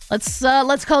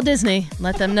 Let's call Disney.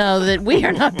 Let them know that we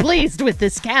are not pleased with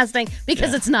this casting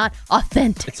because it's not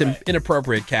authentic. It's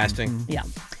inappropriate casting. Yeah.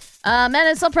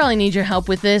 Menace, I'll probably need your help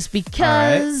with this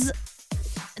because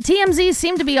TMZ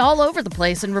seemed to be all over the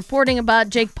place and reporting about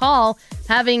Jake Paul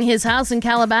having his house in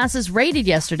Calabasas raided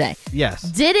yesterday. Yes.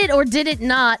 Did it or did it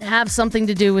not have something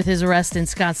to do with his arrest in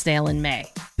Scottsdale in May?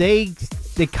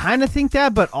 They kind of think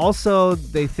that, but also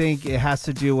they think it has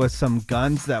to do with some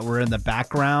guns that were in the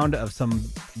background of some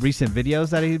recent videos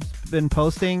that he's been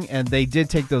posting, and they did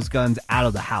take those guns out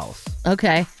of the house.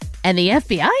 Okay. And the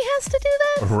FBI has to do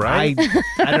that? Right.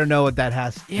 I don't know what that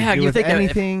has to Yeah, do you with think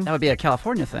anything. that would be a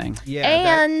California thing. Yeah.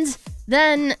 And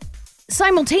then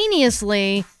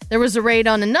simultaneously, there was a raid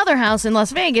on another house in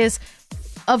Las Vegas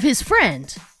of his friend.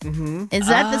 Mm-hmm. Is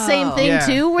that the same thing Yeah.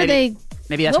 too? Where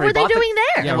Maybe that's what where were he they bought doing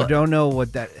there? yeah, we don't know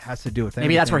what that has to do with anything.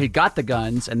 Maybe that's where he got the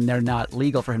guns, and they're not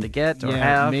legal for him to get or Yeah,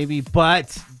 have. maybe.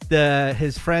 But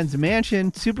his friend's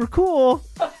mansion, super cool.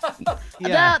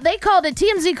 They called it,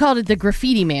 TMZ called it the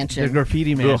graffiti mansion. The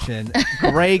graffiti mansion.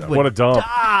 Greg would What a dump.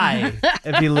 die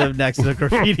if he lived next to the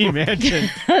graffiti mansion.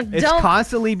 It's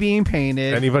constantly being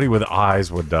painted. Anybody with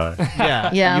eyes would die.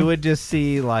 Yeah. You would just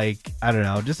see, like, I don't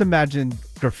know, just imagine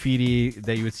graffiti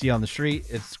that you would see on the street.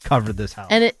 It's covered this house.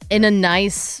 And in a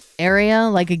nice area,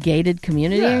 like a gated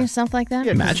community or something like that.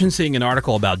 Imagine seeing an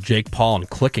article about Jake Paul and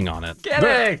clicking on it.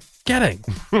 Getting.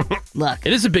 Look.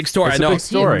 It is a big story. It's I know. a big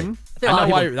story.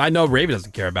 I know Raven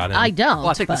doesn't care about it. I don't. Well,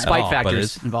 I think the but- spike but factor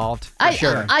it's- is involved.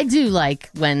 I, I do like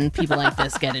when people like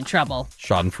this get in trouble.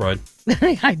 Schadenfreude.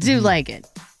 I do like it.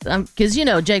 Because,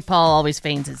 Jake Paul always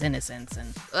feigns his innocence,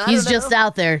 and he's just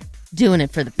out there doing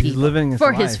it for the people, living his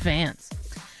for his life. fans.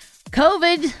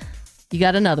 COVID, you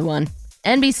got another one.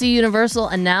 NBC Universal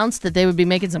announced that they would be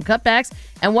making some cutbacks,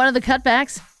 and one of the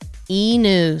cutbacks, E!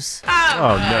 News.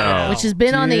 Oh, no. Which has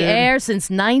been on the Dude. air since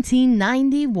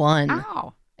 1991.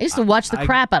 I used to watch the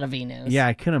crap out of E! News. Yeah,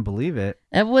 I couldn't believe it.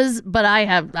 But I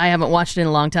haven't watched it in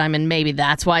a long time, and maybe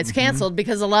that's why it's canceled,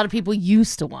 because a lot of people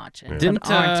used to watch it, Didn't,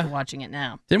 but aren't watching it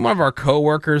now. Didn't one of our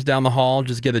coworkers down the hall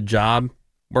just get a job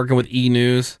working with E!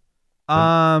 News?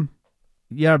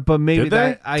 Yeah, but maybe Did they?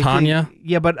 that I Tanya? Think,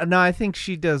 yeah, but no, I think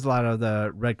she does a lot of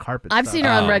the red carpet. I've stuff. seen her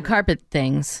on red carpet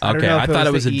things. Okay, I thought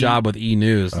it was a job with E!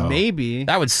 News. Maybe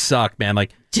That would suck, man.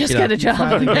 Like Just get a job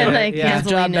and then they Yeah,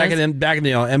 cancel job E! back News. in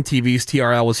MTV's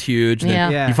TRL was huge. And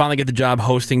then Yeah. You finally get the job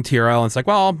hosting TRL, and it's like,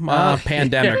 well,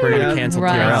 pandemic, we're going to cancel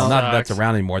Right. TRL. Not that Sucks. that's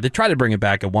around anymore. They tried to bring it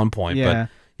back at one point, Yeah. but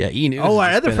yeah, E! News. Oh, has our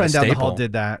just other been a friend down the hall staple.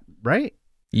 did that, right?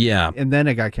 Yeah, And then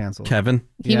it got canceled. Kevin.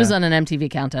 He was on an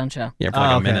MTV Countdown show. Yeah, for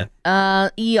like a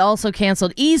minute. E! also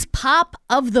canceled E's Pop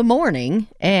of the Morning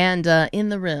and In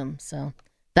the Room. So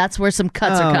that's where some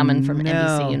cuts are coming from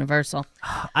NBC Universal.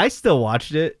 I still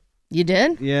watched it. You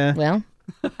did? Yeah. Well,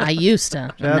 I used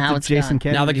to. Shout out now to it's Jason gone.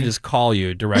 Kennedy. Now they can just call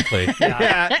you directly.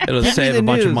 Yeah. It'll Give me save the a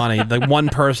bunch of news. money. The one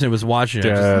person who was watching it,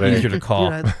 it's just Daddy. easier to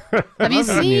call. Have you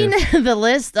seen the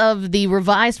list of the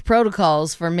revised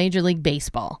protocols for Major League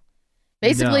Baseball?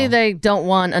 Basically, No. they don't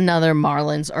want another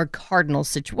Marlins or Cardinals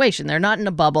situation. They're not in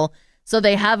a bubble, so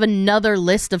they have another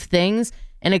list of things,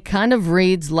 and it kind of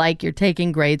reads like you're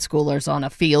taking grade schoolers on a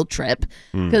field trip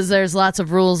because there's lots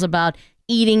of rules about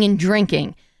eating and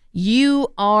drinking. You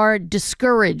are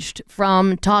discouraged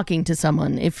from talking to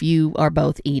someone if you are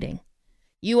both eating.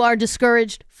 You are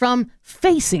discouraged from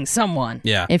facing someone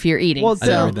if you're eating. Well,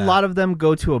 So- a lot of them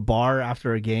go to a bar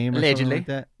after a game or something like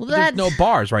that. Well, There's that's no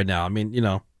bars right now. I mean, in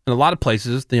a lot of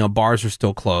places, bars are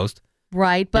still closed.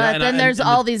 right, but Yeah, and then I- there's and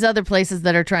all these other places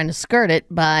that are trying to skirt it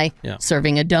by Yeah.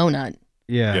 serving a donut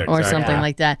Yeah. or something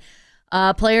like that.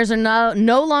 Players are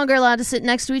no longer allowed to sit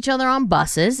next to each other on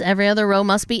buses. Every other row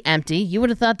must be empty. You would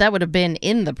have thought that would have been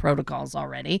in the protocols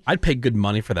already. I'd pay good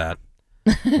money for that.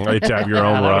 Like to have your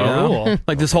own You know? row.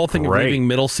 Like this whole thing Great. of leaving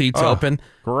middle seats Oh, open.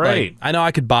 great. Like, I know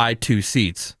I could buy 2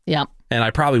 seats, Yep. and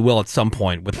I probably will at some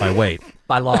point with my weight.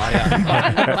 By law,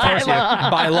 yeah.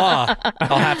 By law,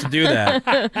 I'll have to do that.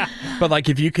 But like,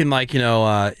 if you can,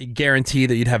 guarantee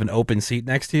that you'd have an open seat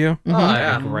next to you.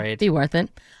 Mhm. Great. Be worth it.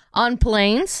 On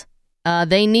planes,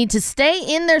 they need to stay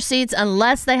in their seats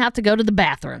unless they have to go to the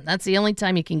bathroom. That's the only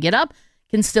time you can get up.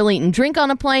 Can still eat and drink on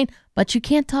a plane, but you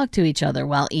can't talk to each other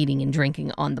while eating and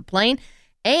drinking on the plane.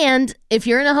 And if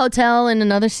you're in a hotel in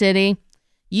another city,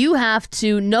 you have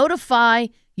to notify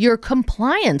your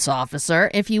compliance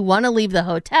officer if you want to leave the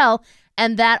hotel,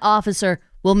 and that officer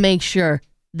will make sure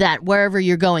that wherever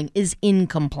you're going is in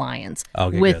compliance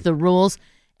Okay, with good. the rules,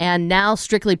 and now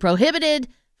strictly prohibited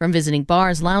from visiting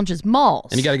bars, lounges,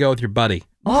 malls. And you got to go with your buddy.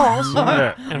 Malls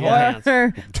Yeah. And hold hands.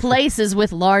 or places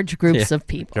with large groups Yeah. of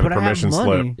people. Got a But I have permission slip.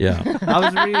 money. Yeah. I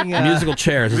was reading. Musical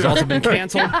chairs has also been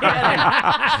canceled.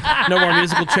 No more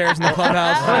musical chairs in the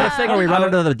clubhouse. The thing where we run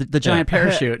under the giant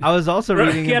parachute. I was also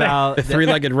reading Get it. about The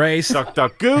 3-legged race. Duck,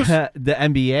 duck, goose. the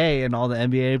NBA and all the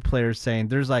NBA players saying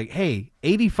there's like, hey,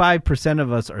 85%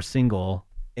 of us are single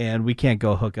and we can't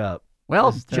go hook up.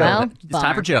 Well, Just, Joe, it's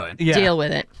time for Joe. Yeah. Deal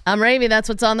with it. I'm Ravi. That's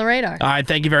what's on the radar. All right,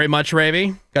 thank you very much,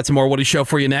 Ravy. Got some more Woody Show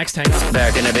for you next. Hang on.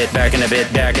 Back in a bit, back in a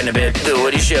bit, back in a bit. The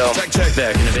Woody Show.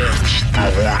 Back in a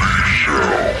bit.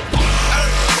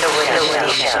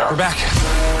 We're back.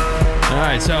 All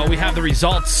right, so we have the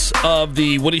results of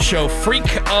the Woody Show Freak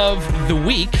of the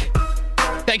Week.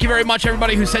 Thank you very much,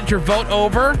 everybody who sent your vote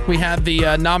over. We had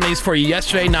the nominees for you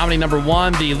yesterday. Nominee number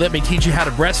 1, the Let Me Teach You How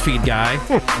to Breastfeed guy.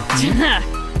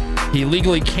 He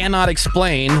legally cannot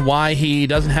explain why he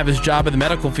doesn't have his job in the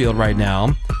medical field right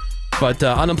now. But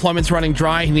unemployment's running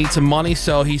dry. He needs some money,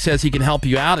 so he says he can help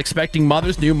you out. Expecting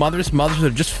mothers, new mothers, mothers that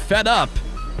are just fed up.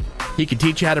 He can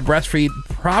teach you how to breastfeed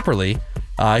properly.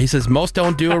 He says most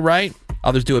don't do it right.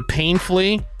 Others do it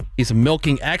painfully. He's a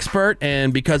milking expert,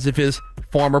 and because of his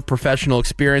former professional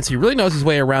experience, he really knows his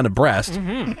way around a breast.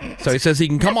 So he says he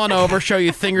can come on over, show you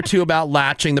a thing or two about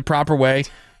latching the proper way,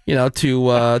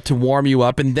 to warm you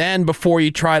up. And then before you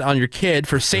try it on your kid,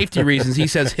 for safety reasons, he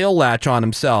says he'll latch on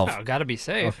himself. Oh, gotta be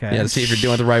safe. Yeah, to see if you're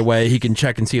doing it the right way. He can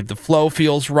check and see if the flow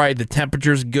feels right, the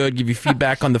temperature's good, give you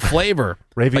feedback on the flavor.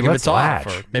 Ravy, like if let's it's off, latch.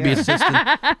 or maybe it's just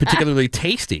particularly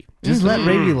tasty. Just let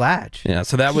Ravy latch. Yeah,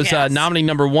 so that was nominee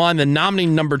number 1. The nominee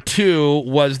number 2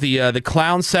 was the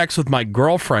clown sex with my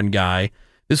girlfriend guy.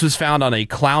 This was found on a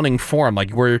clowning forum,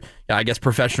 like where I guess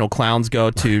professional clowns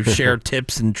go to share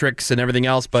tips and tricks and everything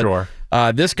else. But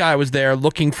this guy was there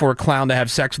looking for a clown to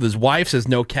have sex with his wife. Says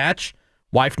no catch.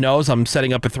 Wife knows I'm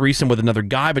setting up a threesome with another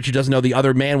guy, but she doesn't know the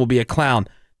other man will be a clown.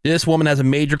 This woman has a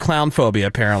major clown phobia,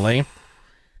 apparently.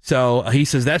 So he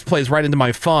says that plays right into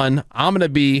my fun. I'm going to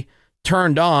be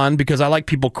turned on because I like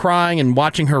people crying and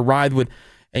watching her writhe with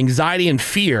anxiety and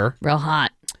fear. Real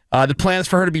hot. The plan is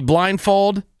for her to be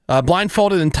blindfolded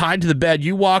and tied to the bed.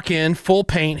 You walk in, full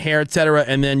paint, hair, etc.,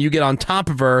 and then you get on top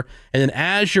of her, and then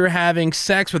as you're having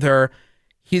sex with her,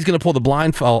 he's going to pull the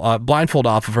blindfold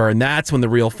off of her, and that's when the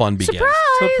real fun begins.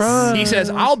 Surprise! He says,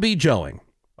 I'll be Joeing.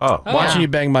 Watching you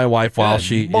bang my wife while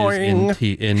she is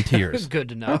in tears. Good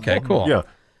to know. Okay, cool. Yeah.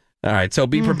 All right, so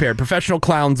be prepared. Professional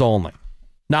clowns only.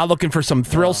 Not looking for some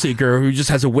thrill seeker who just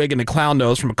has a wig and a clown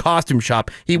nose from a costume shop.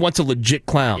 He wants a legit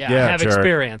clown. Yeah, have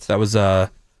experience. That was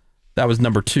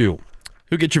number 2.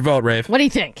 Who gets your vote, Rave? What do you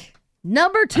think?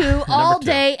 Number 2, all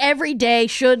day, every day,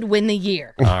 should win the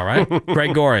year. All right.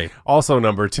 Greg Gorey. Also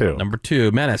number 2. Number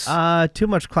 2. Menace. Too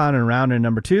much clowning around in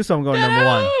number 2, so I'm going number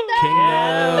 1. King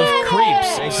of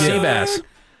Creeps. Seabass.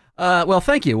 Well,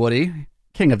 thank you, Woody,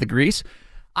 King of the Grease.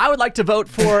 I would like to vote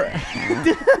for.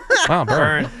 Wow,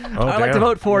 burn. I'd like to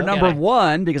vote for number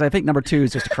 1 because I think number 2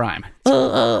 is just a crime.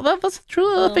 That was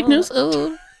true. Fake news.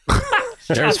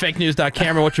 There's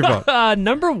fakenews.camera. What's your vote?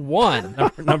 Number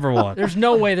 1. Number 1. There's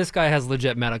no way this guy has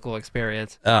legit medical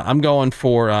experience. I'm going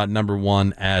for number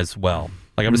 1 as well.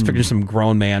 Like, I'm just picturing some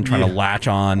grown man trying to latch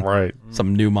on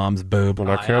some new mom's boob.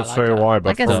 And I can't say why,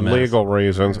 but for legal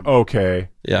reasons, okay.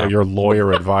 Yeah. Your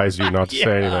lawyer advised you not to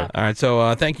say anything. All right,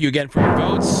 so thank you again for your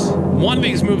votes. One of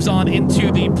these moves on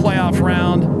into the playoff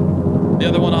round. The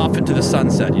other one off into the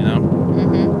sunset,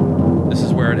 Mm-hmm. This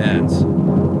is where it ends.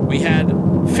 We had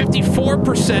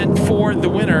 54% for the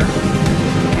winner.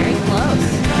 Very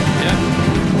close. Yeah.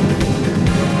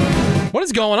 What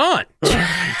is going on?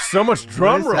 So much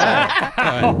drum roll.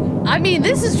 I mean,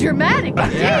 this is dramatic.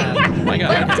 Yeah. Dang. My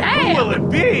God. But damn. Who will it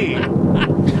be?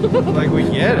 Like we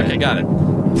get it. Okay, got it.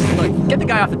 Look, get the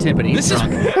guy off the timpani.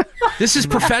 This is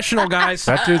professional, guys.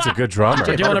 That dude's a good drummer.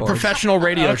 We're doing a professional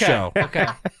radio show. Okay.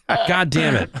 God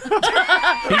damn it.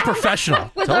 Be professional.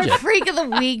 With Told our you. Freak of the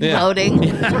Week Yeah. voting.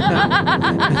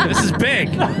 This is big.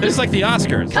 This is like the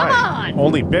Oscars. Come on.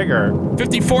 Only bigger.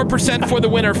 54% for the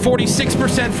winner,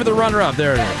 46% for the runner-up.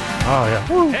 There it is. Oh, yeah.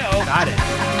 Hey-oh. Got it.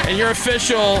 And your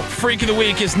official Freak of the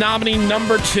Week is nominee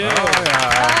number 2. Oh,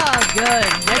 good.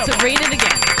 Let's read it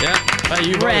again. Yeah.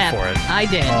 You voted Rep. for it. I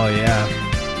did. Oh, yeah.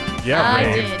 Yeah, I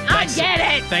Ray. did. I get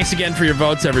it. Thanks again for your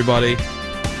votes, everybody.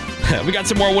 We got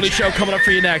some more Woody Show coming up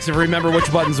for you next. If you remember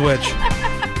which button's which.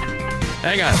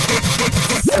 Hang on.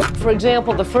 For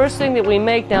example, the first thing that we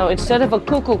make now, instead of a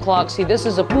cuckoo clock, see, this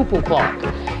is a poo-poo clock.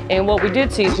 And what we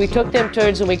did see is we took them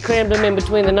turds and we crammed them in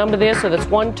between the number there, so that's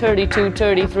 1:30,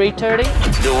 2:30, 3:30.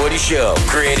 The Woody Show,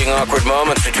 creating awkward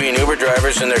moments between Uber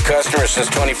drivers and their customers since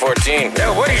 2014.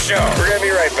 The Woody Show. We're going to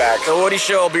be right back. The Woody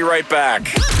Show will be right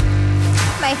back.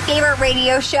 My favorite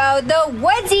radio show, The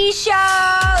Woodsy Show.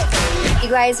 You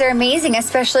guys are amazing,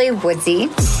 especially Woodsy.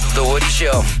 The Woody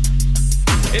Show.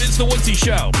 It is the Woodsy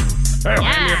Show. I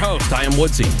am your host. I am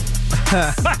Woodsy.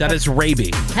 That is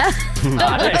Raby.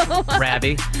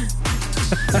 Rabby.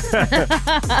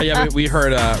 Yeah, we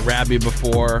heard Rabby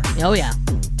before. Oh, yeah.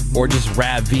 Or just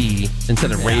Ravi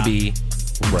instead of Raby.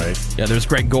 Right. Yeah, there's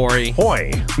Greg Gorey.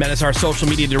 Hoy. Menace, our social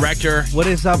media director. What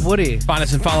is up, Woody? Find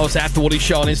us and follow us at The Woody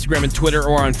Show on Instagram and Twitter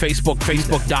or on Facebook,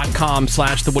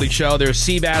 facebook.com/The Woody Show. There's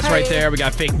Seabass right there. We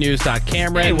got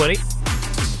fakenews.Cameron. Hey, Woody.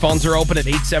 Phones are open at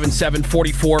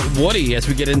 877-44-WOODY as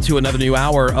we get into another new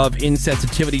hour of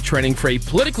insensitivity training for a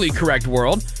politically correct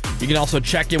world. You can also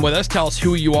check in with us. Tell us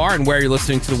who you are and where you're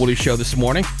listening to The Woody Show this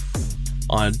morning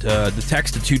on the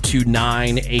text to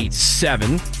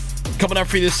 22987. Coming up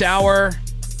for you this hour,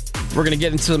 we're going to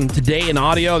get into some Today in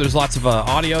audio. There's lots of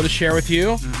audio to share with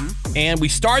you. Mm-hmm. And we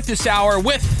start this hour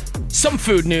with some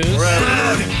food news.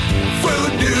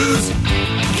 Food news.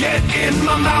 Get in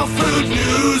my mouth, food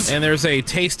news. And there's a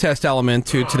taste test element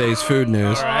to today's food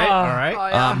news. All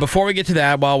right. Before we get to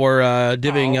that, while we're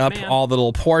divvying up all the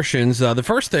little portions, the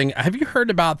first thing, have you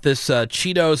heard about this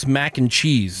Cheetos mac and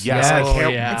cheese? Yes, I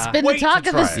can't It's been the talk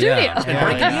of the studio.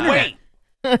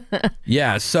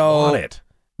 Yeah, so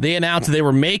they announced they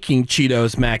were making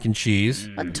Cheetos mac and cheese.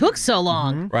 What took so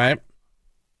long? Right?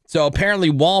 So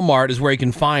apparently Walmart is where you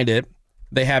can find it.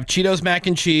 They have Cheetos mac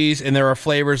and cheese, and there are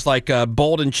flavors like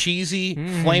bold and cheesy,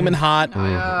 flamin' hot,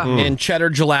 and cheddar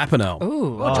jalapeno.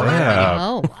 Ooh.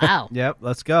 Oh, wow. Yep,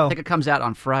 let's go. I think it comes out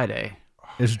on Friday.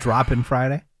 It's dropping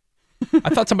Friday. I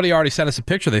thought somebody already sent us a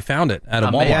picture. They found it at a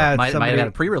Walmart. Yeah, might have had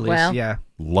a pre-release. Well. Yeah.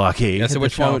 Lucky. Yeah, so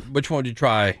which one would you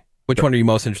try? Which one are you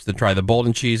most interested to try? The bold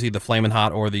and cheesy, the flamin'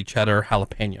 hot, or the cheddar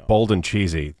jalapeno? Bold and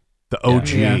cheesy. The OG.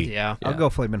 Yeah. I'll go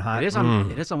flaming hot. It is on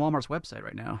Walmart's website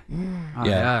right now. Oh,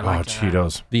 Yeah. I like that.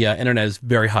 Cheetos. The internet is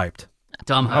very hyped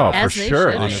Dumb. Oh, for As they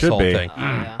sure. should. on It this should whole be. thing.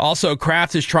 Also,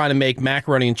 Kraft is trying to make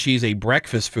macaroni and cheese a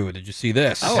breakfast food. Did you see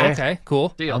this? Oh, okay.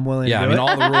 Cool. I'm willing Yeah, to I do mean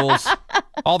it.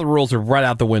 all the rules are right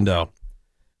out the window.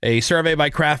 A survey by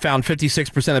Kraft found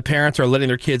 56% of parents are letting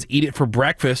their kids eat it for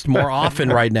breakfast more often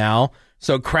right now.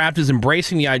 So Kraft is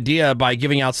embracing the idea by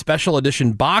giving out special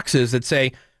edition boxes that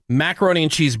say macaroni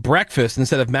and cheese breakfast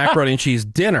instead of macaroni and cheese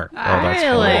dinner. Oh, that's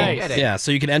Really? cool. Yeah,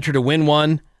 so you can enter to win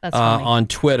one That's funny. on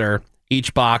Twitter.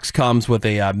 Each box comes with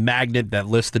a magnet that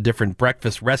lists the different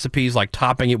breakfast recipes, like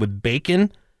topping it with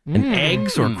bacon and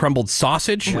eggs or crumbled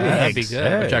sausage. That'd be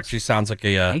good. Which actually sounds like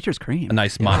a Nature's cream.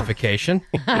 nice modification.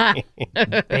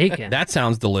 Bacon. That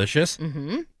sounds delicious.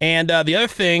 And the other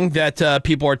thing that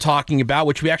people are talking about,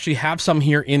 which we actually have some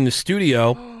here in the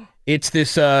studio, it's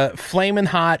this Flamin'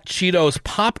 Hot Cheetos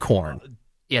popcorn.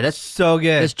 Yeah, that's So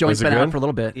good. this joint's Is it been out good? for a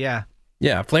little bit. Yeah.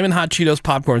 Yeah, Flamin' Hot Cheetos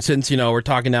popcorn. Since, we're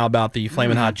talking now about the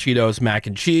Flamin' Hot Cheetos mac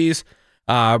and cheese,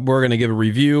 we're going to give a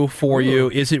review for you.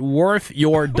 Is it worth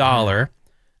your $1?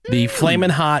 The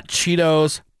Flamin' Hot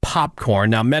Cheetos popcorn.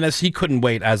 Now, Menace, he couldn't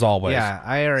wait, as always. Yeah,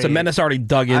 I already. So Menace already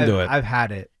dug into I've, it. I've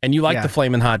had it. And you like yeah. the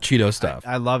Flamin' Hot Cheeto stuff.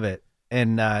 I love it.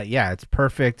 And yeah, it's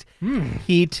perfect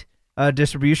heat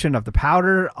distribution of the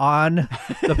powder on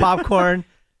the popcorn.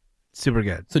 Super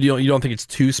good. So you don't think it's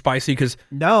too spicy? Because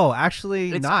No, actually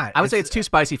It's- not. I would say it's too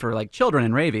spicy for like children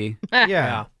and Ravy.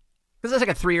 Yeah. Because it's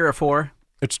like a 3 or a 4.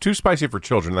 It's too spicy for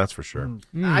children, that's for sure.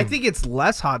 I think it's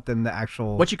less hot than the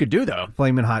actual What you could do though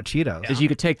Flamin' Hot Cheetos. is you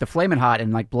could take the Flamin' Hot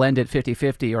and like blend it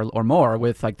 50-50 or more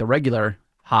with like the regular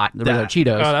hot, the regular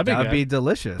Cheetos. Oh, that'd be That would good. be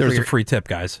delicious. there's a free tip,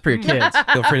 guys. for your kids.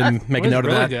 Feel free to make a It note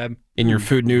was of really that good. in your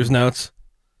food news notes.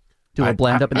 Do a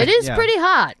blend up in It the is Yeah. pretty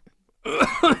hot.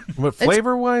 But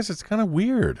flavor-wise, it's kind of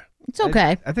weird. It's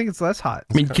okay. I think it's less hot.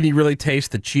 I mean, can you really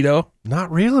taste the Cheeto?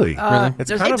 Not really. Really? It's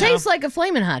there's- kind It of, tastes like a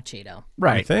Flamin' Hot Cheeto.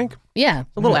 I think. Yeah.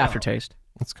 a little aftertaste.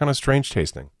 It's kind of strange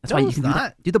tasting. That's No, why you it's can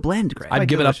not. do the blend, Greg. I'd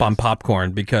give it up on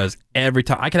popcorn because every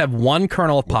time I could have one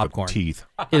kernel of popcorn, Teeth.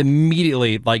 it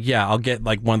immediately I'll get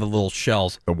like one of the little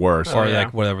shells The worst. or yeah.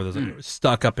 like whatever there's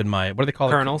stuck up in my what do they call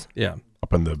Kernels? it? Yeah,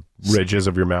 Up in the ridges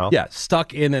of your mouth. yeah,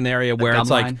 stuck in an area where gum it's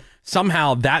like line?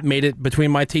 somehow that made it between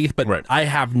my teeth, but Right. I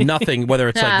have nothing. Whether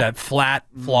it's like that flat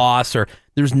floss or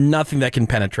there's nothing that can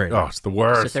penetrate it. Oh, it's the Sit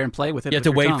worst. there and play with it. You have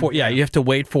with to wait your for tongue. you have to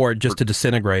wait for it just to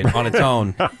disintegrate on its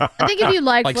own, I think if you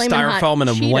like, like Flamin' Hot styrofoam in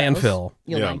a Cheetos, landfill.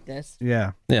 you'll Yeah. like this.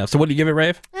 Yeah. Yeah. So what do you give it,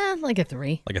 Rave? Like a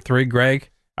 3. Like a 3, Greg?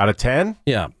 Out of 10?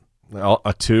 Yeah.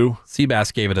 A 2.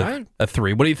 Seabass gave it a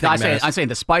 3. What do you No, think, I'm saying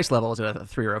the spice level is a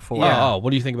 3 or a 4. Oh, what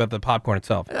do you think about the popcorn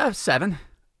itself? 7.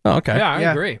 Oh, okay. Yeah, I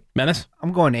Yeah. agree. Menace?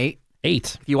 I'm going 8.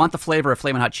 8. If you want the flavor of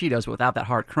Flamin' Hot Cheetos but without that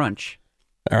hard crunch.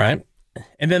 All right.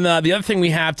 And then the other thing we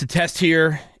have to test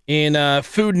here in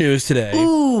food news today.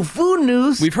 Ooh, food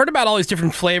news. We've heard about all these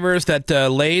different flavors that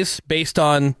Lay's based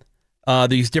on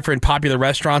these different popular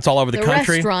restaurants all over the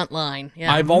country. Restaurant line.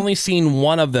 Yeah. I've only seen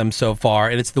one of them so far,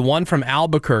 and it's the one from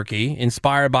Albuquerque,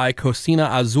 inspired by Cocina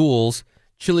Azul's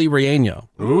chili relleno.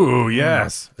 Ooh,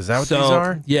 yes. Is that what these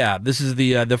are? Yeah, this is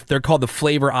the they're called the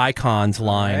Flavor Icons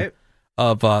line Right.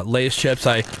 of Lay's chips.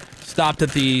 I stopped at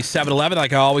the 7-Eleven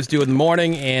like I always do in the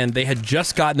morning, and they had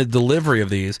just gotten a delivery of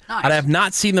these, Nice. and I have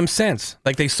not seen them since.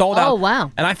 Like they sold out. Oh, wow.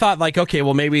 And I thought like, okay,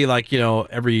 well maybe like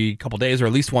every couple days or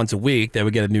at least once a week they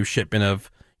would get a new shipment of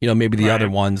maybe the other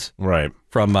ones Right.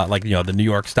 from like the New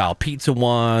York style pizza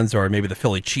ones or maybe the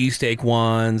Philly cheesesteak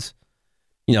ones,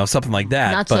 something like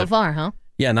that. Not But, so far, huh?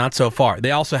 Yeah, not so far.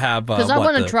 They also have Because I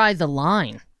want to the- try the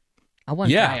line. I want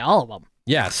to Yeah. try all of them.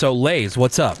 Yeah, so Lay's,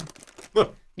 what's up?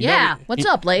 Yeah. What's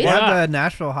up, ladies? We'll have the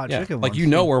Nashville hot Yeah, chicken like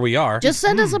ones. where we are. Just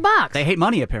send us a box. They hate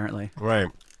money, apparently. Right.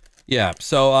 Yeah,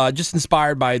 so just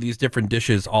inspired by these different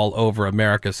dishes all over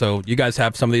America. So you guys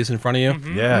have some of these in front of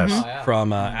you? Yes. Mm-hmm.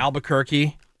 From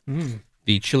Albuquerque.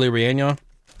 The chili relleno.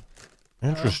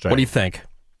 Interesting. What do you think?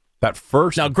 That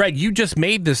first. Now, Greg, you just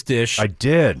made this dish. I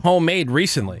did. Homemade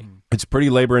recently. It's pretty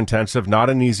labor intensive, not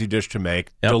an easy dish to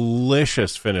make.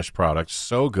 Delicious finished product,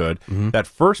 so good. That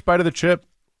first bite of the chip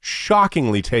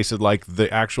shockingly tasted like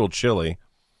the actual chili,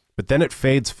 but then it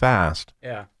fades fast.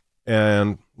 Yeah.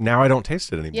 And now I don't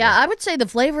taste it anymore. Yeah, I would say the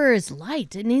flavor is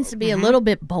light. It needs to be a little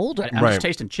bit bolder. I'm just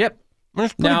tasting chip.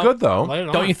 It's pretty good, though.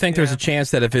 Don't you think there's a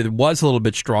chance that if it was a little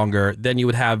bit stronger, then you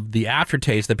would have the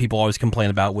aftertaste that people always complain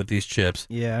about with these chips?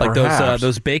 Yeah. Like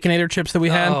those Baconator chips that we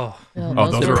had?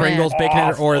 those the were Pringles bad.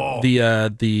 Baconator, or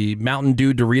the Mountain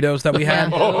Dew Doritos that we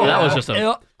had? That was just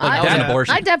a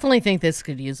I definitely think this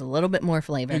could use a little bit more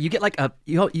flavor. Yeah, you get like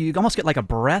you almost get like a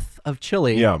breath of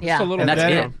chili. Yeah. Yeah. Just a little and that's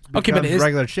bit. it. Okay, but Becomes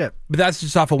regular chip. But that's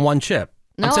just off of one chip.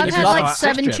 No, I'm saying I've if had you- like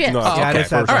 7 chips. No, I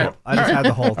just had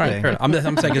the whole All right, thing. fair enough.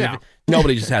 I'm saying 'cause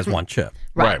nobody just has one chip.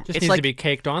 Right. Just It's needs like- to be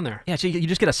caked on there. Yeah, so you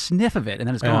just get a sniff of it and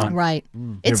then it's gone. Right.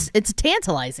 It's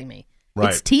tantalizing me. Right.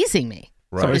 It's teasing me.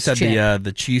 Somebody This said chip.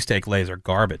 the cheesesteak lays are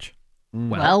garbage.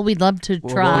 Well, we'd love to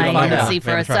try We'll find and out. see for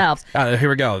We haven't tried. ourselves. Here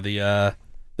we go.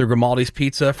 The Grimaldi's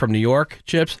pizza from New York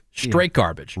chips, straight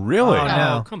garbage. Really? Oh,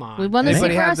 no. Oh, come on. We want to see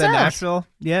Anybody for have the ourselves. Nashville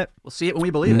yet? We'll see it when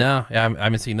we believe it. No, I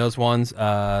haven't seen those ones.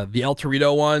 The El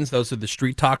Torito ones, those are the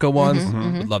street taco ones.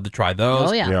 Would love to try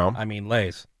those. Oh, yeah. Yeah. I mean,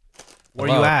 Lay's. Where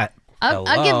you at? I'll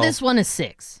give Hello. this one a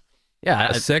 6. Yeah,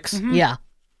 A 6? Yeah.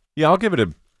 Yeah, I'll give it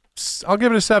a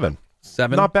 7.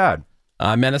 7? Not bad.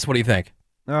 Menace, what do you think?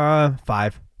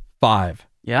 5. 5.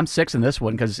 Yeah, I'm 6 in this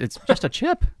one because it's just a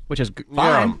chip, which is Yeah,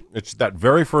 fine. it's that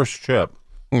very first chip.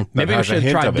 Maybe that we has a should have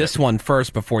hint tried of it. this one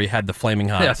first before you had the flaming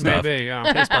hot stuff. Maybe, yeah.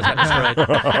 Taste buds got destroyed.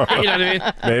 You know what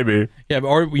I mean? Maybe. Yeah,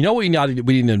 or we know what we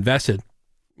need to invest in.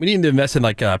 We need to invest in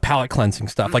like palate cleansing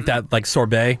stuff, like that, like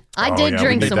sorbet I Oh, did yeah,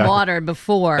 drink we need some that. water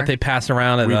before. that they pass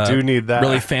around at We do need that.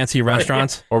 really fancy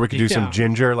restaurants Or we could do Yeah. some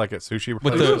ginger like at sushi with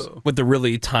places. the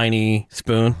really tiny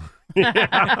spoon.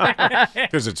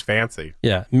 Because it's fancy.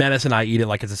 Yeah, Menace and I eat it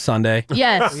like it's a sundae.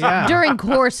 Yes, Yeah. during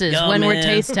courses Yo, when we're man.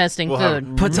 taste testing We'll have-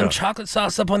 food. Put some Yeah. chocolate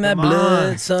sauce up on that Come blood,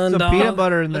 on. son. Some dog. peanut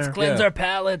butter in Let's there. cleanse Yeah. our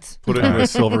palates. Put it in a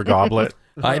silver goblet.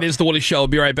 It is the Woody Show.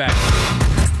 Be right back.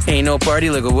 Ain't no party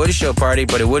like a Woody Show party,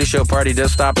 but a Woody Show party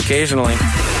does stop occasionally.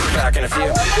 Back in a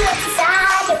few.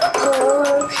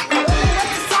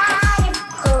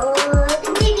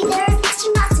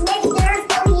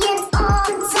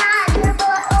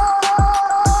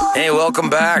 Hey, welcome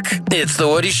back. It's the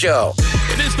Woody Show.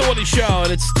 It is the Woody Show,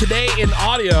 and it's today in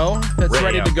audio that's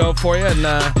ready Radio. to go for you.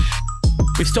 And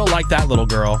we still like that little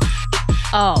girl.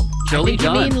 Oh, Jolie I think you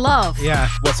Dunn. mean love. Yeah.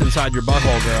 What's inside your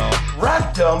butthole, girl?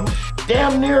 Rectum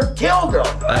damn near killed him.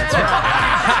 That's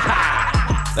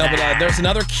right. No, but there's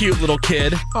another cute little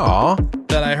kid Aw.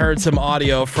 that I heard some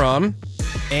audio from,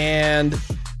 and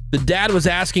the dad was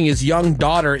asking his young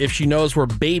daughter if she knows where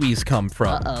babies come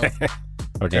from. Uh-oh.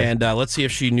 Okay. And let's see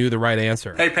if she knew the right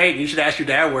answer. Hey, Peyton, you should ask your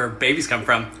dad where babies come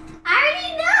from. I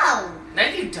already know. No,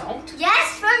 you don't.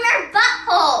 Yes, from your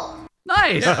butthole.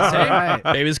 Nice. See?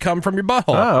 Babies come from your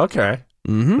butthole. Oh, okay.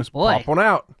 Mm-hmm. Just Boy. pop one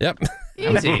out. Yep.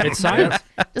 Easy. It's science.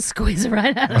 Just squeeze it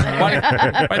right out of there.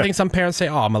 Why do you think some parents say,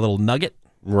 "Oh, I'm a little nugget"?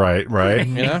 Right, right.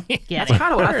 You know, Get That's it?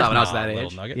 kind of what I thought when I was No, that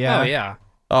little age. nugget. Yeah. Oh, yeah.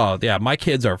 Oh, yeah. My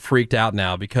kids are freaked out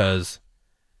now because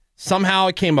somehow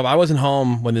it came up. I wasn't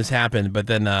home when this happened, but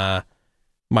then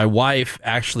my wife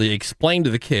actually explained to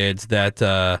the kids that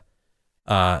the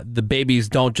babies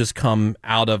don't just come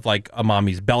out of like a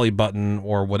mommy's belly button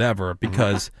or whatever,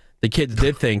 because the kids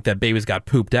did think that babies got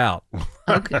pooped out.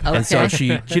 Okay. And so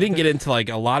okay. she didn't get into like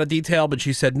a lot of detail, but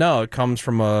she said no, it comes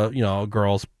from a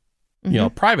girl's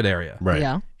private area. Right.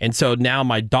 Yeah. And so now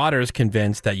my daughter's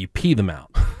convinced that you pee them out.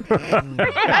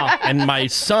 And my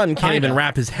son can't even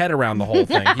wrap his head around the whole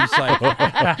thing. He's like,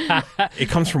 it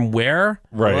comes from where?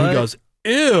 Right. And he goes,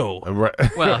 ew. Right.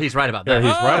 Well, he's right about Yeah, that.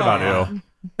 he's right about ew.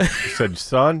 He said,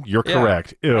 son, you're Yeah.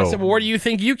 correct. Ew. I said, well, where do you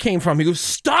think you came from? He goes,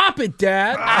 stop it,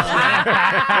 Dad.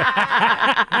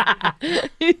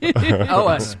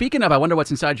 Speaking of, I wonder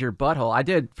what's inside your butthole. I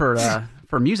did for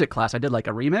music class. I did like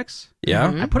a remix.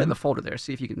 Yeah? I put it in the folder there.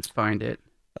 See if you can find it.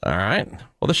 All right.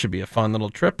 Well, this should be a fun little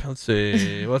trip. Let's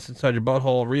see. What's inside your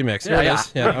butthole remix? Here Yeah, it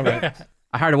is. Yeah, okay.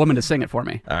 I hired a woman to sing it for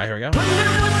me. All right, here we go.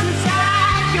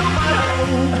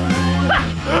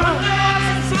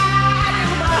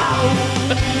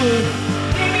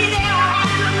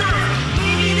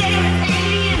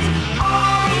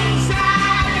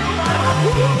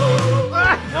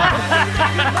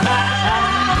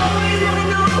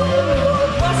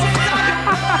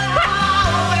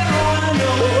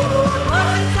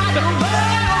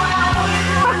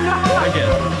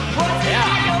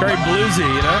 Very bluesy,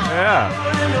 you know?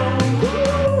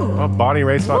 Yeah. Well, Bonnie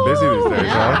Raitt's not busy these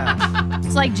days, huh?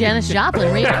 It's like Janis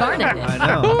Joplin reincarnated. I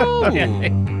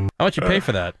know. How much you pay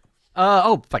for that?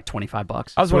 Like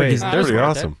 $25. I was wondering, Sweet. there's Pretty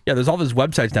awesome. Yeah, there's all those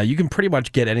websites now. You can pretty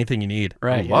much get anything you need.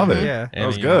 Right. Love it. Yeah. That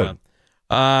was Anything you good.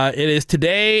 want. It is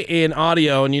today in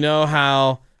audio, and you know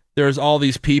how there's all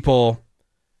these people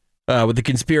with the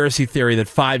conspiracy theory that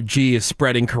 5G is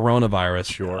spreading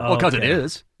coronavirus. Sure. Well, because it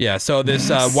is. Yeah, so this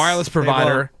wireless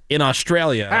provider in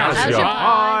Australia,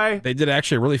 they did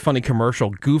actually a really funny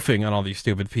commercial goofing on all these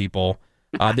stupid people.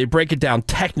 They break it down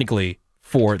technically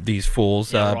for these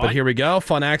fools. But here we go.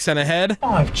 Fun accent ahead.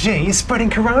 5G is spreading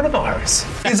coronavirus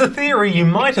is a theory you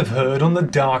might have heard on the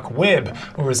dark web,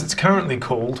 or as it's currently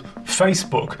called,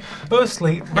 Facebook.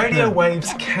 Firstly, radio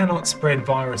waves cannot spread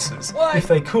viruses. If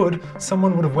they could,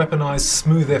 someone would have weaponized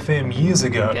Smooth FM years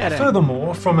ago.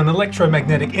 Furthermore, from an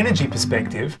electromagnetic energy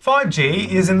perspective, 5G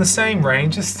is in the same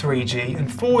range as 3G and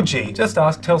 4G. Just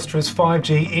ask Telstra's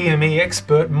 5G EME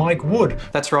expert Mike Wood.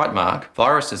 That's right, Mark.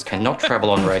 Viruses cannot travel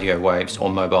on radio waves or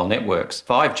mobile networks.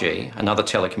 5G and other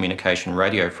telecommunication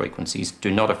radio frequencies do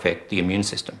not affect the immune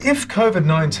system. If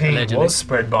COVID-19 was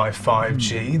spread by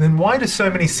 5G, then why do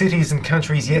so many cities and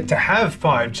countries yet to have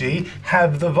 5G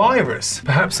have the virus?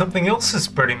 Perhaps something else is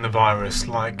spreading the virus,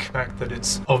 like the fact that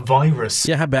it's a virus.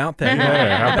 Yeah, how about that?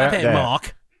 Yeah, how about that?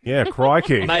 Mark? Yeah,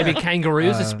 crikey. Maybe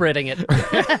kangaroos are spreading it.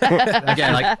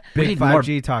 Again, like we Big need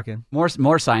 5G talking.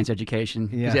 more science education.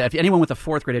 Yeah. If anyone with a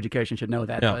 4th grade education should know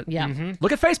that. Yeah. But Yeah.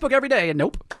 look at Facebook every day and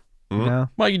nope. No.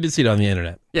 Well, you did see it on the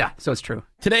internet. Yeah, so it's true.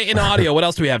 Today in audio, what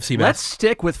else do we have, Seabass? Let's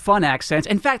stick with fun accents.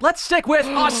 In fact, let's stick with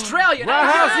Australian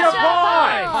How's your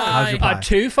pie? How's your A pie?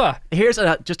 twofer. Here's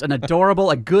just an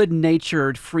adorable, a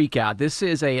good-natured freak out. This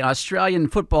is an Australian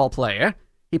football player.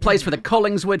 He plays for the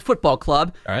Collingwood Football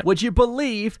Club. All right. Would you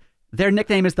believe their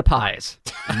nickname is the Pies?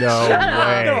 No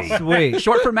way. Sweet.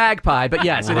 Short for magpie, but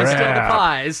yes, it is still the Wow.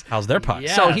 Pies. How's their pie?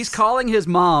 Yeah. So Yes. he's calling his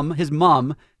mum,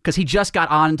 because he just got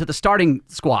onto the starting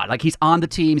squad. Like he's on the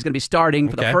team. He's going to be starting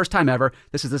for the Okay. first time ever.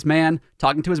 This is this man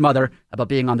talking to his mother about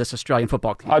being on this Australian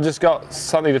football team. I just got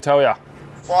something to tell you.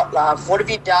 What, love? What have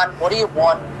you done? What do you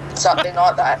want? Something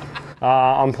like that.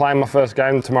 I'm playing my first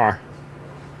game tomorrow.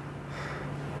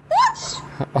 What?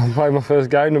 I'm playing my first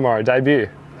game tomorrow, debut.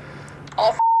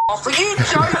 Oh, off. Are you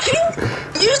joking?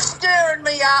 You stirring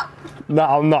me up. No,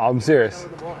 I'm not. I'm serious.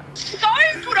 Don't,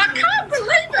 but I can't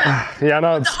believe it. Yeah, I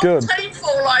know, it's good. The team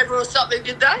fall over or something,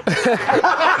 did they?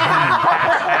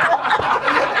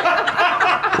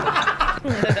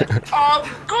 Oh,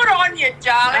 good on you,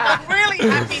 darling. I'm really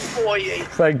happy for you.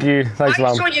 Thank you. Thanks, Make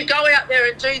Mum. sure you go out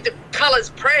there and do the colours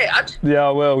proud. Yeah,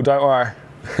 I will. Don't worry.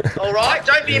 All right?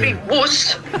 Don't be a big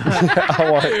wuss. I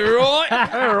won't.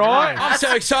 All right. I'm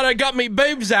so excited I got me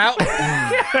boobs out.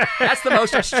 That's the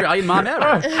most Australian mom ever.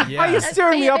 Are you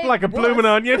stirring me up like a blooming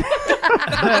onion?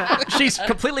 She's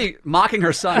completely mocking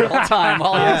her son the whole time.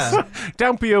 While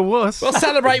Don't be a wuss. We'll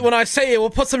celebrate when I see you.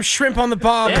 We'll put some shrimp on the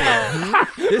barbie.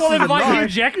 We'll invite Hugh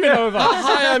Jackman over. I'll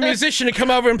hire a musician to come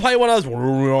over and play one of those. Good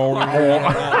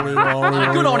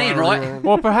on him, right?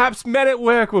 Or perhaps Men at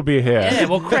Work will be here. Yeah,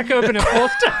 we'll crack open a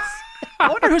Foster's. I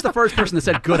wonder who's the first person that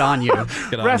said "good on you."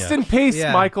 Good on Rest ya. in peace,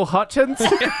 Yeah. Michael Hutchins.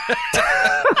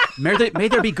 May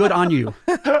there be good on you.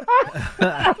 May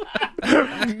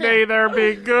there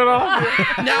be good on you.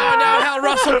 Now I know how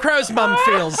Russell Crowe's mum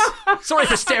feels. Sorry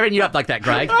for staring you up like that,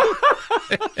 Greg. All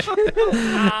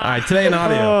right, today in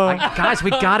audio. Guys,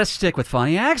 we gotta stick with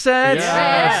funny accents.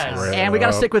 Yes. And we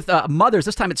gotta stick with mothers.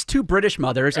 This time it's two British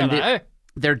mothers, and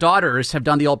their daughters have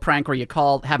done the old prank where you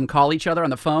have them call each other on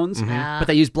the phones, but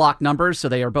they use blocked numbers, so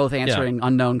they are both answering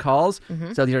unknown calls.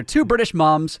 So these are two British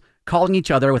mums calling each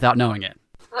other without knowing it.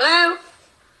 Hello?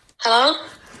 Hello?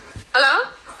 Hello?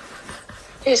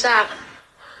 Who's that?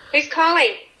 Who's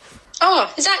calling?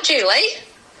 Oh, is that Julie?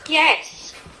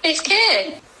 Yes. It's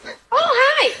Kate. Oh,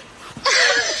 hi.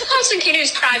 I was thinking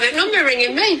whose private number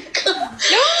ringing me.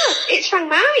 No, it's rang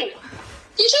mine.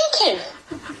 You joking?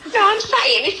 No, I'm sat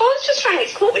here. My phone's just rang.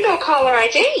 It's come with no caller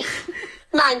ID.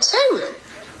 Mine too.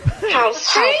 How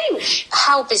strange.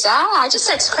 How bizarre. I just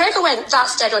said to Craig, I went,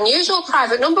 that's dead unusual.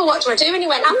 Private number, what do I do? And he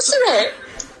went, answer it.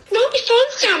 No, my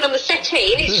phone's down on the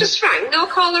settee and it's just rang. No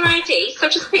caller ID, so I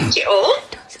just picked it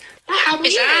up. How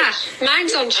bizarre.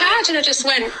 Mine's on charge and I just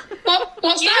went,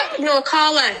 what's that? No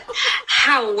caller.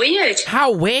 How weird.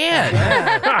 How weird.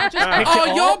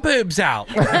 Oh, your boobs out.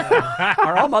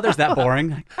 Are all mothers that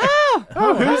boring? Oh,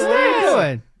 who's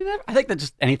that doing? I think that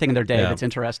just anything in their day Yeah. that's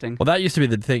interesting. Well, that used to be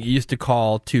the thing. You used to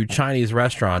call two Chinese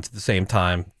restaurants at the same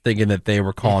time, thinking that they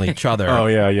were calling each other. Oh,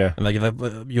 yeah, yeah. And like, you were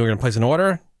going to place an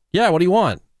order? Yeah, what do you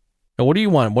want? So what do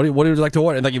you want? What would you like to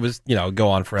order? And like it was, go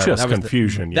on forever. Just That was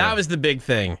confusion, That was the big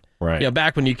thing. Right.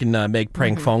 Back when you can make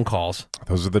prank phone calls.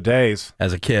 Those are the days.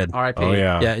 As a kid. R.I.P. Oh,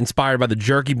 yeah. Yeah, inspired by the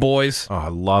Jerky Boys. Oh, I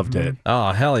loved it.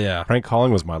 Oh, hell yeah. Prank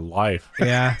calling was my life.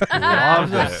 Yeah. I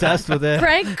was obsessed with it.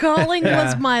 Prank calling Yeah.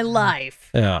 was my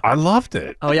life. Yeah. I loved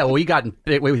it. Oh yeah, well we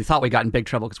thought we got in big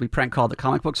trouble because we prank called the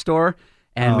comic book store.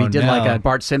 And we did like a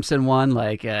Bart Simpson one,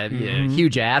 like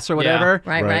huge ass or whatever.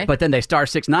 Yeah. Right. But then they star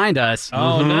 6'9"'d us.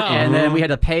 Oh, no. And then we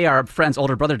had to pay our friend's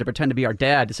older brother to pretend to be our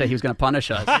dad to say he was going to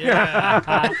punish us.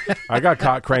 I got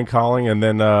caught crank calling, and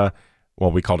then,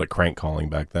 we called it crank calling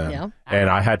back then. Yeah. And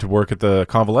I had to work at the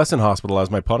convalescent hospital as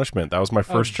my punishment. That was my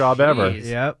first job ever.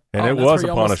 Yep. And Oh, it that's was where a you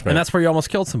almost- punishment. and that's where you almost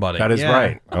killed somebody. That is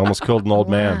right. I almost killed an old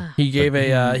man. He gave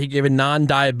a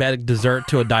non-diabetic dessert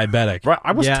to a diabetic. Right.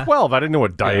 I was 12. I didn't know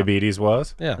what diabetes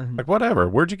was. Yeah. Like, whatever.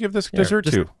 Where'd you give this Yeah, dessert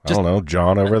just- to? I don't know.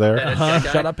 John over there.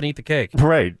 Shut up and eat the cake.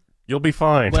 Right. You'll be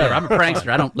fine. Whatever, I'm a prankster.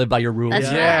 I don't live by your rules.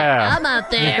 That's Yeah. right. I'm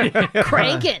out there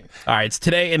cranking. All right, it's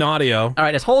today in audio. All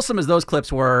right, as wholesome as those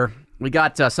clips were, we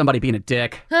got somebody being a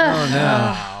dick. Oh,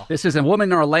 no. This is a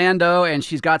woman in Orlando, and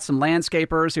she's got some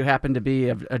landscapers who happen to be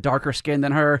of a darker skin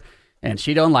than her, and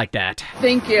she don't like that.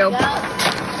 Thank you.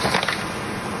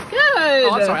 Good. Oh,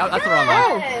 I'm sorry. That's the wrong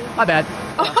one. My bad.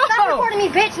 Stop recording me,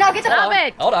 bitch. Now get the Stop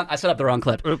it. Hold on. I set up the wrong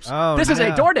clip. Oops. Oh, This is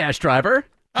a DoorDash driver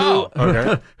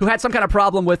Okay. who had some kind of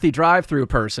problem with the drive-through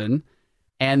person,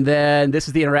 and then this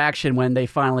is the interaction when they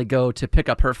finally go to pick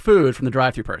up her food from the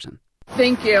drive-through person.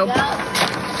 Thank you.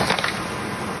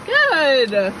 Good.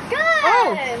 Good.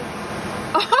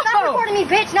 Stop recording me,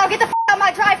 bitch. Now get the out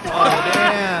my drive-thru.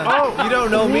 Damn. Oh, you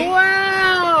don't know me?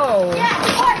 Wow. Yeah,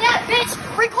 record that, bitch.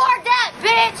 Record that,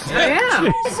 bitch.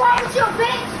 Yeah. What's wrong with you,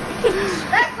 bitch?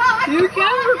 That's not You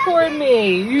can record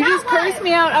me. You Now just what? curse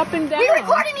me out up and down. We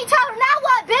recording each other. Now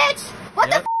what, bitch? What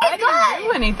the I is didn't do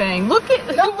good? anything. Look at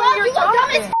The when fuck? you're You look dumb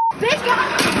talking. as bitch.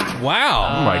 God.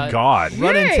 Wow. Oh, my God.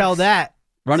 Run and tell that.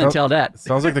 Run and tell that.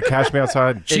 Sounds like the Cash Me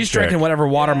Outside. She's chick. drinking whatever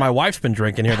water my wife's been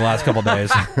drinking here the last couple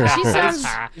days. She sounds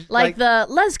like the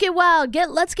Let's Get Wild,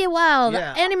 Let's Get Wild.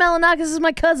 Yeah. Annie Malinakis is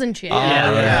my cousin chick.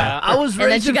 Yeah. I was And then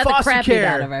raised she in got the foster crap beat care.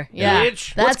 out of her. Yeah.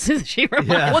 Bitch. That's who she reminds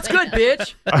Yeah. me. What's good,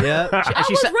 bitch? Yeah. I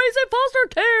was raised in foster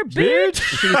care, bitch.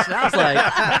 She sounds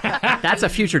like that's a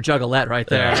future juggalette right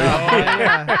there.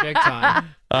 yeah. Big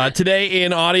time. Today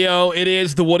in audio, it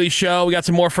is The Woody Show. We got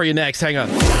some more for you next. Hang on.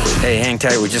 Hey, hang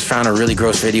tight. We just found a really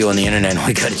gross video on the internet.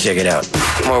 We gotta check it out.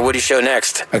 More Woody Show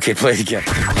next. Okay, play it again.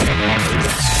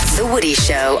 The Woody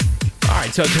Show. All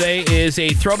right, so today is a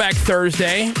Throwback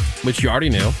Thursday, which you already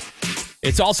knew.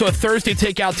 It's also a Thursday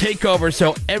Takeout Takeover,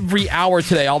 so every hour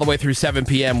today, all the way through 7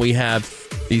 p.m., we have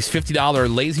these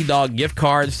 $50 Lazy Dog gift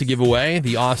cards to give away,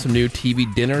 the awesome new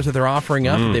TV dinners that they're offering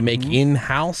up. They make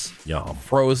in-house,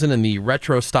 frozen in the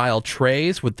retro-style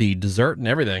trays with the dessert and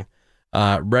everything,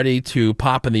 ready to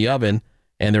pop in the oven,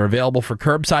 and they're available for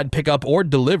curbside pickup or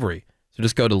delivery. So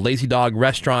just go to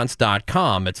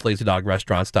lazydogrestaurants.com. It's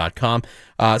lazydogrestaurants.com.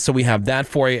 So we have that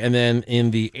for you. And then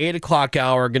in the 8 o'clock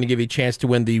hour, going to give you a chance to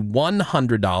win the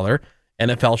 $100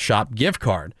 NFL Shop gift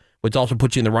card, which also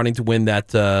puts you in the running to win that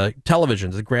television.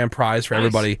 It's a grand prize for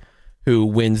everybody who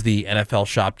wins the NFL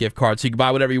Shop gift card. So you can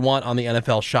buy whatever you want on the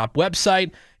NFL Shop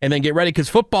website. And then get ready because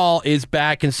football is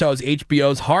back, and so is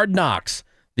HBO's Hard Knocks,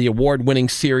 the award-winning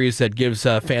series that gives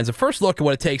fans a first look at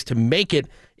what it takes to make it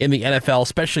in the NFL,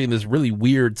 especially in this really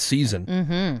weird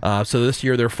season. So this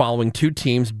year they're following two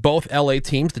teams, both LA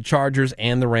teams, the Chargers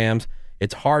and the Rams.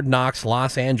 It's Hard Knocks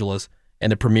Los Angeles,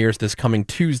 and it premieres this coming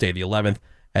Tuesday, the 11th,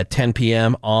 at 10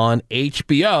 p.m. on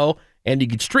HBO, and you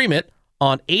can stream it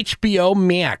on HBO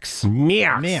Max.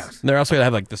 Max. And they're also going to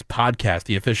have like this podcast,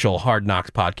 the official Hard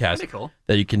Knocks podcast, Pretty cool.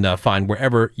 that you can find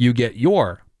wherever you get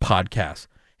your podcasts.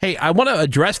 Hey, I want to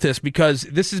address this because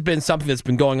this has been something that's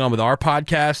been going on with our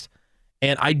podcast,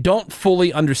 and I don't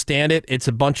fully understand it. It's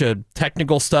a bunch of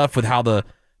technical stuff with how the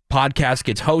podcast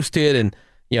gets hosted, and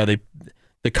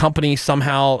the company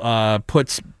somehow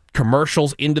puts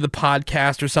commercials into the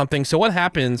podcast or something. So what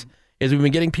happens is we've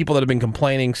been getting people that have been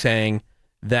complaining, saying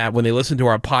that when they listen to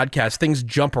our podcast, things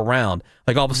jump around.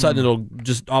 Like all of a sudden, it'll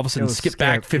just all of a sudden skip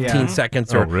back 15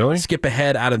 seconds or really? skip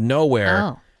ahead out of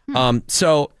nowhere.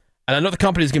 And I know the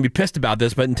company's going to be pissed about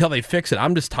this, but until they fix it,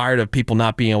 I'm just tired of people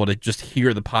not being able to just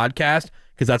hear the podcast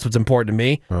because that's what's important to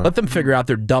me. Let them figure out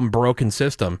their dumb, broken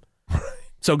system.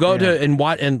 So go to and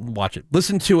watch it.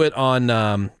 Listen to it on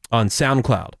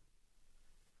SoundCloud.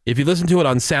 If you listen to it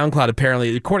on SoundCloud,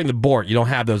 apparently, according to Bort, you don't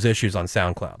have those issues on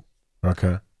SoundCloud.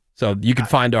 Okay. So you can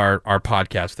find our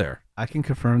podcast there. I can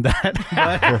confirm that.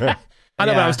 I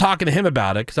know, but I was talking to him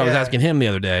about it because I was asking him the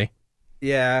other day.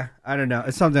 Yeah, I don't know.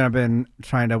 It's something I've been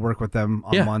trying to work with them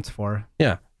on months for.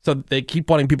 Yeah. So they keep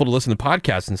wanting people to listen to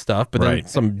podcasts and stuff, but then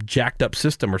some jacked up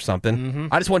system or something. Mm-hmm.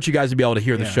 I just want you guys to be able to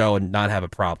hear the show and not have a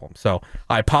problem. So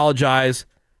I apologize.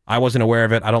 I wasn't aware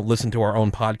of it. I don't listen to our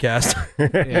own podcast.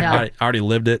 I already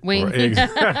lived it.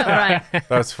 Right.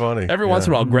 That's funny. Every once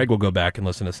in a while, Greg will go back and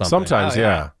listen to something. Sometimes,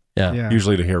 Yeah.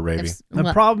 Usually to hear Baby.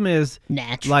 The problem is,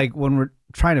 like, when we're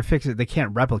trying to fix it, they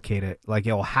can't replicate it. Like,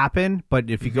 it'll happen, but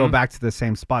if you go back to the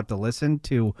same spot to listen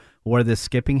to where this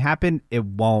skipping happened, it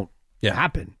won't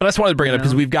happen. But I just wanted to bring it up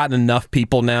because we've gotten enough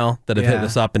people now that have hit Yeah.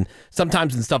 us up, and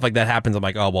sometimes when stuff like that happens, I'm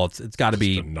like, oh well, it's got to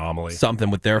be anomaly. Something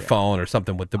with their phone or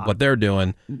something with what they're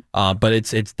doing. But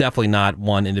it's definitely not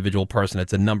one individual person;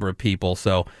 it's a number of people.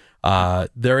 So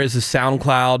there is a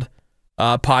SoundCloud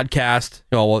podcast.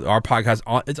 Our podcast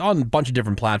it's on a bunch of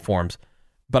different platforms.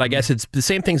 But I guess it's the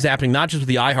same thing's happening not just with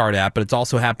the iHeart app, but it's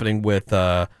also happening with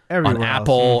on Everywhere else.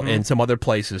 Apple Mhm. and some other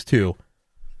places too.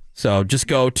 So just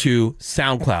go to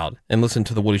SoundCloud and listen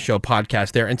to the Woody Show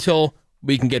podcast there until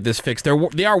we can get this fixed.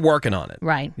 They are working on it.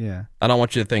 Right. Yeah. I don't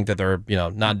want you to think that they're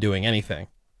not doing anything,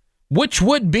 which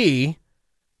would be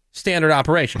standard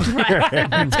operation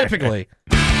typically.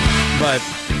 But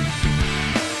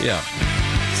yeah,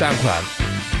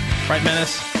 SoundCloud, right,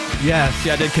 Menace? Yes.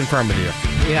 Yeah, I did confirm with you.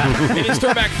 Yeah. It is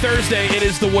Throwback Thursday. It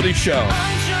is the Woody Show.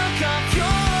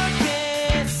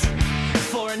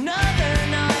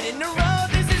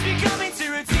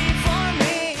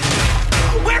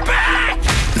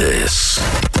 This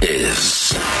is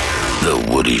The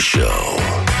Woody Show.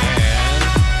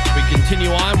 And we continue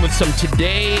on with some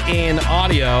Today in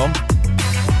Audio.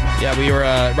 Yeah, we were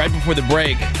right before the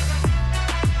break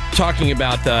talking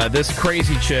about this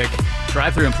crazy chick.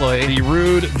 Drive-thru employee. The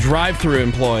rude drive-thru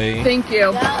employee. Thank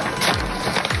you.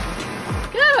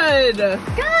 Good.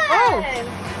 Good.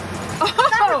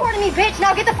 Stop recording me, bitch.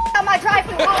 Now get the out of my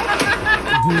drive-thru.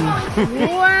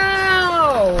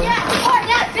 Wow. Yeah, record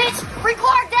that, bitch.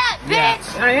 Record that,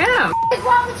 bitch. I am. What's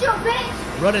wrong with you,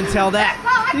 bitch? Run and tell that.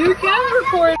 You can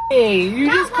record me. You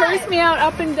Now just what? cursed me out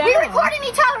up and down. We recording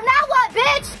each other. Now what,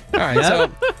 bitch? All right, so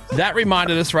that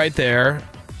reminded us right there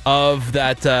of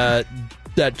that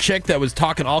chick that was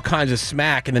talking all kinds of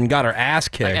smack and then got her ass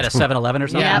kicked. At a 7-Eleven or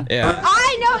something? Yeah.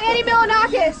 I know Eddie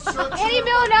Milanakis. Eddie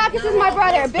Milanakis is my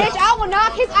brother. Bitch, I will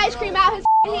knock his ice cream out his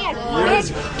hand.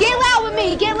 Bitch, get loud with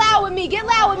me. Get loud with me. Get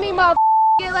loud with me, mother.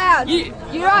 Get loud.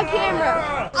 You're on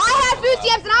camera. I have food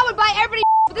stamps and I would buy everybody,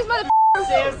 but this mother.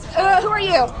 Who are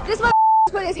you? This mother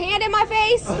put his hand in my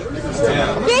face.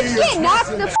 Bitch, get knocked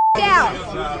the out.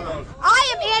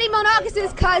 I am Andy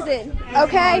Monakis' cousin.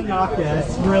 Okay.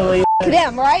 Really?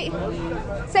 Them, right?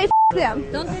 Say them.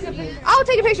 I'll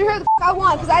take a picture of who the I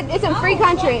want because it's in free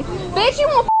country. Bitch, you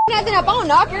won't nothing up. I'll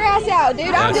knock your ass out, dude.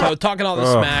 Yeah, so talking all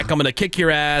the smack, I'm gonna kick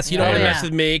your ass. You don't want to Yeah. mess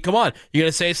with me. Come on, you're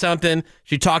gonna say something.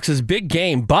 She talks this big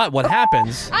game, but what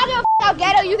happens? I don't know how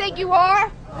ghetto you think you are.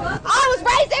 I was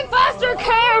raised in foster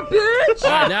care, bitch.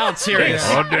 All right, now it's serious.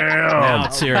 Oh, damn. Now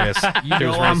it's serious. She was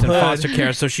know raised in I'm foster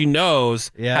care, so she knows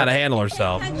how to handle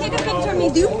herself. Take a picture of me.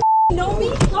 Do you know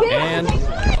me? And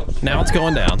now it's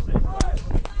going down.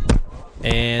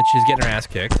 And she's getting her ass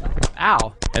kicked.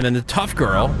 Ow. And then the tough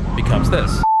girl becomes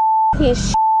this.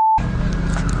 He's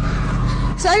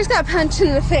So I just got punched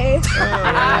in the face.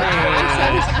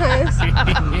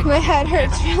 My head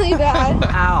hurts really bad.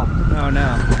 Ow. Oh,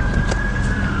 no.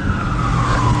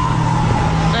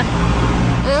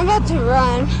 And I'm about to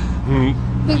run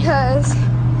because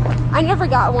I never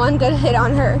got one good hit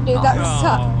on her. Dude, that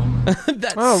sucked.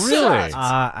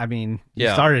 I mean, you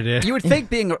started it. You would think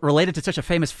being related to such a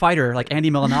famous fighter like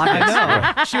Andy Milanakis,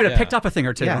 I know. she would have picked up a thing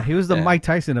or two. Yeah, he was the Mike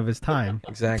Tyson of his time.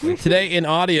 Exactly. Today in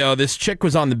audio, this chick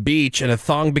was on the beach in a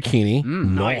thong bikini.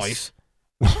 Nice.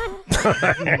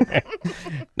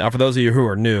 Now, for those of you who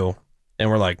are new, and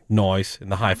we're like, noise,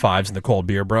 and the high fives and the cold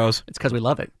beer bros. It's because we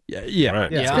love it. Yeah.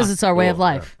 It's because it's our way of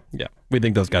life. Yeah, we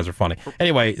think those guys are funny.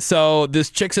 Anyway, so this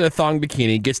chick's in a thong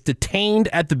bikini, gets detained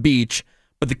at the beach,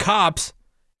 but the cops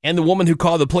and the woman who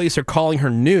called the police are calling her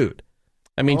nude.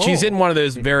 I mean, she's in one of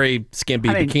those very skimpy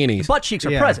bikinis. Butt cheeks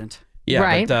are present. Yeah,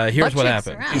 Right. but here's Butt what cheeks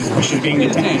happened. She's being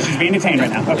detained. She's being detained right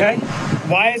now, okay?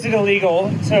 Why is it illegal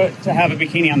to have a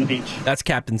bikini on the beach? That's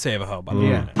Captain Save-A-Ho, by the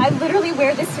way. I literally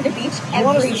wear this to the beach I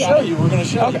want us every to show day. you. We're going to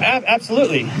show you.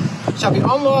 Absolutely. Shall be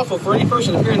unlawful for any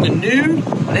person appearing in the nude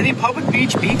on any public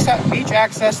beach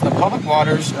access to the public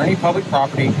waters or any public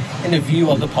property in the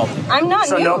view of the public. I'm not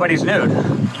So nude. nobody's nude.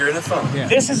 You're in the phone. Yeah.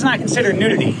 This is not considered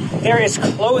nudity. There is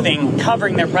clothing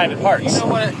covering their private parts. You know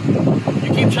what?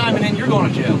 You keep chiming in, you're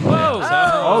going to jail. Whoa.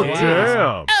 Oh,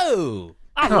 damn. Oh.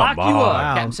 I'll lock you up.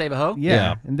 Wow. Captain Save-A-Ho?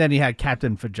 Yeah. And then he had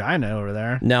Captain Vagina over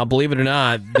there. Now, believe it or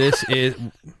not, this is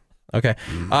okay.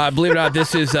 Believe it or not,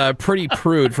 this is pretty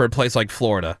prude for a place like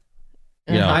Florida.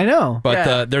 You know, I know.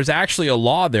 But there's actually a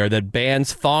law there that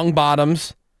bans thong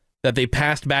bottoms that they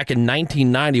passed back in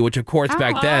 1990, which, of course,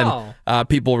 back then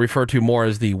people refer to more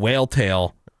as the whale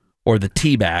tail or the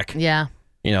T-back. Yeah.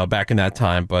 You know, back in that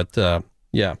time. But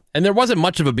yeah, and there wasn't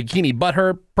much of a bikini, but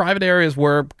her private areas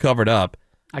were covered up.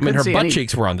 I mean, her butt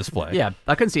cheeks were on display. Yeah,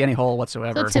 I couldn't see any hole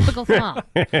whatsoever. So typical thong.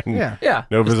 Yeah.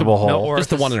 No visible hole. Just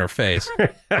the one in her face.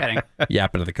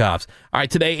 Yapping to the cops. All right,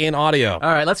 today in audio. All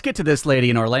right, let's get to this lady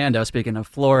in Orlando, speaking of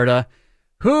Florida,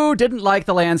 who didn't like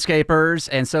the landscapers,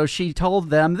 and so she told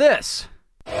them this.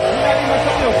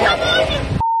 Have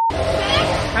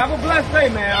a blessed day,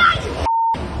 man.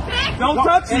 Don't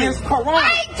touch me. It's Corona.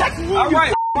 I ain't touching you. All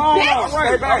right. All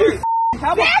right.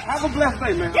 Have a blessed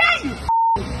day, man. Yeah, you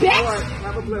bitch. All right.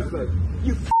 Have a blessed day.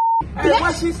 You hey,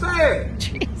 what she said?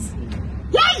 Jeez.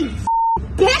 Yeah, you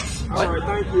bitch. All right.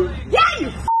 Thank you. Yeah, you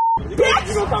bitch.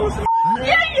 You gonna call us?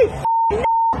 Yeah, you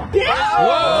bitch.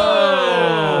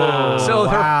 Whoa. So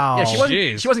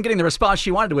she wasn't getting the response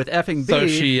she wanted with effing B. So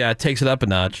she takes it up a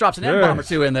notch. Drops an N-bomb or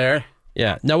two in there.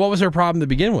 Yeah. Now, what was her problem to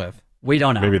begin with? We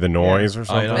don't know. Maybe the noise or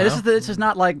something. This is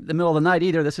not like the middle of the night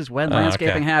either. This is when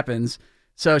landscaping happens.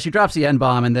 So she drops the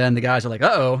N-bomb, and then the guys are like,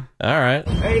 "Uh-oh." All right.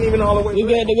 I ain't even all the way. You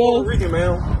got to go? Puerto Rican,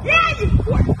 man. Yeah, you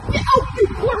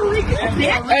Puerto Rican.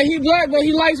 Hey, he black, but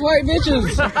he likes white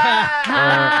bitches.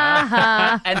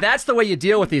 And that's the way you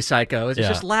deal with these psychos. It's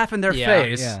just laugh in their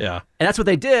face. Yeah. And that's what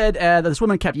they did. This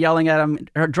woman kept yelling at him,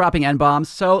 her dropping N-bombs.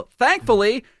 So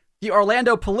thankfully, the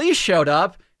Orlando police showed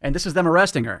up, and this is them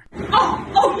arresting her.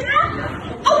 Oh,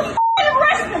 yeah? Oh,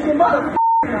 arresting you, mother.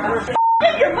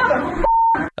 Your mother.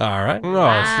 All right. Oh,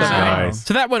 nice.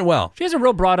 So that went well. She has a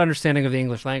real broad understanding of the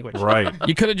English language. Right.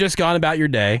 You could have just gone about your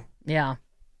day. Yeah.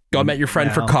 Go meet your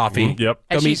friend for coffee. Yep.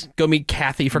 Go meet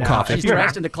Kathy for coffee. She's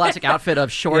dressed in the classic outfit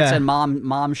of shorts and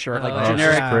mom shirt, like a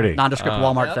generic, nondescript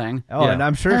Walmart thing. Oh, and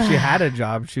I'm sure if she had a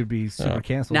job, she'd be super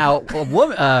canceled. Now,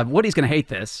 Woody's going to hate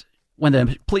this. When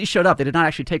the police showed up, they did not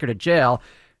actually take her to jail.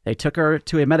 They took her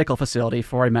to a medical facility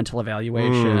for a mental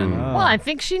evaluation. Well, I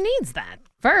think she needs that.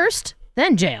 First,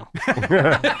 then jail. Get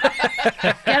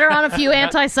her on a few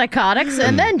antipsychotics,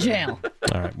 and then jail.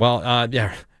 All right. Well,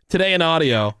 yeah. Today in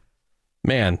audio,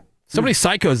 man, so many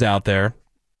psychos out there.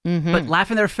 Mm-hmm. But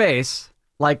laugh in their face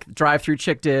like Drive-Thru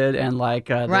Chick did and like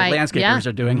the landscapers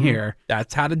are doing here.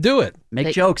 That's how to do it.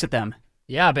 Make jokes at them.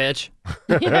 Yeah, bitch.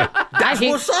 That's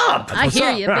what's up. I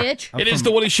hear you, bitch. It is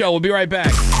The Woody Show. We'll be right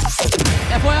back.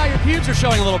 FYI, your pubes are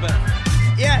showing a little bit.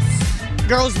 Yes.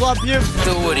 Girls love you.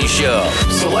 The Woody Show.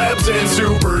 Celebs and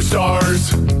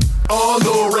superstars on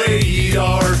the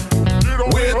radar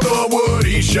with The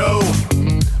Woody Show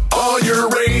on your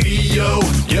radio,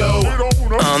 yo.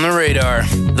 On the radar,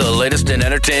 the latest in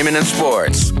entertainment and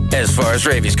sports, as far as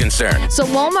Ravi's concerned. So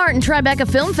Walmart and Tribeca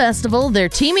Film Festival, they're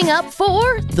teaming up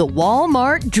for the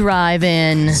Walmart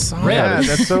Drive-In. Yeah,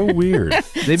 that's so weird.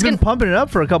 They've been pumping it up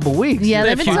for a couple weeks. Yeah,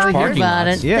 they've been talking about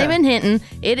it. Yeah. They've been hinting.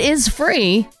 It is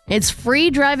free. It's free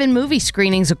drive-in movie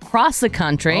screenings across the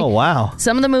country. Oh, wow.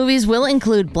 Some of the movies will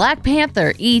include Black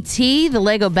Panther, E.T., the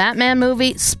Lego Batman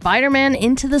movie, Spider-Man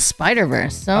Into the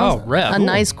Spider-Verse. So a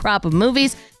nice crop of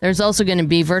movies. There's also going to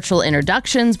be virtual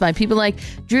introductions by people like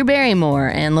Drew Barrymore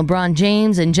and LeBron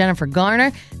James and Jennifer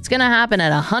Garner. It's going to happen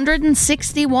at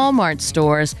 160 Walmart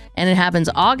stores, and it happens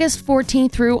August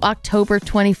 14th through October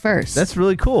 21st. That's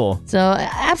really cool. So,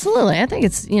 absolutely. I think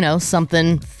it's,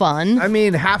 something fun. I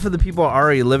mean, half of the people are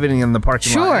already living in the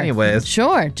parking lot anyways.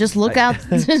 Sure. Just look out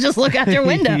just look out your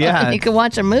window. Yeah. You can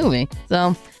watch a movie.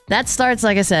 So, that starts,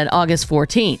 like I said, August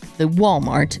 14th, the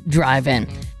Walmart Drive-In.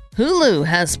 Hulu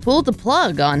has pulled the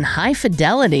plug on High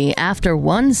Fidelity after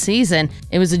one season.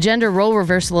 It was a gender role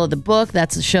reversal of the book.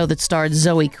 That's a show that starred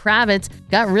Zoe Kravitz.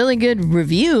 Got really good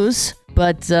reviews,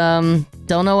 but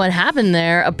don't know what happened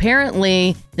there.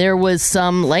 Apparently, there was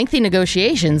some lengthy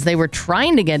negotiations. They were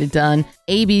trying to get it done.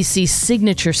 ABC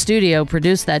Signature Studio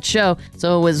produced that show,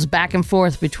 so it was back and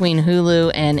forth between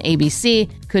Hulu and ABC.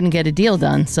 Couldn't get a deal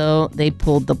done, so they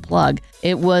pulled the plug.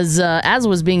 It was, as it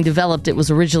was being developed, it was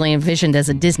originally envisioned as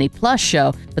a Disney Plus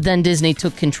show, but then Disney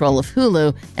took control of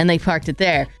Hulu, and they parked it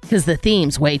there because the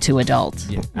theme's way too adult.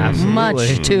 Yeah, absolutely.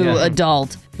 Much too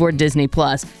adult for Disney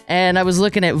Plus. And I was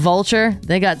looking at Vulture.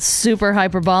 They got super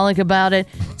hyperbolic about it,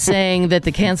 saying that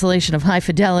the cancellation of High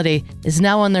Fidelity is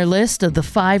now on their list of the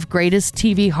 5 greatest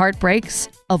TV heartbreaks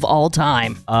of all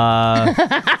time.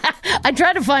 I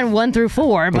tried to find 1 through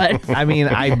 4, but I mean,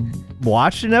 I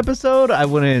watched an episode. I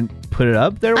wouldn't put it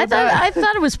up there with I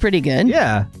thought it was pretty good.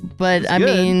 Yeah. But I good.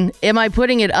 mean, am I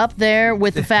putting it up there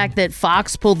with the fact that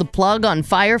Fox pulled the plug on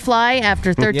Firefly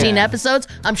after 13 Yeah. episodes?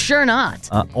 I'm sure not.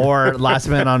 Or Last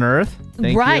Man on Earth.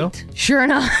 Thank right. you. Sure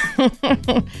enough.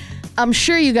 I'm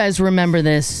sure you guys remember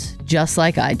this just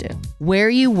like I do. Where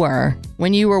you were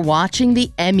when you were watching the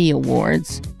Emmy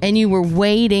Awards and you were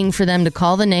waiting for them to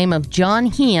call the name of John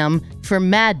Hamm for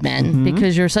Mad Men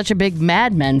because you're such a big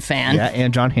Mad Men fan. Yeah,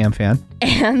 and John Hamm fan.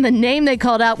 And the name they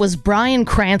called out was Bryan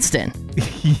Cranston.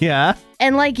 Yeah.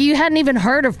 And like you hadn't even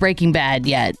heard of Breaking Bad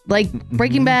yet. Like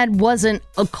Breaking Bad wasn't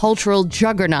a cultural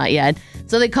juggernaut yet.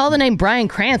 So they call the name Bryan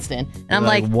Cranston. And I'm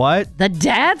like, what? The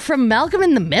dad from Malcolm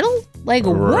in the Middle? Like,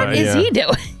 what is he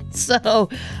doing? So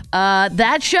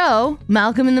that show,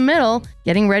 Malcolm in the Middle,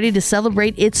 getting ready to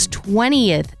celebrate its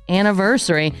 20th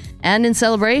anniversary. And in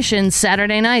celebration,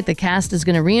 Saturday night, the cast is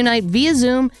going to reunite via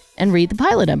Zoom and read the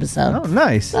pilot episode. Oh,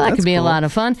 nice. So that That's could be a cool. lot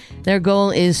of fun. Their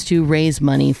goal is to raise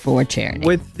money for charity.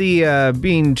 With the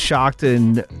being shocked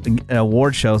in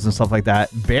award shows and stuff like that,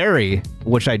 Barry,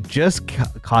 which I just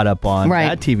caught up on, Right.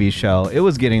 that TV show, it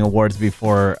was getting awards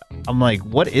before. I'm like,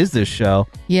 what is this show?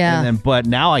 Yeah. And then, but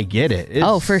now I get it.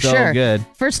 It's for so sure. good.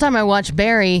 First time I watched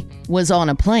Barry was on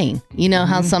a plane. You know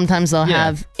how sometimes they'll Yeah.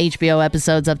 have HBO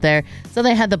episodes up there. So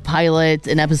they had the pilot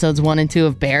in episodes 1 and 2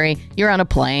 of Barry. You're on a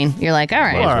plane. You're like, all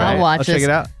right, All right, I'll watch I'll this. check it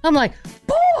out. I'm like,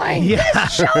 boy,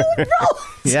 this show rolls.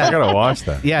 Yeah, I gotta watch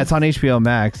that. Yeah, it's on HBO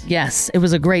Max. Yes, it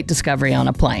was a great discovery on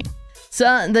a plane.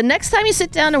 So the next time you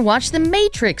sit down and watch the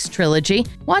Matrix trilogy,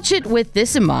 watch it with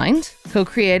this in mind.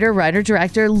 Co-creator,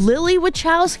 writer-director Lily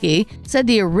Wachowski said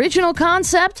the original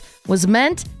concept was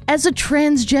meant as a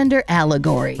transgender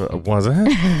allegory. Was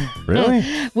it?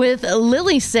 Really? With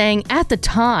Lily saying at the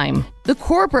time, the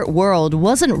corporate world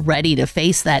wasn't ready to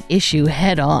face that issue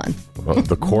head on. Well,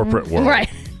 the corporate world. Right.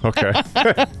 Okay.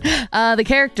 The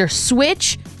character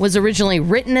Switch was originally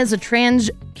written as a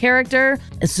trans character,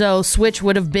 so Switch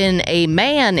would have been a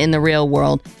man in the real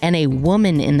world and a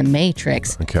woman in the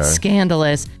Matrix. Okay.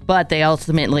 Scandalous, but they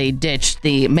ultimately ditched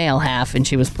the male half and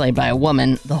she was played by a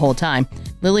woman the whole time.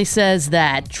 Lily says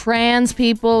that trans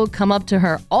people come up to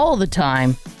her all the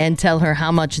time and tell her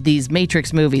how much these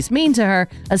Matrix movies mean to her,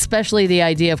 especially the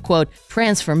idea of, quote,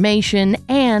 transformation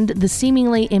and the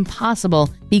seemingly impossible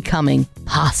becoming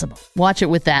possible. Watch it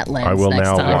with that lens I will next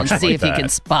now time watch and it see like if you that. can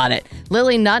spot it.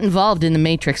 Lily not involved in The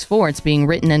Matrix 4. It's being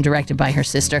written and directed by her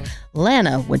sister,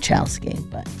 Lana Wachowski.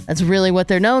 But that's really what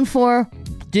they're known for.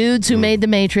 Dudes who made The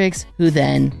Matrix, who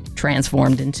then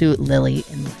transformed into Lily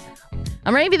and Lena.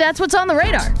 I'm Ravy. That's what's on the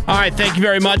radar. All right, thank you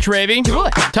very much, Ravy.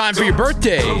 Time for your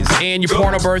birthdays and your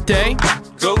porno birthday.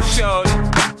 Go shorty,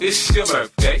 it's your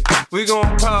birthday. We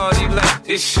gon' party like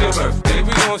it's your birthday.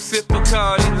 We gon' sip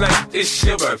Bacardi like it's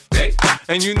your birthday.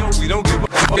 And you know we don't give a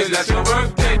fuck, it's not your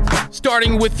birthday.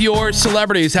 Starting with your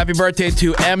celebrities, happy birthday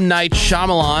to M. Night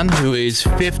Shyamalan, who is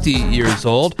 50 years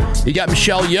old. You got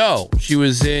Michelle Yeoh. She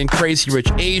was in Crazy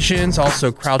Rich Asians,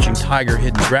 also Crouching Tiger,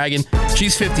 Hidden Dragon.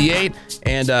 She's 58.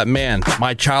 And man,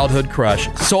 my childhood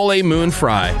crush, Soleil Moon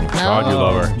Frye. God, you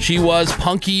love her. She was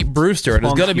Punky Brewster, and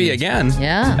is going to be again.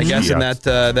 Yeah. I guess in Yeah.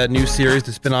 that new series,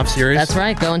 the spin-off series. That's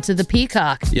right. Going to the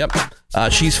Peacock. Yep.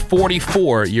 She's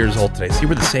 44 years old today. So you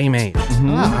were the same age.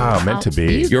 Ah, meant to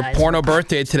be. Your porno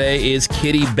birthday today is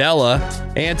Kitty Bella.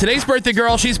 And today's birthday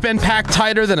girl, she's been packed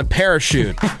tighter than a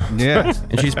parachute. Yeah.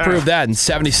 And she's proved that in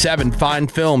 77 fine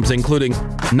films, including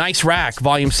Nice Rack,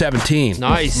 Volume 17.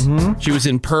 Nice. She was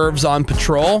in Pervs on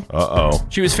Patrol. Uh-oh.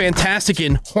 She was fantastic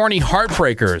in Horny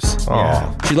Heartbreakers.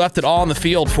 Oh. She left it all on the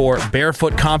field for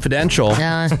Barefoot Confidential.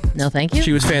 No, thank you.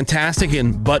 She was fantastic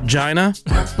in Butt-Gina.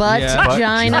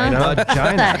 Butt-gina. What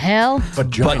the hell?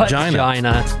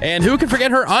 Butt-gina. And who can forget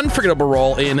her unforgettable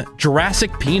role in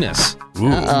Jurassic Penis?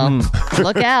 Uh-oh.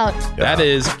 Look out. That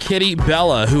is Kitty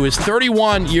Bella, who is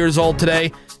 31 years old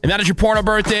today. And that is your porno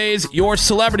birthdays, your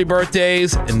celebrity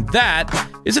birthdays, and that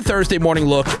is a Thursday morning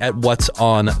look at what's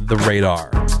on the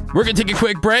radar. We're going to take a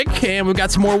quick break, and we've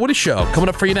got some more Woody Show coming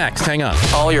up for you next. Hang on.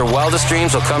 All your wildest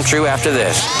dreams will come true after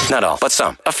this. Not all, but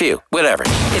some. A few. Whatever.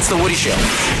 It's The Woody Show.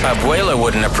 Abuela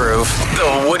wouldn't approve.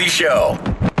 The Woody Show.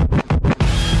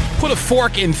 Put a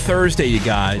fork in Thursday, you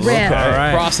guys. Okay. All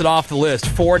right. Cross it off the list.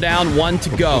 4 down, 1 to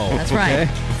go. That's right.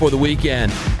 Before the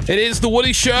weekend. It is The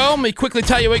Woody Show. Let me quickly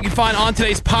tell you what you can find on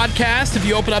today's podcast. If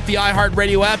you open up the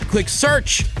iHeartRadio app, click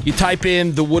search. You type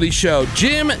in The Woody Show.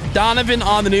 Jim Donovan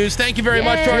on the news. Thank you very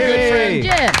much to our good friend.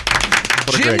 Jim.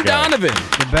 What a Jim great guy. Donovan.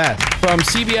 The best. From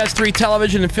CBS 3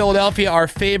 Television in Philadelphia, our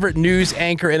favorite news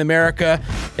anchor in America.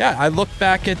 Yeah, I looked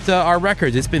back at our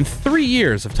records. It's been 3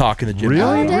 years of talking to Jim. Really?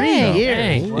 Oh,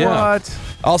 dang. Yeah. What?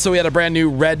 Also, we had a brand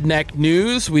new Redneck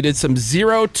News. We did some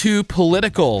 0-2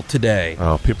 political today.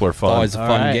 Oh, people are fun. Always a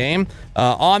fun game.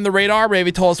 On the radar,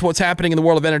 Ravy told us what's happening in the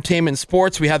world of entertainment and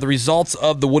sports. We had the results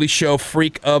of the Woody Show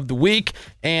Freak of the Week,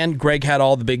 and Greg had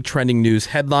all the big trending news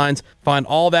headlines. Find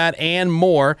all that and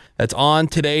more that's on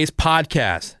today's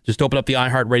podcast. Just open up the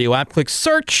iHeartRadio app, click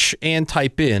search, and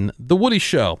type in The Woody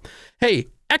Show. Hey,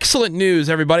 excellent news,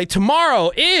 everybody.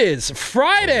 Tomorrow is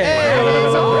Friday.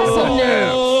 That's awesome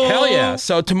news. Hell yeah.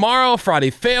 So tomorrow, Friday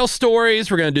fail stories.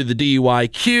 We're going to do the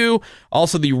DUIQ.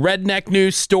 Also, the Redneck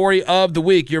News story of the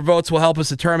week. Your votes will help us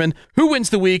determine who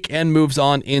wins the week and moves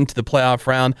on into the playoff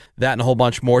round. That and a whole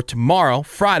bunch more tomorrow,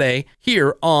 Friday,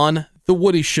 here on The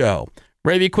Woody Show.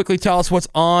 Ravy, quickly tell us what's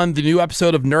on the new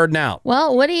episode of Nerdin' Out.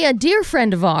 Well, Woody, a dear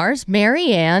friend of ours,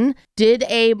 Mary Ann, did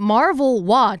a Marvel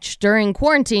watch during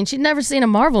quarantine. She'd never seen a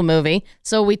Marvel movie,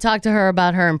 so we talked to her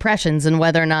about her impressions and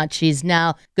whether or not she's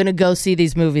now going to go see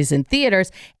these movies in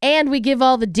theaters. And we give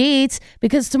all the deets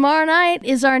because tomorrow night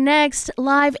is our next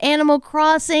live Animal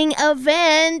Crossing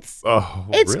event. Oh,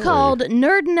 It's really? called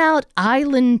Nerdin' Out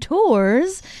Island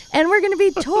Tours, and we're going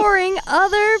to be touring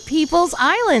other people's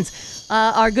islands.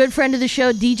 Our good friend of the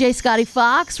show, DJ Scotty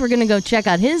Fox, we're going to go check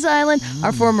out his island.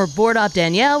 Our former board op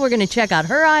Danielle, we're going to check out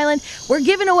her island. We're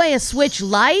giving away a Switch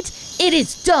Lite. It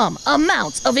is dumb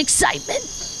amounts of excitement.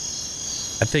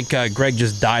 I think Greg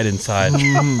just died inside.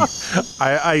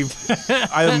 I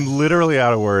am literally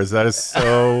out of words. That is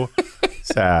so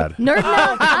sad. Nerdin'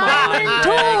 Out Island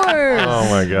Tours. Oh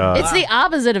my god. It's the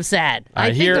opposite of sad. All I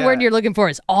right, think here- the word you're looking for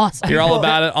is awesome. Hear all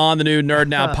about it on the new Nerd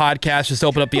Now podcast. Just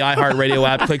open up the iHeartRadio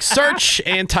app, click search,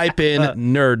 and type in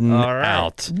Nerdin'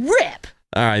 Out. Rip.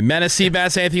 All right, Menace,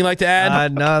 Seabass, anything you'd like to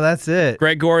add? No, that's it.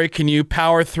 Gregory, can you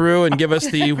power through and give us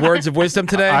the words of wisdom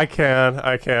today? I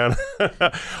can.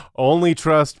 Only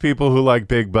trust people who like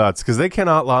big butts because they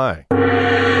cannot lie.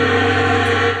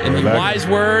 And the wise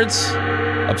words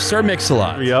of Sir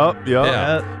Mix-a-Lot. Yep.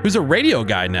 Yeah. Who's a radio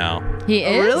guy now. He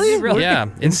is? Really? Yeah,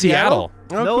 in Seattle.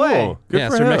 Oh, No cool. way. Good Yeah,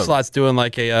 for Sir him. Mix-a-Lot's doing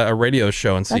like a radio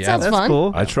show in Seattle. sounds That's fun.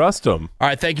 cool. I trust him. All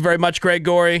right, thank you very much,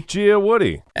 Gregory. Gia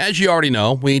Woody. As you already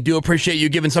know, we do appreciate you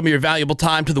giving some of your valuable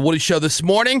time to The Woody Show this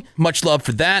morning. Much love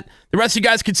for that. The rest of you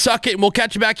guys can suck it, and we'll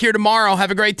catch you back here tomorrow.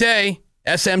 Have a great day.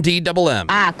 SMDMM.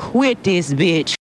 I quit this bitch.